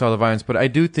 Then you saw the violence. But I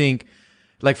do think,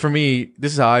 like, for me,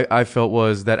 this is how I felt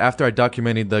was that after I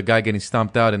documented the guy getting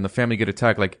stomped out and the family get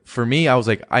attacked, like, for me, I was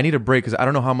like, I need a break because I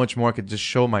don't know how much more I could just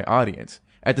show my audience.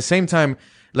 At the same time,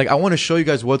 like, I want to show you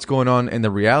guys what's going on and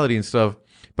the reality and stuff.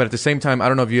 But at the same time, I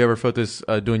don't know if you ever felt this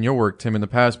doing your work, Tim, in the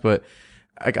past, but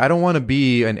like, I don't want to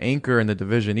be an anchor in the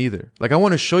division either. Like, I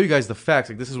want to show you guys the facts.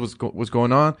 Like, this is what's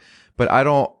going on, but I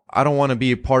don't want to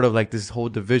be a part of like this whole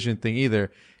division thing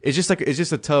either. It's just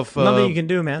a tough. Nothing you can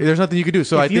do, man. There's nothing you can do.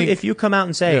 So if you come out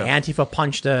and say Antifa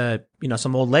punched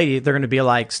some old lady, they're going to be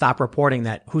like, stop reporting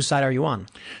that. Whose side are you on?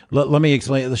 Let me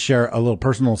explain. Let's share a little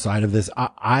personal side of this.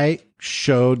 I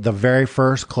showed the very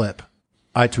first clip.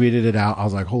 I tweeted it out. I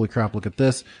was like, holy crap, look at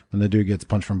this. When the dude gets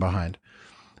punched from behind.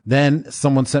 Then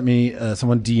someone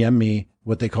DM'd me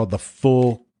what they called the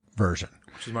full version.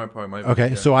 Which is my part.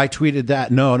 Okay. So I tweeted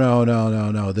that. No.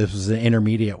 This was an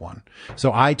intermediate one.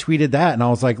 So I tweeted that and I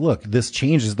was like, look, this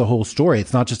changes the whole story.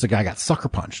 It's not just a guy got sucker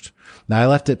punched. Now I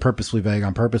left it purposely vague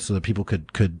on purpose so that people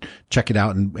could check it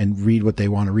out and read what they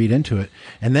want to read into it.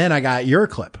 And then I got your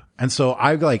clip. And so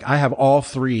I have all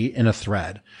three in a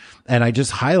thread. And I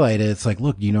just highlighted, it's like,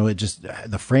 look, it just,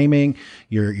 the framing,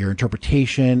 your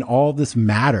interpretation, all this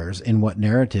matters in what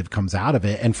narrative comes out of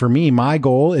it. And for me, my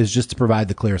goal is just to provide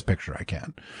the clearest picture I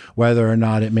can, whether or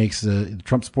not it makes the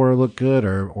Trump supporter look good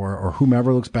or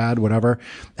whomever looks bad, whatever.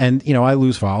 And, I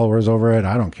lose followers over it.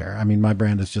 I don't care. I mean, my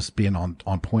brand is just being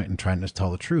on point and trying to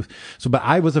tell the truth. So, but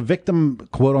I was a victim,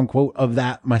 quote unquote, of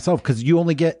that myself, because you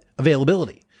only get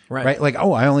availability. Right. Like,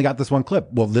 oh, I only got this one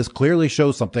clip. Well, this clearly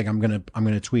shows something. I'm going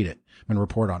to tweet it. I'm going to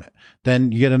report on it.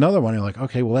 Then you get another one. You're like,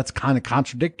 okay, well, that's kind of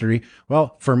contradictory.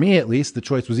 Well, for me, at least the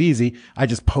choice was easy. I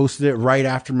just posted it right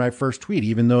after my first tweet,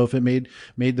 even though if it made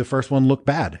the first one look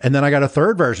bad. And then I got a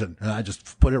third version and I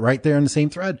just put it right there in the same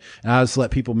thread. And I just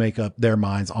let people make up their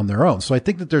minds on their own. So I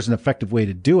think that there's an effective way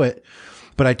to do it.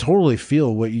 But I totally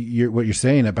feel what you're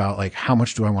saying about like, how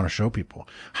much do I want to show people?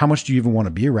 How much do you even want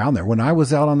to be around there? When I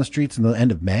was out on the streets in the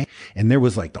end of May and there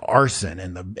was like the arson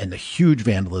and the huge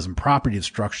vandalism, property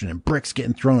destruction and bricks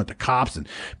getting thrown at the cops and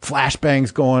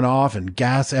flashbangs going off and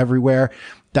gas everywhere.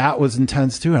 That was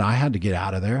intense too. And I had to get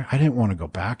out of there. I didn't want to go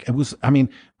back.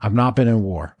 I've not been in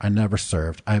war. I never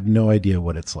served. I have no idea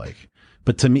what it's like.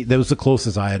 But to me, that was the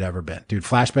closest I had ever been. Dude,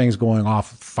 flashbangs going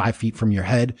off 5 feet from your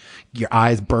head, your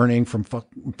eyes burning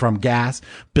from gas,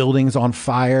 buildings on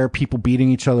fire, people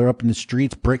beating each other up in the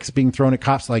streets, bricks being thrown at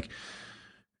cops. Like, it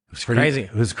was crazy.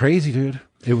 It was crazy, dude.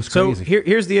 It was crazy. So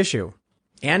here's the issue.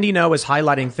 Andy Ngo is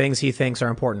highlighting things he thinks are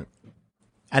important.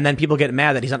 And then people get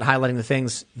mad that he's not highlighting the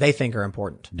things they think are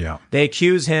important. Yeah. They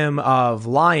accuse him of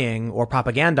lying or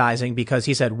propagandizing because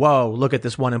he said, whoa, look at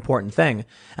this one important thing.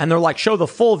 And they're like, show the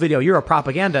full video. You're a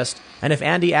propagandist. And if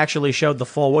Andy actually showed the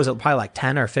full, what was it, probably like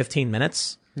 10 or 15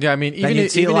 minutes? Yeah, I mean, even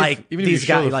if you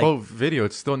show the full video,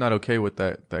 it's still not okay what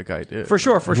that guy did. For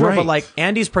sure. Right. But like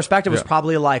Andy's perspective was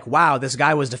probably like, wow, this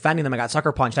guy was defending them and got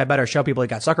sucker punched. I better show people he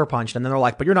got sucker punched. And then they're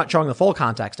like, but you're not showing the full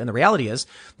context. And the reality is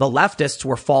the leftists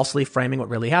were falsely framing what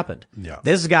really happened. Yeah.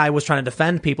 This guy was trying to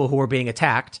defend people who were being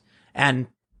attacked and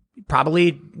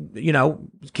probably,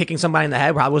 kicking somebody in the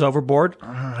head probably was overboard.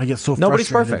 I get so Nobody's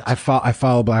frustrated. perfect. I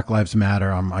follow Black Lives Matter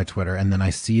on my Twitter, and then I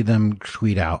see them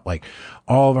tweet out like,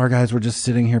 all of our guys were just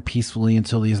sitting here peacefully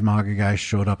until these MAGA guys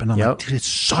showed up, and I'm like, dude, it's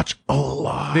such a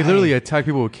lie. They literally attack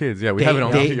people with kids. Yeah, we have it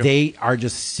on video. They are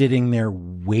just sitting there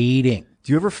waiting.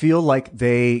 Do you ever feel like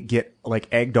they get like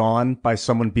egged on by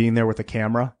someone being there with a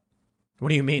camera? What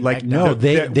do you mean? Like, no,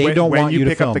 they don't want you to when you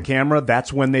pick film. up the camera,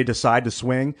 that's when they decide to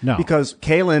swing. No. Because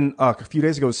Kalen, a few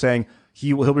days ago was saying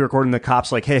he'll be recording the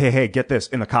cops like, hey, get this.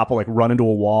 And the cop will like run into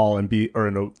a wall or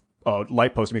in a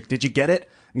light post and be like, did you get it?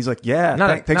 And he's like, yeah.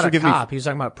 Thanks for giving me. He was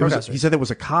talking about protesters. He said there was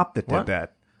a cop that did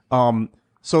that.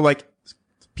 So like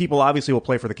people obviously will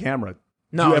play for the camera.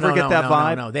 No, Do you ever get that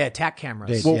vibe? No, they attack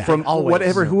cameras. Well, Yeah. from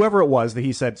Always. whoever it was that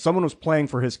he said someone was playing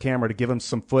for his camera to give him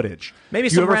some footage. Maybe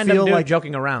Do you some ever random feel dude like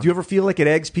joking around. Do you ever feel like it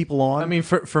eggs people on? I mean,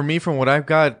 for me, from what I've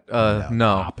got, no.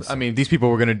 opposite. I mean, these people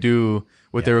were going to do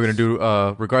what they were going to do,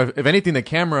 regardless. If anything, the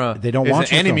camera They don't is want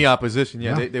an you to enemy film. opposition.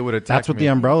 Yeah, they would attack That's what me. the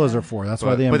umbrellas are for. That's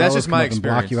why the But that's umbrellas just come my up and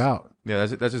experience. block you out. Yeah,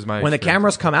 that's just my When the experience.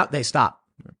 cameras come out, they stop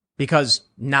because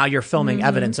now you're filming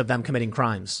evidence of them committing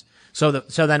crimes. So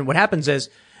then what happens is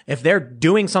if they're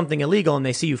doing something illegal and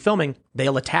they see you filming,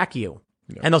 they'll attack you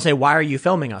and they'll say, why are you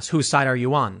filming us? Whose side are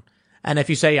you on? And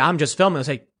if you say, I'm just filming, they'll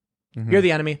say, you're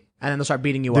the enemy. And then they'll start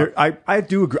beating you up. I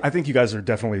do agree. I think you guys are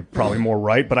definitely probably more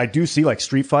right, but I do see like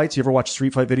street fights. You ever watch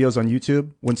street fight videos on YouTube?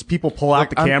 When people pull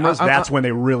out the cameras, that's when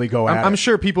they really go at it. I'm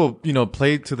sure people,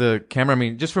 play to the camera. I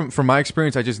mean, just from my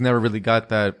experience, I just never really got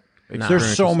that.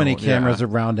 There's so many Yeah. cameras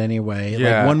around anyway.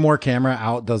 Yeah. Like one more camera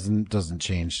out doesn't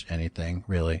change anything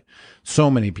really. So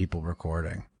many people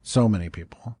recording. So many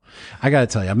people. I gotta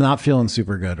tell you, I'm not feeling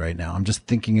super good right now. I'm just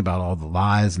thinking about all the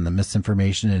lies and the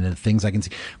misinformation and the things I can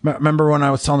see. Remember when I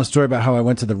was telling the story about how I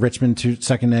went to the Richmond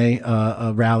 2nd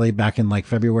A rally back in like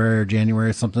February or January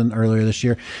or something earlier this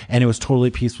year, and it was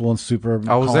totally peaceful and super.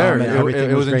 I was calm there. and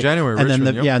everything It was in great. January, And then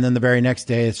Richmond, yep. and then the very next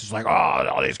day, it's just like, oh,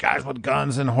 all these guys with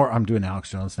guns and I'm doing Alex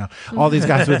Jones now. All these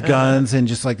guys with guns and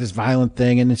just like this violent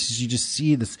thing, and it's just, you just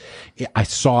see this. I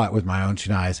saw it with my own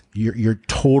two eyes. You're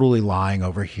totally lying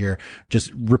over here.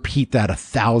 Just repeat that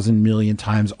 1,000 million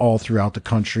times all throughout the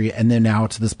country. And then now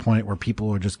to this point where people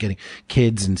are just getting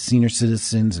kids and senior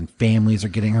citizens and families are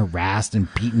getting harassed and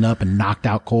beaten up and knocked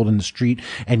out cold in the street.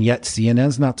 And yet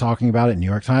CNN's not talking about it. New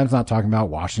York Times not talking about it.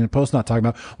 Washington Post not talking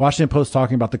about it. Washington Post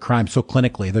talking about the crime so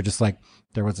clinically. They're just like,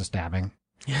 there was a stabbing.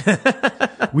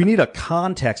 We need a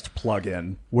context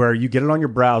plugin where you get it on your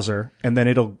browser and then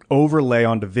it'll overlay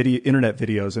onto internet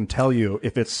videos and tell you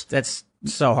if it's That's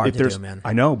so hard to do, man.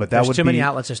 I know, but There's would too many be-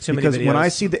 outlets, there's too many because when videos. I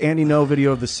see the Andy No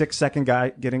video of the 6-second guy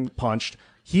getting punched,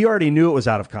 he already knew it was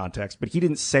out of context, but he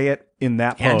didn't say it in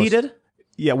that post. Andy did?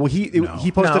 Yeah, well, he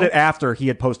posted No. it after he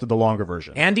had posted the longer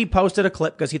version. Andy posted a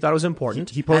clip because he thought it was important.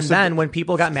 He posted and then when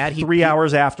people got mad, he 3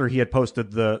 hours after he had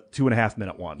posted the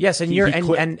 2.5-minute one. Yes, and He- you're he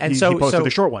clipped- and he so posted so the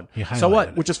short one. So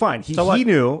what? Which is fine. He, So what? he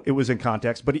knew it was in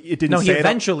context, but it didn't No, say he it.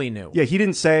 eventually knew. Yeah, he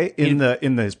didn't say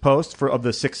in his post of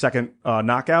the 6-second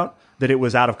knockout that it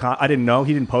was out of I didn't know.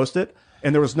 He didn't post it.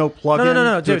 And there was no plugin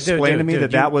No, to dude, explain to me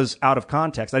dude, that was out of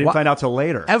context. I didn't find out till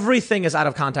later. Everything is out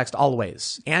of context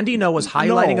always. Andy No was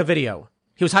highlighting No. a video.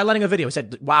 He was highlighting a video. He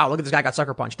said, "Wow, look at this guy got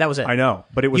sucker punched." That was it. I know,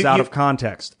 but it was out of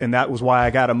context, and that was why I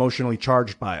got emotionally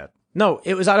charged by it. No,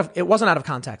 it wasn't out of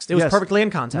context. It was Yes. perfectly in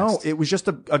context. No, it was just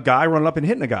a guy running up and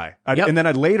hitting a guy. Yep. And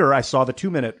then later I saw the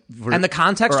 2-minute and the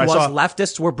context or I was saw-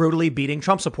 leftists were brutally beating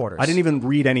Trump supporters. I didn't even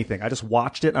read anything. I just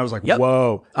watched it and I was like, Yep.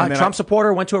 whoa. And then Trump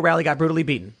supporter went to a rally, got brutally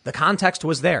beaten. The context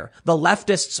was there. The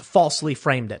leftists falsely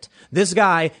framed it. This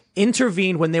guy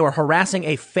intervened when they were harassing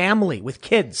a family with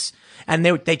kids. And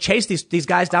they chased these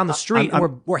guys down the street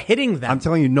and were hitting them. I'm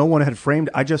telling you, no one had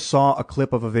framed. I just saw a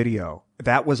clip of a video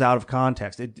that was out of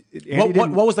context.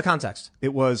 What was the context?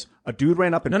 It was a dude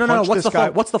ran up and No. punched What's this guy.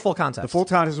 what's the full context? The full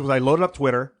context was I loaded up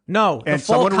Twitter. No, and the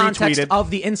full someone context retweeted. of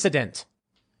the incident.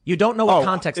 You don't know what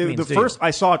context means. The do first you?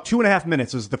 I saw 2.5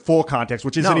 minutes is the full context,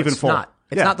 which isn't No, even it's full. not.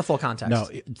 It's Yeah. not the full context. No,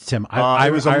 Tim, I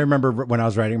it was a- remember when I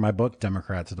was writing my book,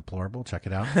 Democrats are Deplorable. Check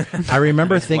it out. I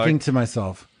remember thinking to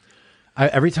myself,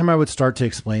 Every time I would start to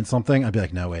explain something, I'd be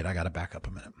like, no, wait, I got to back up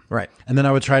a minute. Right. And then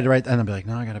I would try to write, and I'd be like,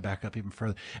 no, I got to back up even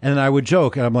further. And then I would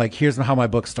joke, and I'm like, here's how my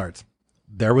book starts.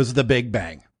 There was the Big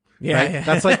Bang. Yeah. Right? Yeah.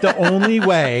 That's like the only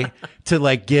way to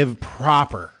like give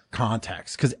proper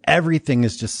context, because everything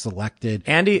is just selected.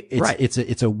 Andy, right.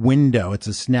 It's a window, it's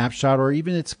a snapshot, or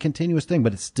even it's a continuous thing,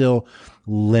 but it's still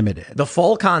limited. The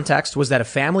full context was that a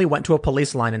family went to a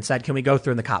police line and said, can we go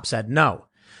through? And the cop said no.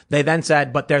 They then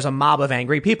said, but there's a mob of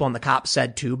angry people. And the cop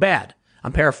said, too bad.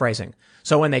 I'm paraphrasing.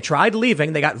 So when they tried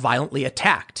leaving, they got violently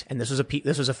attacked. And this was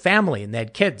a family and they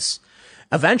had kids.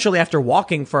 Eventually, after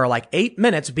walking for like 8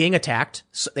 minutes being attacked,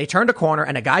 they turned a corner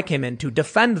and a guy came in to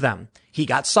defend them. He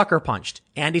got sucker punched.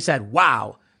 Andy said,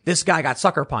 wow, this guy got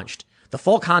sucker punched. The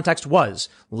full context was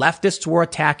leftists were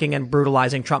attacking and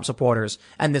brutalizing Trump supporters,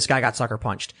 and this guy got sucker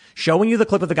punched. Showing you the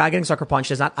clip of the guy getting sucker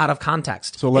punched is not out of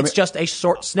context. So it's just a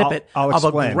short snippet of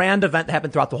a grand event that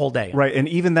happened throughout the whole day. Right. And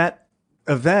even that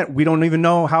event, we don't even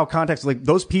know how context, like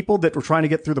those people that were trying to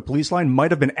get through the police line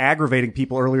might have been aggravating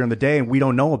people earlier in the day, and we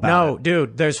don't know about it. No,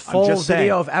 dude, there's full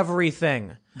video of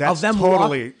everything. That's of them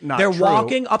totally not They're true.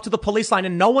 walking up to the police line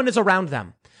and no one is around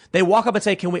them. They walk up and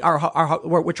say, can we,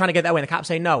 we're trying to get that way. And the cops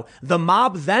say no. The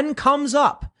mob then comes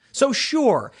up. So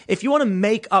sure, if you want to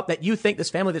make up that you think this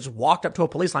family that just walked up to a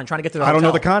police line trying to get to the hotel. I don't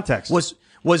know the context.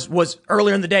 Was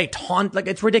earlier in the day like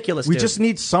it's ridiculous. We dude. just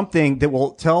need something that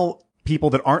will tell people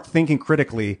that aren't thinking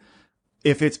critically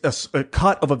if it's a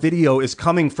cut of a video is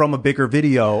coming from a bigger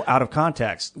video out of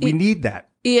context. We need that.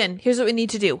 Ian, here's what we need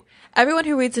to do. Everyone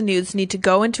who reads the news need to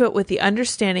go into it with the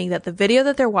understanding that the video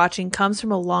that they're watching comes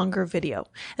from a longer video.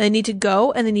 And they need to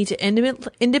go and they need to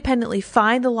independently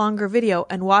find the longer video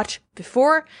and watch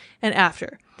before and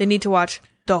after. They need to watch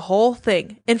the whole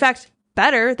thing. In fact,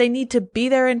 better, they need to be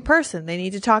there in person. They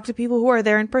need to talk to people who are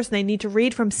there in person. They need to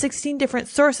read from 16 different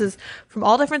sources from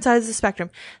all different sides of the spectrum.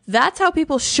 That's how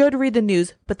people should read the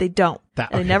news, but they don't.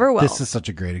 They never will. This is such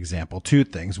a great example. Two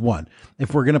things. One,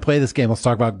 if we're going to play this game, let's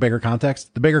talk about bigger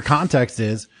context. The bigger context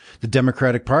is the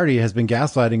Democratic Party has been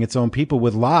gaslighting its own people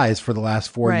with lies for the last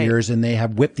 4 years, and they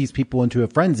have whipped these people into a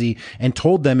frenzy and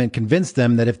told them and convinced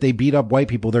them that if they beat up white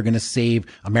people, they're going to save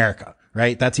America.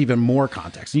 Right? That's even more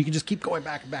context. You can just keep going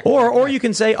back and back. Or you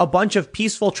can say a bunch of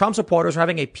peaceful Trump supporters are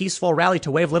having a peaceful rally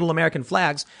to wave little American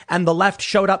flags, and the left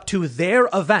showed up to their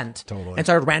event and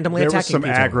started randomly attacking people.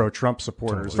 There was some aggro Trump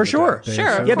supporters. For sure.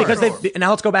 Sure. Yeah, because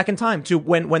now let's go back in time to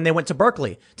when they went to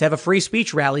Berkeley to have a free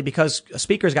speech rally because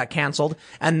speakers got canceled,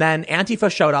 and then Antifa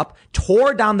showed up,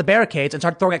 tore down the barricades, and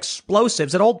started throwing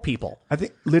explosives at old people.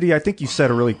 Lydia, I think you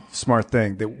said a really smart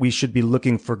thing that we should be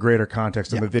looking for greater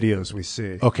context in the videos we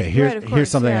see. Okay,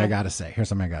 here's something I got to say.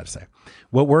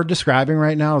 What we're describing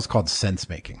right now is called sense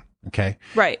making. Okay.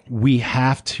 Right. We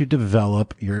have to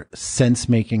develop your sense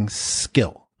making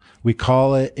skill. We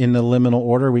call it in the liminal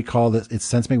order. It's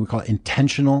sense making. We call it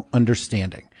intentional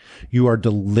understanding. You are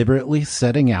deliberately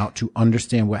setting out to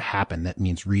understand what happened. That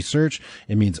means research.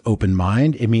 It means open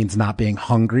mind. It means not being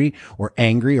hungry or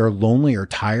angry or lonely or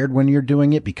tired when you're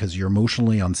doing it because you're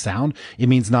emotionally unsound. It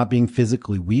means not being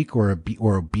physically weak or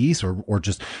obese or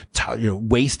just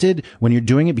wasted when you're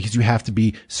doing it because you have to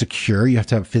be secure. You have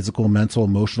to have physical, mental,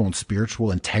 emotional, and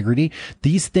spiritual integrity.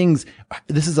 These things,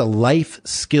 this is a life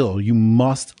skill you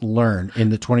must learn in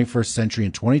the 21st century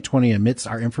in 2020 amidst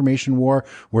our information war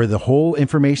where the whole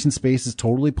information space is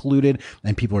totally polluted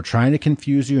and people are trying to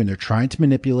confuse you and they're trying to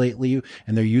manipulate you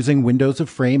and they're using windows of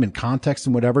frame and context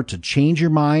and whatever to change your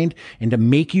mind and to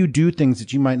make you do things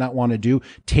that you might not want to do.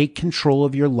 Take control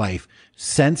of your life.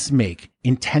 Sense make,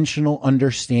 intentional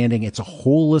understanding. It's a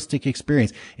holistic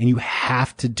experience and you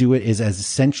have to do it as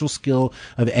essential skill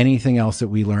of anything else that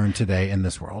we learn today in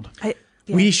this world.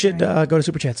 We should go to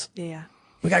Super Chats. Yeah.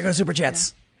 We got to go to Super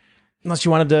Chats. Yeah. Unless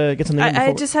you wanted to get something.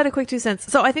 I just had a quick 2 cents.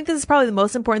 So I think this is probably the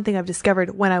most important thing I've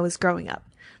discovered when I was growing up.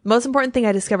 The most important thing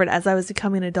I discovered as I was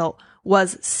becoming an adult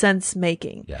was sense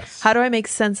making. Yes. How do I make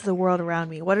sense of the world around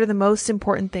me? What are the most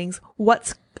important things?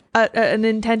 What's an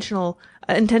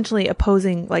intentionally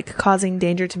opposing, like causing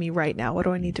danger to me right now? What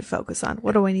do I need to focus on?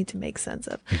 What do I need to make sense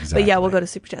of? Exactly. But yeah, we'll go to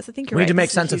Super Chats. I think you're right. We need to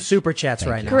make sense of Super Chats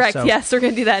right now. Correct. So yes, we're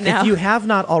going to do that now. If you have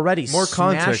not already, more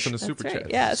context on the Super Chats.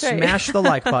 Yeah, that's right. Smash the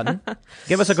like button.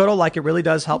 Give us a good old like. It really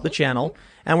does help the channel.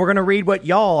 And we're going to read what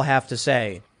y'all have to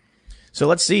say. So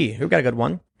let's see. We've got a good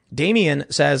one. Damien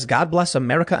says, God bless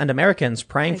America and Americans,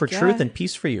 praying for truth and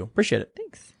peace for you. Appreciate it.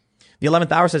 Thanks. The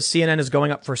 11th Hour says CNN is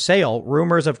going up for sale.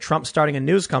 Rumors of Trump starting a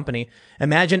news company.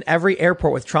 Imagine every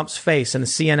airport with Trump's face and the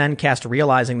CNN cast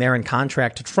realizing they're in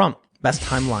contract to Trump. Best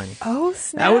timeline. Oh,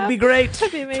 snap. That would be great.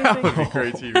 That'd be amazing. That would be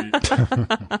great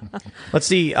TV. Let's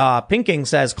see. Pinking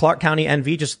says Clark County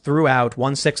NV just threw out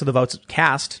 1/6 of the votes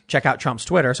cast. Check out Trump's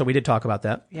Twitter. So we did talk about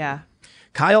that. Yeah.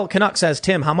 Kyle Canuck says,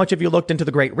 Tim, how much have you looked into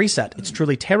the Great Reset? It's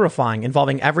truly terrifying,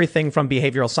 involving everything from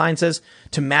behavioral sciences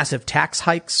to massive tax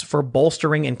hikes for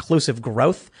bolstering inclusive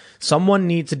growth. Someone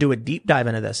needs to do a deep dive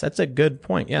into this. That's a good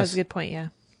point. Yes. That's a good point. Yeah.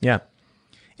 Yeah.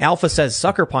 Alpha says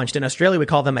sucker punched. In Australia, we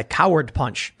call them a coward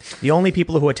punch. The only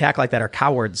people who attack like that are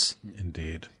cowards.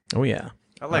 Indeed. Oh, yeah.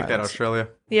 I like that, Australia.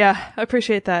 Yeah. I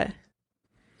appreciate that.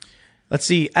 Let's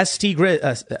see. ST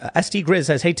Grizz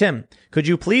says, hey, Tim, could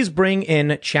you please bring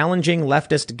in challenging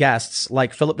leftist guests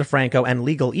like Philip DeFranco and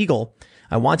Legal Eagle?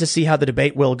 I want to see how the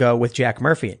debate will go with Jack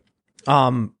Murphy. I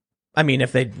mean,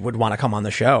 if they would want to come on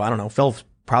the show, I don't know. Phil's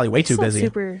probably way too He's not busy.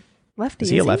 super lefty. Is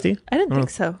he a lefty? I didn't think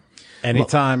so.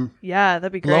 Anytime. Yeah,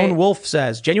 that'd be great. Lone Wolf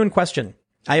says, genuine question.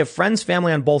 I have friends,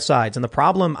 family on both sides, and the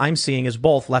problem I'm seeing is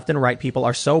both left and right people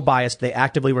are so biased they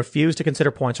actively refuse to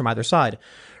consider points from either side.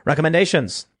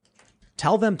 Recommendations.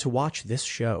 Tell them to watch this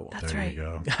show. That's There right. you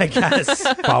go. I guess.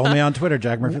 Follow me on Twitter,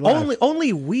 Jack Murphy Live.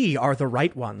 Only we are the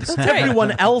right ones. right.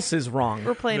 Everyone else is wrong.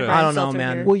 We're playing. I don't Brian know, Stelter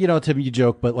man. here. Well, you know, Tim, you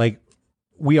joke, but like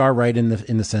we are right in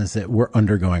the sense that we're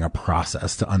undergoing a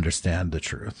process to understand the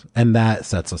truth, and that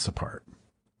sets us apart.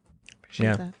 Appreciate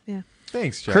Yeah. that. Yeah.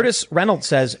 Thanks, Jack. Curtis Reynolds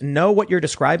says, know what you're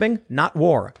describing? Not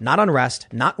war, not unrest,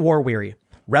 not war weary.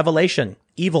 Revelation,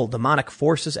 evil, demonic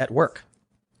forces at work.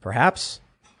 Perhaps.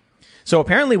 So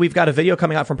apparently we've got a video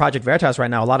coming out from Project Veritas right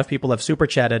now. A lot of people have super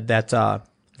chatted that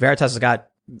Veritas has got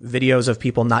videos of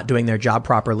people not doing their job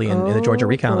properly in the Georgia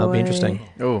recount. That'll be boy. interesting.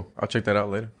 Oh, I'll check that out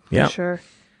later. Yeah. Sure.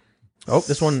 Oh,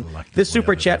 this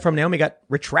super chat from Naomi got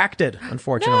retracted,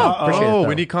 unfortunately. No. Appreciate it, Oh, though.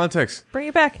 we need context. Bring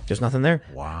it back. Just nothing there.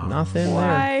 Wow. Nothing there.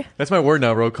 Why? That's my word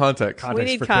now, bro. Context. We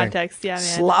need for king. context. Yeah, man.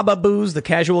 Slababooze, the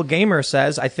casual gamer,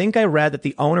 says, I think I read that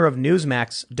the owner of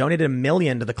Newsmax donated $1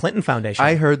 million to the Clinton Foundation.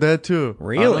 I heard that too.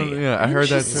 Really? Yeah, I heard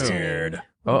that too. Weird.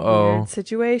 Uh-oh. Weird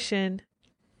situation.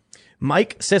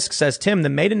 Mike Sisk says, Tim, the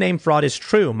maiden name fraud is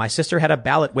true. My sister had a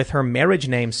ballot with her marriage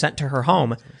name sent to her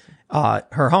home,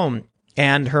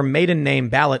 and her maiden name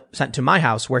ballot sent to my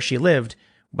house where she lived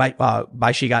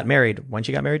by she got married. When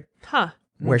she got married? Huh.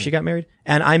 Where she got married?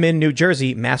 And I'm in New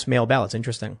Jersey, mass mail ballots.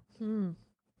 Interesting.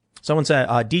 Someone said,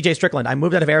 DJ Strickland, I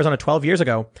moved out of Arizona 12 years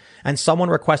ago, and someone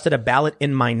requested a ballot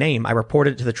in my name. I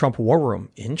reported it to the Trump War Room.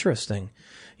 Interesting.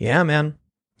 Yeah, man.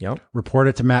 Yep. Report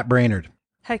it to Matt Brainerd.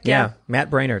 Heck Yeah, yeah. Matt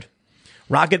Brainerd.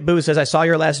 Rocket Boo says, I saw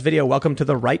your last video. Welcome to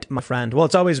the right, my friend. Well,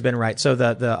 it's always been right. So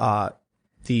the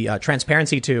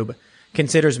Transparency Tube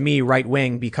considers me right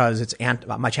wing because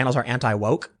my channels are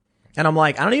anti-woke. And I'm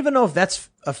like, I don't even know if that's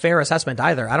a fair assessment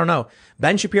either. I don't know.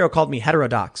 Ben Shapiro called me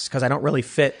heterodox because I don't really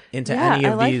fit into Yeah, any I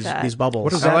of like that. these bubbles.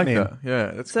 What does I that like mean? that.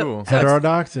 Yeah, that's So- cool.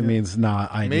 Heterodox, it means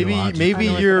not Maybe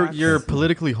ideological. you're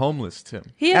politically homeless,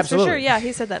 Tim. He is Absolutely. for sure. Yeah,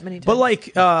 he said that many times. But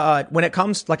like, when it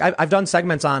comes, like, I've done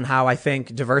segments on how I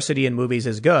think diversity in movies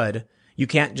is good. You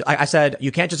can't, I said,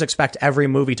 you can't just expect every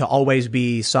movie to always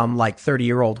be some like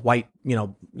 30-year-old white,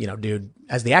 dude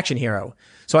as the action hero.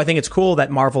 So I think it's cool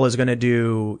that Marvel is going to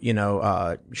do,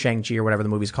 Shang-Chi or whatever the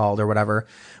movie's called or whatever.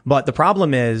 But the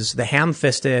problem is the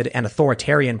ham-fisted and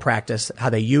authoritarian practice, how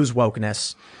they use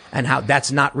wokeness and how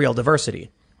that's not real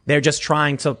diversity. They're just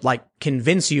trying to like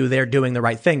convince you they're doing the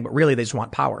right thing, but really they just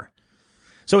want power.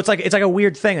 So it's like a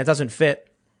weird thing that doesn't fit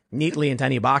neatly into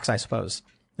any box, I suppose.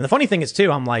 And the funny thing is too,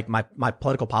 I'm like, my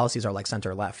political policies are like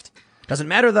center left. Doesn't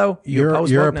matter though. You're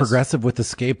oppose a wokeness. progressive with the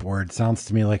skateboard. Sounds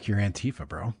to me like you're Antifa,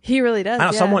 bro. he really does. I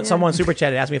know yeah, someone super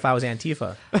chatted asked me if I was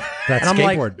Antifa. That's And I'm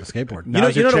like- skateboard. skateboard. You know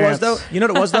Now's your what it was chance. though? You know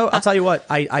what it was though? I'll tell you what.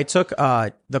 I took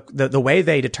the way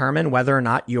they determine whether or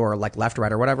not you're like left,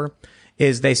 right, or whatever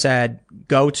is they said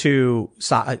go to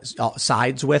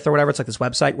sides with or whatever. It's like this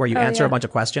website where you answer yeah. a bunch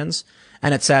of questions,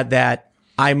 and it said that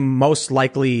I'm most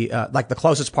likely like the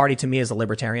closest party to me is the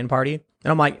Libertarian Party,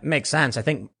 and I'm like, makes sense. I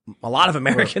think a lot of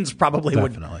Americans probably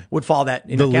Definitely. would fall that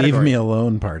in The that Leave category. Me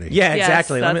Alone party. Yeah, Yes,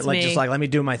 exactly. Let me that's me. let me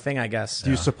do my thing, I guess.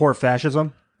 Do you support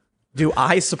fascism? Do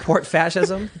I support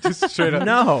fascism? Just straight up.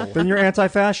 No. Then you're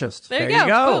anti-fascist. There, There you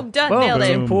go. Boom. Done. Boom. Nailed it.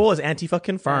 Tim Pool is Antifa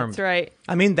confirmed. That's right.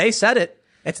 I mean, they said it.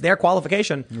 It's their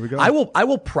qualification. Here we go. I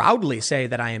will proudly say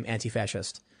that I am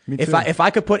anti-fascist. If I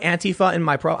could put Antifa in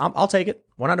my I'll take it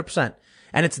 100%.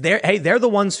 And it's their, hey, they're the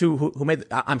ones who made,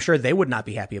 I'm sure they would not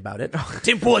be happy about it.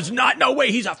 Tim Pool is not, no way,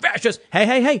 he's a fascist.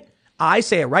 Hey. I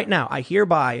say it right now. I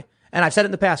hereby, and I've said it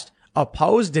in the past,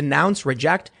 oppose, denounce,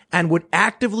 reject, and would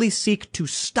actively seek to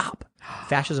stop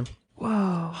fascism.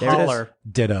 Whoa. There it is. Holler.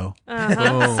 Ditto.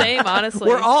 Same, honestly.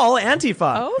 We're all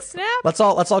Antifa. Oh, snap. Let's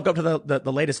all go up to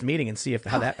the latest meeting and see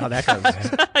how that goes.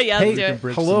 Yeah, let's do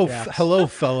it. Hello,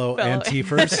 fellow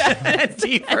Antifers.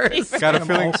 Antifers. Got a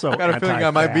feeling. Also Got a feeling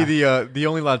I might be anti-fat. the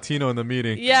only Latino in the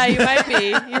meeting. Yeah, you might be.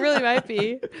 You really might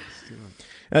be.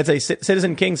 I'd say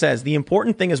Citizen King says the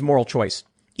important thing is moral choice.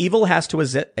 Evil has to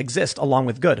exist along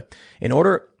with good in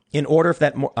order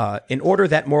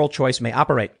that moral choice may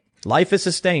operate. Life is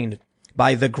sustained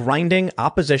by the grinding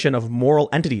opposition of moral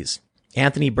entities.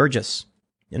 Anthony Burgess.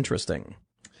 Interesting.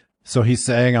 So he's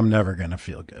saying I'm never going to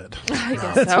feel good. I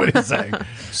guess That's so. what he's saying.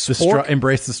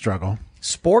 Embrace the struggle.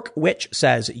 Spork Witch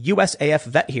says USAF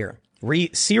vet here.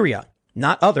 Syria.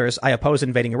 Not others. I oppose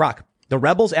invading Iraq. The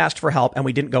rebels asked for help and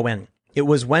we didn't go in. It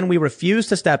was when we refused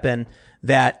to step in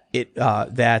that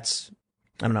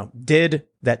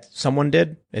someone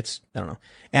did.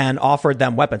 And offered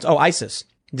them weapons. Oh, ISIS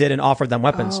did and offered them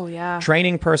weapons. Oh, yeah.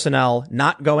 Training personnel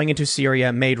not going into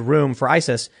Syria made room for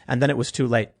ISIS, and then it was too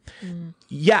late.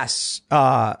 Yes,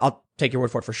 I'll take your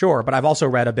word for it for sure, but I've also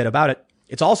read a bit about it.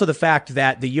 It's also the fact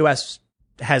that the U.S.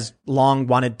 has long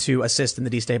wanted to assist in the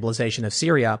destabilization of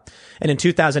Syria. And in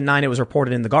 2009, it was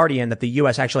reported in The Guardian that the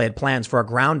U.S. actually had plans for a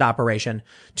ground operation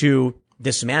to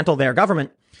dismantle their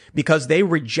government because they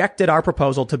rejected our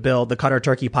proposal to build the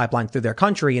Qatar-Turkey pipeline through their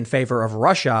country in favor of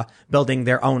Russia building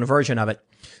their own version of it.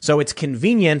 So it's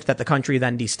convenient that the country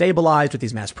then destabilized with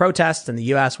these mass protests and the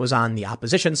U.S. was on the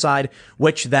opposition side,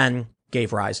 which then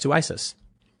gave rise to ISIS.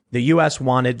 The U.S.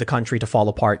 wanted the country to fall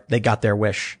apart. They got their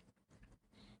wish.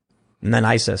 And then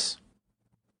ISIS.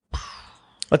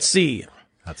 Let's see.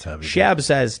 That's heavy. Shab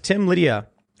says, Tim Lydia,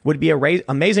 would be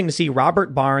amazing to see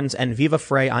Robert Barnes and Viva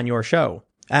Frey on your show.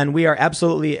 And we are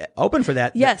absolutely open for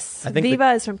that. Yes. I think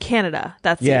Viva is from Canada.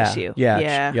 That's the issue.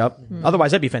 Yeah. Yep.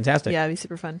 Otherwise, that'd be fantastic. Yeah, it'd be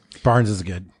super fun. Barnes is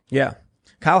good. Yeah.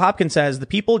 Kyle Hopkins says, the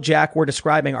people Jack were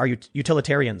describing are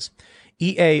utilitarians.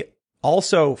 EA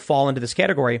also fall into this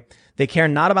category. They care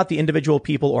not about the individual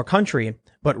people or country,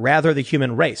 but rather the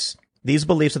human race. These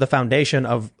beliefs are the foundation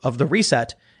of the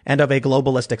reset and of a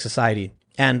globalistic society.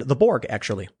 And the Borg,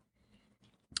 actually.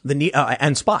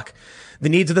 And Spock. The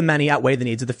needs of the many outweigh the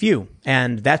needs of the few.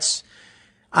 And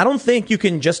I don't think you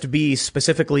can just be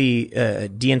specifically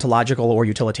deontological or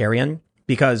utilitarian,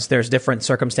 because there's different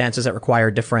circumstances that require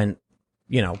different,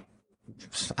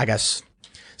 I guess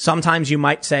sometimes you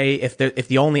might say if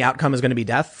the only outcome is going to be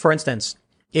death, for instance,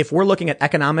 if we're looking at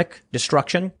economic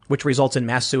destruction, which results in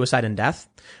mass suicide and death,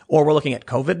 or we're looking at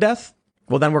COVID death,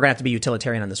 well, then we're going to have to be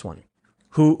utilitarian on this one.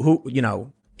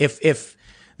 If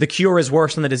the cure is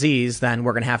worse than the disease, then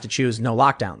we're going to have to choose no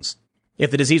lockdowns. If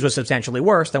the disease was substantially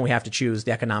worse, then we have to choose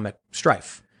the economic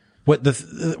strife. What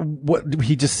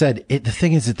he just said, the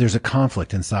thing is that there's a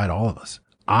conflict inside all of us.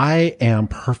 I am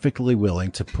perfectly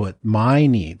willing to put my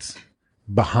needs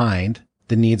behind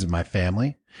the needs of my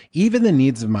family, even the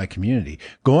needs of my community.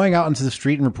 Going out into the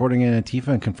street and reporting an Antifa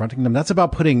and confronting them, that's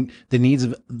about putting the needs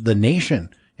of the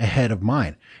nation ahead of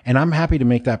mine. And I'm happy to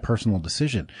make that personal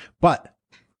decision. But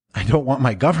I don't want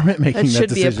my government making that decision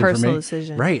for me. That should be a personal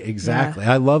decision. Right, exactly.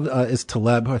 Yeah. I love, it's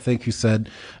Taleb, I think, who said,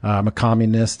 I'm a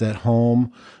communist at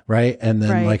home, right? And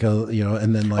then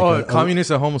communist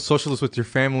at home, socialist with your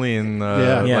family, and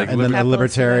and then a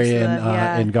libertarian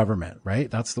in government,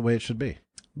 right? That's the way it should be.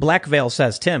 Black Veil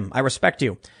says, Tim, I respect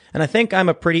you. And I think I'm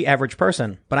a pretty average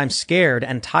person, but I'm scared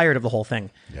and tired of the whole thing.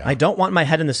 Yeah. I don't want my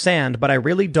head in the sand, but I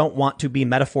really don't want to be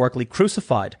metaphorically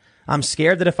crucified. I'm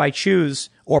scared that if I choose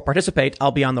or participate,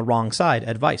 I'll be on the wrong side.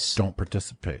 Advice. Don't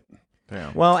participate.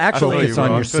 Damn. Well, actually, focus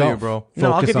on yourself, bro.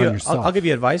 No, I'll give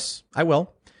you advice. I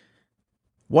will.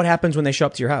 What happens when they show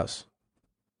up to your house?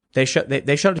 They show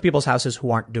up to people's houses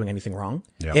who aren't doing anything wrong.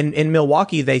 Yeah. In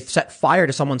Milwaukee, they set fire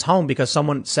to someone's home because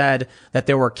someone said that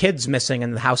there were kids missing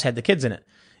and the house had the kids in it.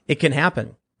 It can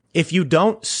happen. If you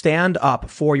don't stand up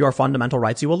for your fundamental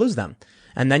rights, you will lose them.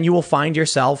 And then you will find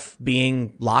yourself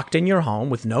being locked in your home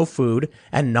with no food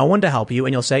and no one to help you.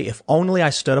 And you'll say, if only I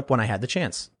stood up when I had the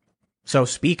chance. So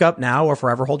speak up now or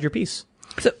forever hold your peace.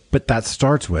 But that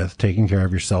starts with taking care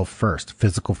of yourself first.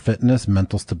 Physical fitness,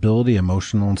 mental stability,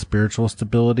 emotional and spiritual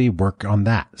stability. Work on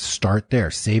that. Start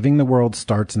there. Saving the world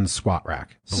starts in the squat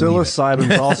rack.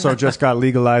 Psilocybin's also just got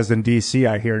legalized in D.C.,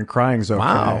 I hear, and crying's okay.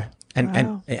 Wow.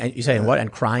 And you saying what?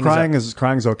 And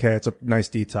crying's okay. It's a nice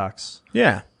detox.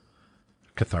 Yeah.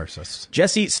 Catharsis.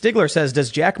 Jesse Stigler says,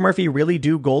 does Jack Murphy really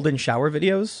do golden shower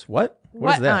videos? What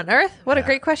is that? On earth? What a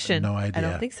great question. No idea. I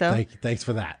don't think so. Thanks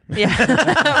for that.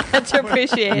 Yeah. Much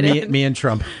appreciated. Me and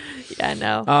Trump. Yeah,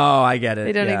 no. Oh, I get it.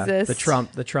 They don't exist.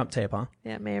 The Trump tape, huh?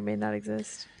 Yeah, may or may not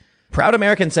exist. Proud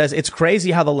American says, it's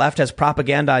crazy how the left has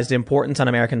propagandized importance on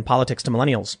American politics to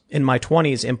millennials. In my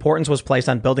 20s, importance was placed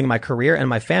on building my career and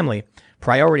my family.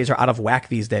 Priorities are out of whack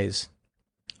these days.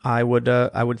 I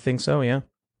would think so, yeah.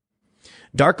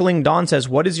 Darkling Dawn says,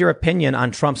 what is your opinion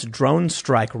on Trump's drone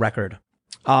strike record?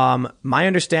 My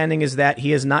understanding is that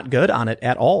he is not good on it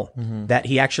at all. That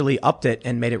he actually upped it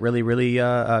and made it really, really,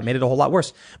 made it a whole lot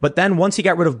worse. But then once he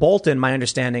got rid of Bolton, my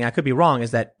understanding, I could be wrong,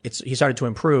 is that he started to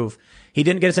improve. He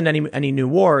didn't get us into any new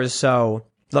wars. So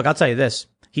look, I'll tell you this.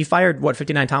 He fired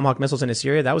 59 Tomahawk missiles into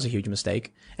Syria. That was a huge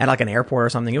mistake. At like an airport or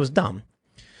something. It was dumb.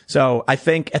 So I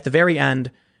think at the very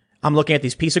end, I'm looking at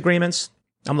these peace agreements.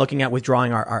 I'm looking at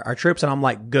withdrawing our troops, and I'm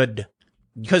like, good.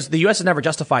 Because the U.S. has never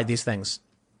justified these things.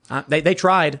 They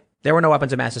tried. There were no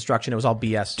weapons of mass destruction. It was all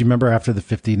BS. Do you remember after the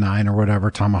 59 or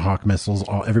whatever Tomahawk missiles,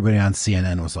 everybody on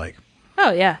CNN was like,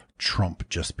 oh, yeah. Trump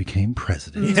just became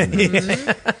president.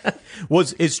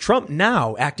 Is Trump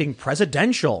now acting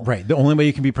presidential? Right. The only way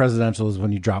you can be presidential is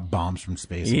when you drop bombs from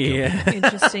space. And kill people.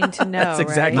 Interesting to know. That's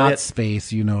exactly right? Not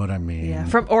space, you know what I mean. Yeah.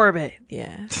 From orbit.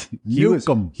 Yeah. He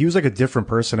was like a different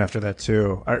person after that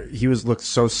too. He looked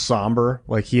so somber,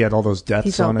 like he had all those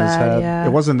deaths on his head. Yeah. It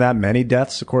wasn't that many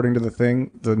deaths according to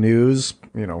the news.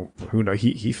 You know, who knows?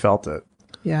 He felt it.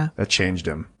 Yeah. That changed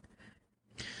him.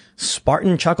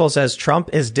 Spartan Chuckle says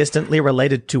Trump is distantly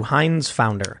related to Heinz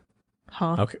founder.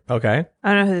 Huh. Okay.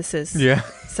 I don't know who this is. Yeah.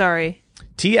 Sorry.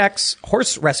 TX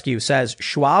Horse Rescue says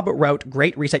Schwab wrote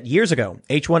Great Reset years ago.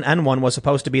 H1N1 was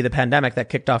supposed to be the pandemic that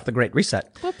kicked off the Great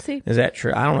Reset. Whoopsie. Is that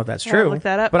true? I don't know if that's I'll true. look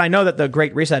that up. But I know that the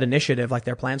Great Reset initiative, like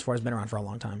their plans for, has been around for a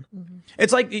long time.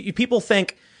 It's like people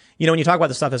think, when you talk about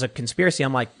this stuff as a conspiracy,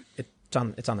 I'm like,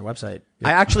 it's on their website.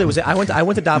 I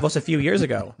went to Davos a few years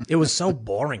ago. It was so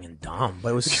boring and dumb, but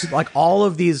it was like all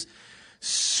of these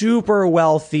super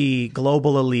wealthy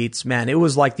global elites, man. It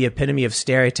was like the epitome of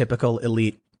stereotypical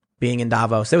elite being in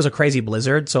Davos. There was a crazy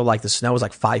blizzard, so like the snow was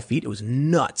like 5 feet. It was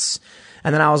nuts.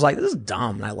 And then I was like, this is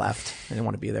dumb, and I left. I didn't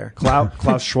want to be there.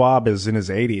 Klaus Schwab is in his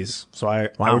 80s, so I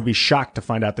would be shocked to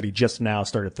find out that he just now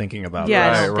started thinking about it.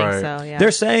 Yeah, I don't Right. think so. Yeah.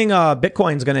 They're saying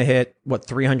Bitcoin's going to hit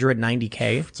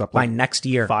 390K up by like next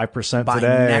year. 5% by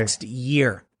today. next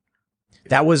year.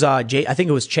 That was I think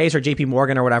it was Chase or JP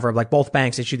Morgan or whatever. Like both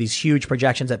banks issued these huge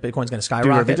projections that Bitcoin's going to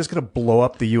skyrocket. Dude, are they just going to blow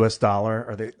up the U.S. dollar?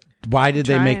 Are they? Why did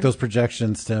they make Trying. those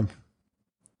projections, Tim?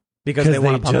 because they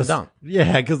want to pump it down.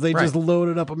 Yeah, because they Right. just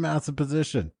loaded up a massive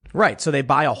position. Right. So they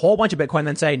buy a whole bunch of Bitcoin and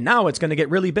then say, now it's going to get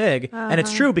really big. And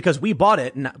it's true because we bought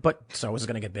it. But so is it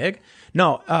going to get big?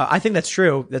 No, I think that's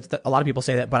true. A lot of people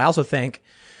say that. But I also think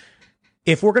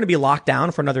if we're going to be locked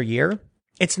down for another year,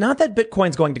 it's not that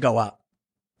Bitcoin's going to go up.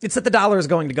 It's that the dollar is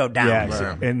going to go down.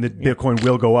 Yeah, and the Bitcoin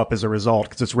will go up as a result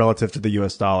because it's relative to the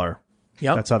U.S. dollar.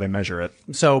 Yep. That's how they measure it.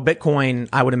 So Bitcoin,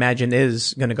 I would imagine,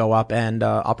 is going to go up, and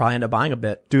I'll probably end up buying a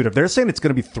bit. Dude, if they're saying it's going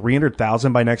to be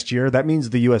 300,000 by next year, that means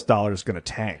the U.S. dollar is going to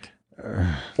tank.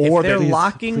 Or they're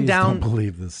locking Please down. don't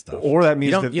believe this stuff. Or that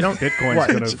means that you don't- Bitcoin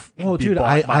what? is going to. Oh, dude,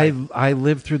 I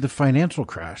lived through the financial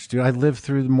crash, dude. I lived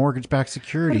through the mortgage-backed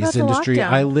securities What about the industry.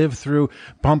 lockdown? I lived through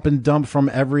pump and dump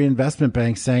from every investment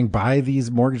bank saying, buy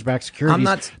these mortgage-backed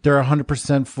securities. They're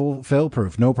 100% full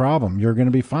fail-proof. No problem. You're going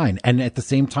to be fine. And at the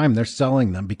same time, they're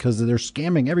selling them because they're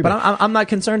scamming everybody. But I'm not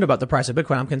concerned about the price of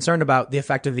Bitcoin. I'm concerned about the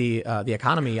effect of the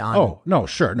economy on. Oh, no,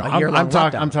 sure. No, year-long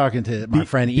lockdown. I'm talking to my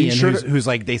friend Ian, sure who's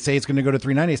like, they say it's going to go to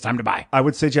 390. It's time to buy. I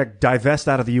would say, Jack, divest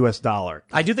out of the U.S. dollar.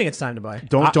 I do think it's time to buy.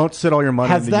 Don't sit all your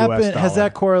money in the U.S. dollar. Has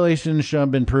that correlation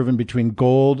been proven between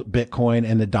gold, Bitcoin,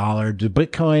 and the dollar? Do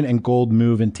Bitcoin and gold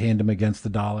move in tandem against the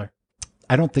dollar?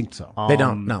 I don't think so. They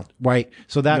don't. No. Right.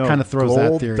 So that No, kind of throws that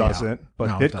gold theory doesn't, out. but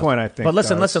No, it Bitcoin, I think. But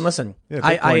listen. does. Yeah,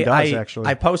 I Bitcoin does, actually.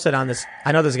 I posted on this.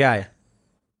 I know this guy.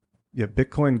 Yeah,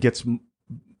 Bitcoin gets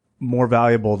more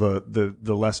valuable the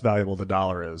less valuable the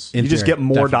dollar is. You just get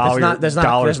more Definitely. dollars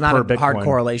There's not per a Bitcoin. hard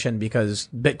correlation because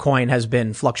Bitcoin has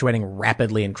been fluctuating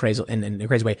rapidly in a crazy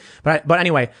way. But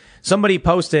anyway, somebody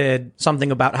posted something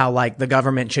about how like the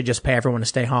government should just pay everyone to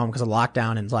stay home because of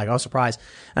lockdown, and it's like, oh, surprise.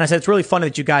 And I said, it's really funny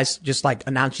that you guys just like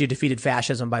announced you defeated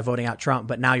fascism by voting out Trump,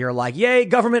 but now you're like, yay,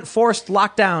 government forced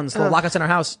lockdowns, they'll lock us in our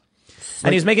house.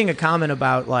 And he's making a comment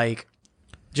about like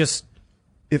just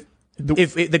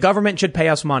if the government should pay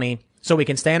us money so we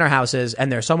can stay in our houses,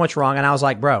 and there's so much wrong. And I was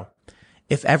like, bro,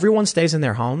 if everyone stays in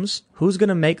their homes, who's going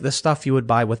to make the stuff you would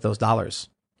buy with those dollars?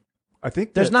 I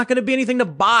think There's not going to be anything to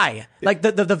buy. Like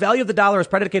the value of the dollar is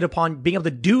predicated upon being able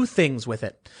to do things with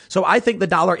it. So I think the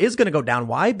dollar is going to go down.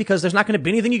 Why? Because there's not going to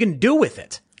be anything you can do with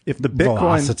it. if the Bitcoin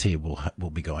Velocity will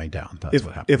be going down. That's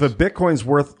what happens. if a Bitcoin's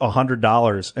worth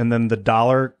 $100 and then the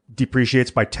dollar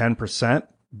depreciates by 10%,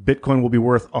 Bitcoin will be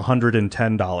worth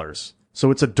 $110.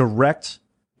 So it's a direct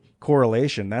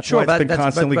correlation. That's Sure, why it's been that's-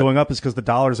 constantly but- going up is because the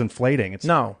dollar's inflating. It's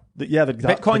No. the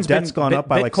Bitcoin's debt's been, gone up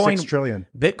by like Bitcoin, $6 trillion.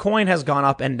 Bitcoin has gone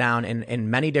up and down in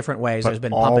many different ways. There's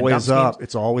been pump and dump Always schemes. up.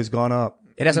 It's always gone up.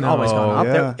 It hasn't always gone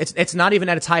up. yeah. It's not even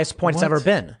at its highest point it's ever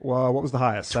been. Well, what was the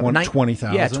highest?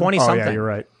 20,000. Yeah, 20 Oh, something. yeah, you're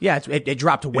right. Yeah, it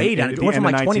dropped way down. at It the went from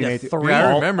end like of 20 to 1980. 3. Yeah,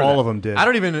 I All- remember all that. of them did. I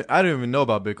don't even know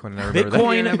about Bitcoin. And I remember Bitcoin-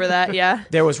 I remember that, yeah.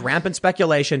 There was rampant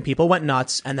speculation. People went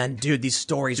nuts. And then, dude, these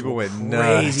stories People were went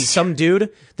crazy. nuts. Some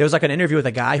dude, there was like an interview with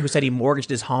a guy who said he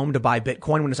mortgaged his home to buy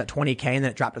Bitcoin when it was at 20K and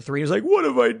then it dropped to 3. He was like, what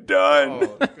have I done?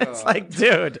 It's like,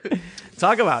 dude,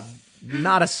 talk about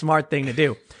not a smart thing to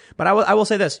do. But I will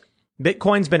say this.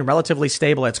 Bitcoin's been relatively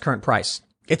stable at its current price.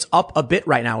 It's up a bit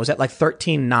right now. It was at like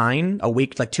 13.9 a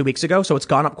week, like 2 weeks ago. So it's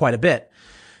gone up quite a bit.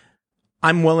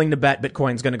 I'm willing to bet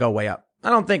Bitcoin's going to go way up. I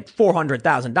don't think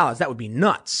 $400,000. That would be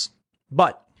nuts.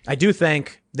 But I do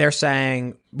think they're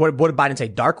saying, what did Biden say?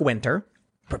 Dark winter.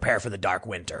 Prepare for the dark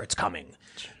winter. It's coming.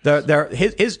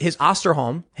 His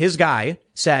Osterholm, his guy,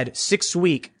 said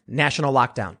 6-week national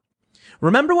lockdown.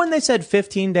 Remember when they said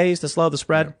 15 days to slow the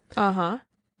spread? Uh-huh.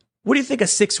 What do you think a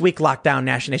 6-week lockdown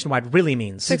nationwide really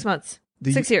means? 6 months.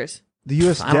 6 years. The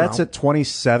U.S. I don't debt's know. at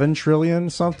 27 trillion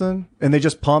something, and they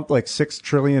just pumped like 6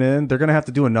 trillion in. They're going to have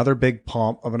to do another big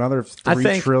pump of another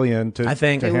 3 trillion to I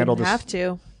think- to They handle Wouldn't this. have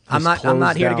to. I'm not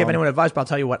closed here to give down. anyone advice, but I'll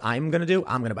tell you what I'm going to do.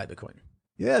 I'm going to buy Bitcoin.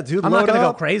 Yeah, dude, I'm load not gonna it go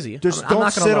up. crazy. Just I'm don't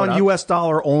not gonna sit load on up. U.S.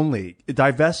 dollar only.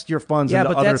 Divest your funds Yeah, into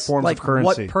but other that's forms like of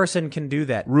currency. what person can do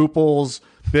that? Ruples,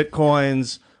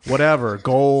 bitcoins, whatever,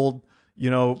 gold,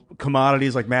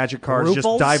 commodities like magic cards. Ruples?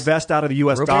 Just divest out of the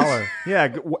U.S. Ruples? dollar.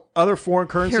 Yeah, other foreign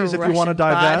currencies Your if you want to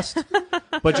Russian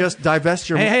divest, but just divest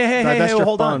your Hey, your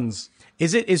hold on. funds.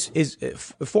 Is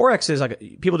Forex is like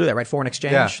people do that, right? Foreign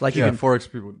exchange. Yeah, Like you yeah, can.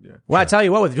 Forex people. Yeah. Well, I tell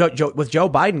you what, with Joe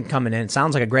Biden coming in, it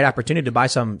sounds like a great opportunity to buy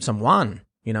some yuan.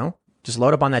 Just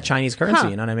load up on that Chinese currency. Huh.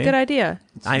 You know what I mean? Good idea.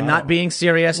 I'm not being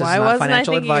serious. This Why is not wasn't I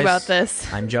financial thinking advice. about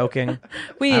this? I'm joking.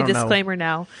 We I need a don't know. disclaimer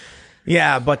now.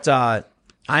 Yeah, but I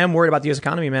am worried about the U.S.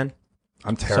 economy, man.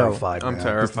 I'm terrified. I'm man.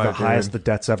 terrified, This is the dude. highest the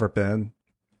debt's ever been.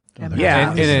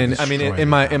 Yeah. And I mean, in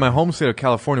my home state of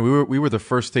California, we were the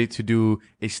first state to do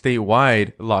a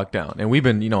statewide lockdown, and we've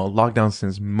been locked down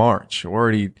since March. We're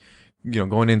already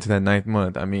going into that 9th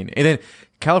month. I mean, and then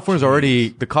California's already,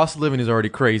 the cost of living is already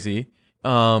crazy.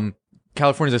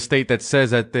 California's a state that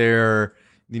says that they're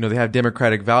they have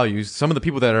democratic values. Some of the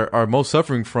people that are most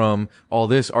suffering from all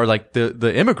this are like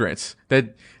the immigrants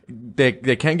that they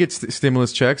can't get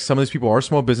stimulus checks. Some of these people are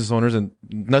small business owners and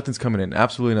nothing's coming in.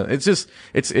 Absolutely nothing. It's just,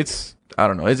 I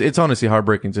don't know. It's honestly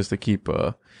heartbreaking just to keep,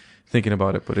 thinking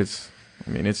about it, but it's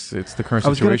the current situation. I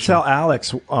was going to tell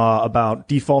Alex about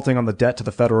defaulting on the debt to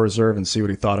the Federal Reserve and see what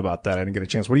he thought about that. I didn't get a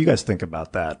chance. What do you guys think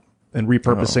about that? And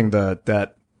repurposing the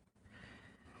debt?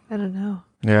 I don't know.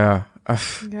 Yeah.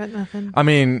 Got nothing. I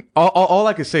mean, all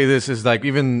I could say this is like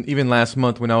even last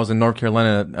month when I was in North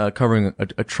Carolina covering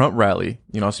a Trump rally,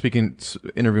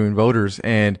 interviewing voters,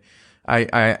 and I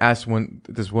asked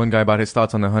this one guy about his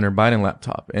thoughts on the Hunter Biden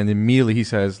laptop, and immediately he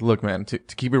says, "Look, man, to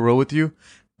keep it real with you,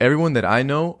 everyone that I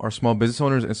know are small business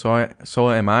owners, and so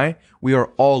am I. We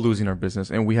are all losing our business,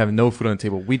 and we have no food on the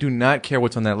table. We do not care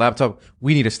what's on that laptop.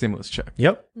 We need a stimulus check."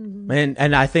 Yep.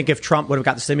 And I think if Trump would have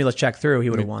got the stimulus check through, he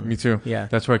would have won. Me too. Yeah.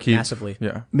 That's where I keep massively.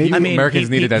 Yeah. Maybe- I mean, Americans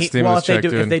needed that stimulus well, if check, they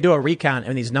dude. if they do a recount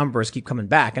and these numbers keep coming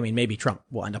back, I mean, maybe Trump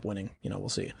will end up winning. We'll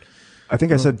see. I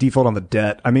think I said default on the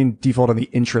debt. I mean default on the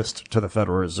interest to the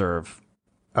Federal Reserve.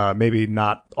 Maybe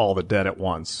not all the debt at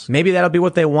once. Maybe that'll be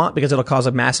what they want because it'll cause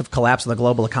a massive collapse of the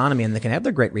global economy and they can have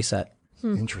their great reset.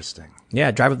 Interesting.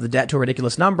 Yeah, drive up the debt to a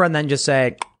ridiculous number and then just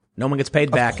say no one gets paid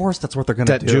back. Of course, that's what they're going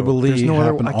to Debt do. jubilee There's no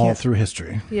other- happened I all can't- through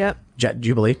history. Yep. Jet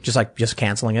Jubilee, just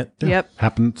canceling it. Yep.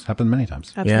 Happened many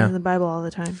times. Happens Yeah. in the Bible all the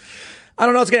time. I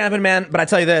don't know what's going to happen, man, but I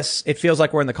tell you this, it feels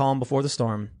like we're in the calm before the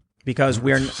storm because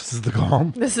This is the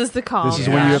calm. This is the calm. This is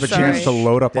when you have a chance to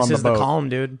load up on this the is boat. the calm,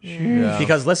 dude.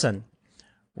 Because listen,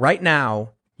 right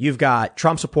now you've got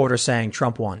Trump supporters saying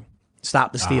Trump won.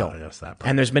 Stop the steal. yes, that part.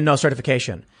 And there's been no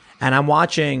certification. And I'm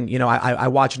watching, I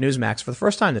watched Newsmax for the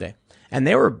first time today. And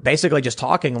they were basically just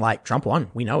talking like Trump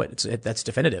won. We know it. That's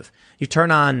definitive. You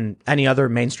turn on any other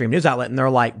mainstream news outlet and they're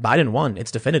like, Biden won. It's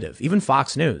definitive. Even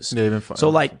Fox News. Yeah, even Fox. So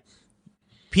like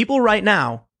people right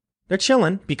now, they're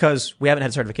chilling because we haven't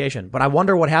had certification. But I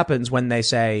wonder what happens when they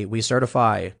say we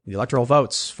certify the electoral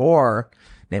votes for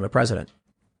name a president.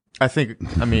 I feel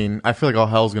like all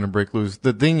hell's going to break loose.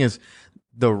 The thing is,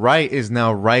 the right is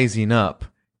now rising up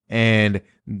and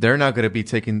they're not going to be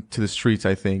taken to the streets.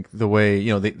 I think the way,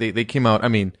 they came out. I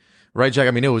mean, right, Jack?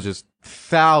 I mean, it was just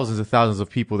thousands and thousands of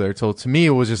people there. So to me,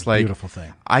 it was just like Beautiful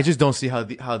thing. I just don't see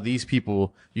how these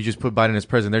people, you just put Biden as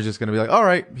president, they're just going to be like, all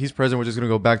right, he's president. We're just going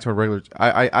to go back to our regular.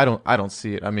 I don't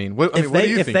see it. I mean, what do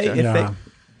you think, Jack?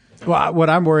 Well, what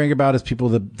I'm worrying about is people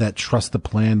that trust the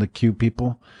plan to cue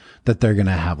people, that they're going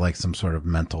to have like some sort of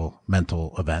mental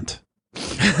event.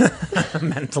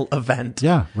 Mental event.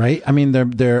 Yeah, right. I mean,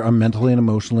 they're mentally and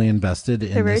emotionally invested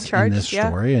in this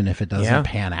story, and if it doesn't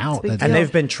pan out, and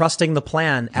they've been trusting the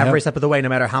plan every step of the way, no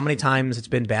matter how many times it's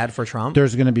been bad for Trump.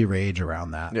 There's going to be rage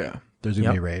around that. Yeah, there's going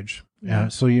to be rage. Yeah,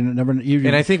 so you never.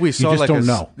 And I think we saw like don't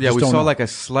know. Yeah, we saw like a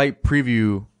slight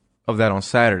preview of that on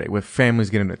Saturday, with families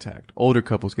getting attacked, older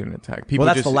couples getting attacked, people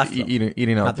that's just the left,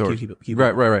 eating outdoors.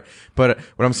 Right. But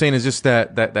what I'm saying is just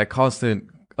that constant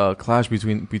clash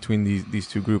between these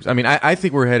two groups. I mean, I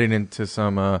think we're heading into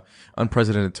some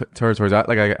unprecedented territories.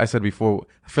 Like I said before,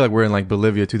 I feel like we're in like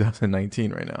Bolivia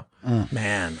 2019 right now.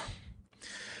 Man.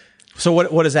 So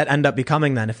what does that end up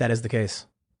becoming then, if that is the case?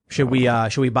 Should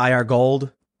we buy our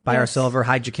gold? Buy our silver,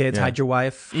 hide your kids, hide your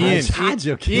wife.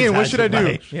 Ian, what should I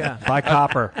do? Yeah. Buy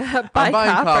copper. Buy I'm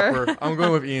buying copper. I'm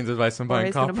going with Ian's advice. I'm buying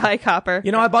He's copper. gonna buy copper.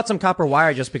 You know, I bought some copper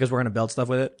wire just because we're going to build stuff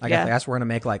with it. I guess we're going to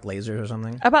make like lasers or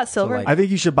something. I bought silver. like- I think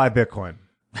you should buy Bitcoin.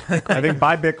 I think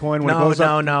buy Bitcoin when it goes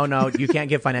up. No. You can't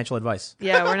give financial advice.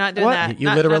 Yeah, we're not doing What? that. You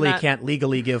Not literally doing that. can't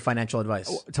legally give financial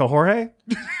advice. To Jorge?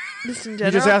 Just in You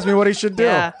general. just asked me what he should do.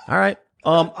 Yeah. All right.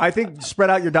 I think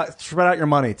spread out your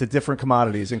money to different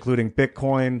commodities, including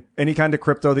Bitcoin, any kind of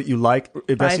crypto that you like.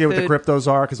 Investigate what the food. cryptos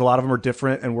are, because a lot of them are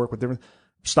different and work with different.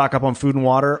 Stock up on food and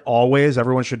water always.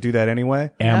 Everyone should do that anyway.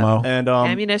 ammo. And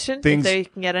Ammunition, things, if they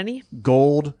can get any.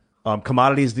 gold,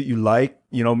 commodities that you like.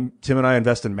 You know, Tim and I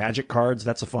invest in Magic cards.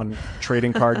 That's a fun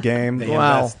trading card game.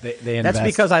 Well, They that's invest.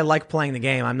 because I like playing the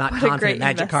game. I'm not a confident great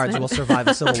Magic cards investment. will survive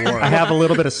a civil war. I have a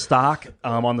little bit of stock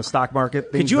on the stock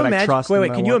market. Could you that I imagine? trust Wait. and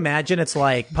Can I you want. imagine? It's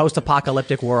like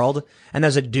post-apocalyptic world, and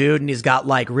there's a dude, and he's got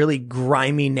like really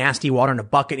grimy, nasty water in a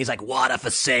bucket. And he's like, "Water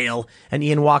for sale." And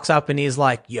Ian walks up, and he's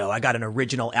like, "Yo, I got an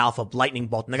original Alpha lightning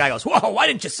bolt." And the guy goes, "Whoa, why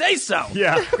didn't you say so?"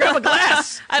 Yeah. Grab a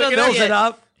glass. I don't Fills see it it.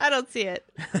 up. I don't see it.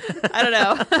 I don't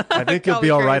know. I think you'll Call be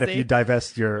me all right if crazy. you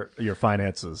divest your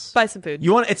finances. Buy some food.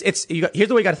 You want here's the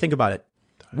way you got to think about it.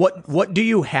 What do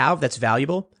you have that's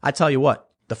valuable? I tell you what.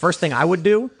 The first thing I would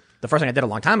do, the first thing I did a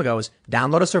long time ago, is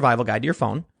download a survival guide to your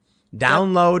phone.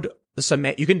 Download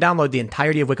you can download the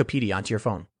entirety of Wikipedia onto your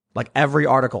phone, like every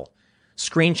article.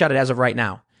 Screenshot it as of right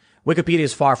now. Wikipedia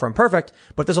is far from perfect,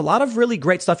 but there's a lot of really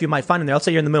great stuff you might find in there. Let's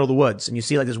say you're in the middle of the woods and you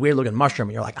see like this weird looking mushroom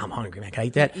and you're like, I'm hungry, man. Can I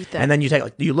eat that? And then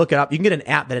you look it up. You can get an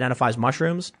app that identifies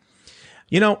mushrooms.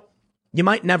 You know, you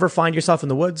might never find yourself in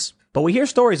the woods, but we hear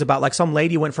stories about like some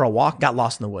lady went for a walk, got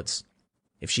lost in the woods.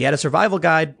 If she had a survival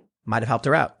guide, might have helped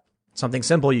her out. Something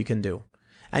simple you can do.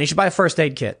 And you should buy a first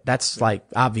aid kit. That's like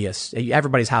obvious.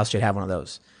 Everybody's house should have one of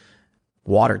those.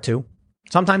 Water too.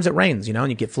 Sometimes it rains, you know,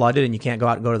 and you get flooded and you can't go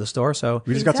out and go to the store. So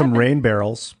We just got some rain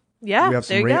barrels. Yeah, We have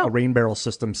there some you go. a rain barrel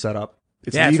system set up.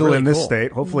 It's Yeah, it's legal really in this cool.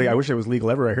 state. Hopefully, I wish it was legal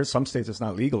everywhere. I hear some states it's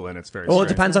not legal, and it's very well, it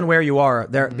strange. depends on where you are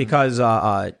there because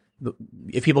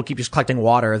if people keep just collecting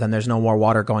water, then there's no more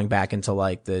water going back into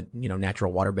like the, you know,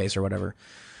 natural water base or whatever.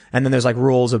 And then there's like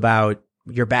rules about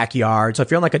your backyard. So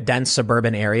if you're in like a dense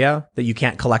suburban area that you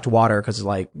can't collect water because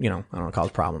like, you know, I don't know,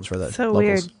 cause problems for the So locals.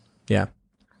 weird. Yeah.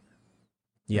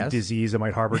 Yes. Disease. It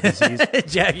might harbor disease.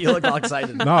 Jack, you look all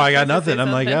excited. No, I got nothing.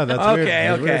 I'm like, yeah, that's weird. Okay,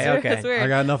 That's weird. okay. That's weird. I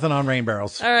got nothing on rain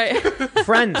barrels. All right.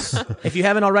 Friends, if you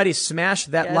haven't already, smash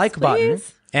that Yes, like button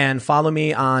please. and follow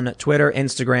me on Twitter,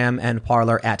 Instagram, and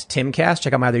Parler at Timcast.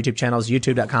 Check out my other YouTube channels,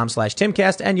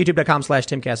 youtube.com/Timcast and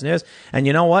youtube.com/TimcastNews. And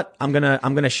you know what? I'm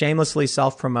gonna shamelessly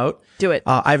self-promote. Do it.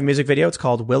 I have a music video. It's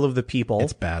called Will of the People.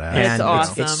 It's badass. And It's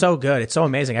awesome. It's so good. It's so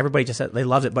amazing. Everybody just said they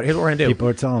loved it. But here's what we're gonna do. People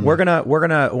are telling me. We're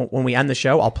gonna when we end the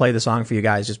show, I'll play the song for you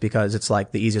guys just because it's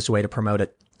like the easiest way to promote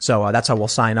it. So that's how we'll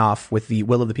sign off with the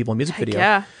Will of the People music video.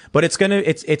 yeah. But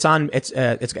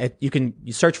you can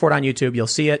search for it on YouTube. You'll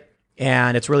see it.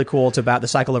 And it's really cool. It's about the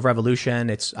cycle of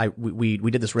revolution. We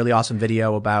did this really awesome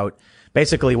video about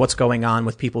basically what's going on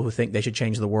with people who think they should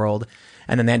change the world.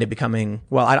 And then they end up becoming,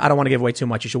 well, I don't want to give away too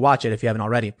much. You should watch it if you haven't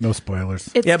already. No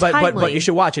spoilers. It's Yeah, but timely. you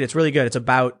should watch it. It's really good. It's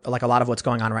about like a lot of what's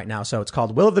going on right now. So it's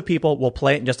called Will of the People. We'll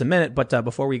play it in just a minute. But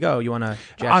before we go, you want to?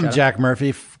 I'm Jack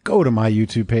Murphy. Go to my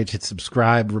YouTube page, hit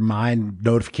subscribe, remind,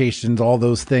 notifications, all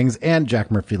those things, and Jack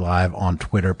Murphy Live on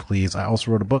Twitter, please. I also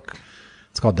wrote a book.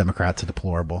 It's called Democrats are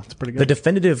Deplorable. It's pretty The good.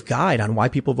 definitive guide on why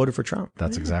people voted for Trump.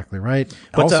 That's exactly right.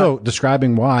 But, also,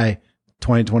 describing why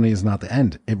 2020 is not the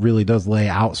end. It really does lay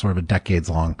out sort of a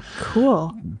decades-long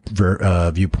Cool.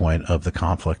 viewpoint of the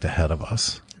conflict ahead of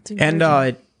us. And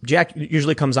Jack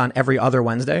usually comes on every other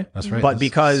Wednesday. That's right. But This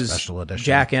because special edition.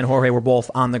 Jack and Jorge were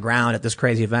both on the ground at this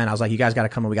crazy event, I was like, you guys got to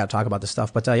come and we got to talk about this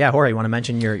stuff. But yeah, Jorge, you want to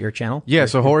mention your channel? Yeah,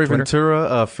 so Jorge Twitter?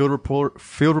 Ventura, field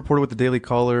reporter with the Daily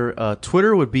Caller.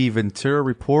 Twitter would be Ventura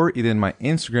Report. Then my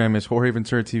Instagram is Jorge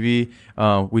Ventura TV.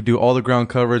 We do all the ground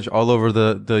coverage all over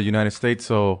the United States,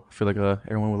 so I feel like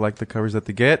everyone would like the coverage that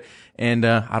they get. And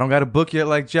I don't got a book yet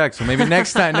like Jack, so maybe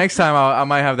next time I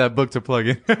might have that book to plug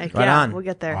in. Heck Right yeah, on. we'll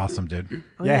get there. Awesome, dude.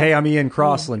 Yeah, hey, I'm Ian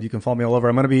Crossland. You can follow me all over.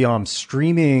 I'm going to be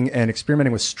streaming and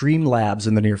experimenting with Streamlabs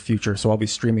in the near future. So I'll be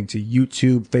streaming to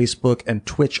YouTube, Facebook, and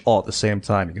Twitch all at the same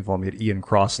time. You can follow me at Ian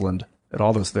Crossland at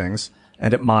all those things.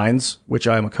 And at Minds, which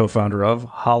I am a co-founder of,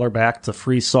 holler back to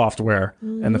free software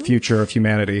and the future of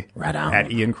humanity. Right on.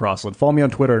 At Ian Crossland. Follow me on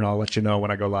Twitter and I'll let you know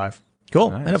when I go live.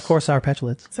 Cool. And of course, our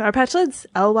Petulids. Sour Patch Lids,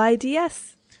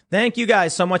 LYDS. Thank you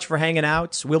guys so much for hanging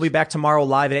out. We'll be back tomorrow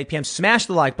live at 8 p.m. Smash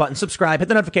the like button, subscribe, hit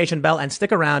the notification bell, and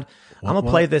stick around. I'm going to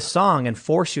play this song and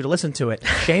force you to listen to it.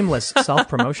 Shameless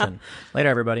self-promotion. Later,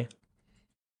 everybody.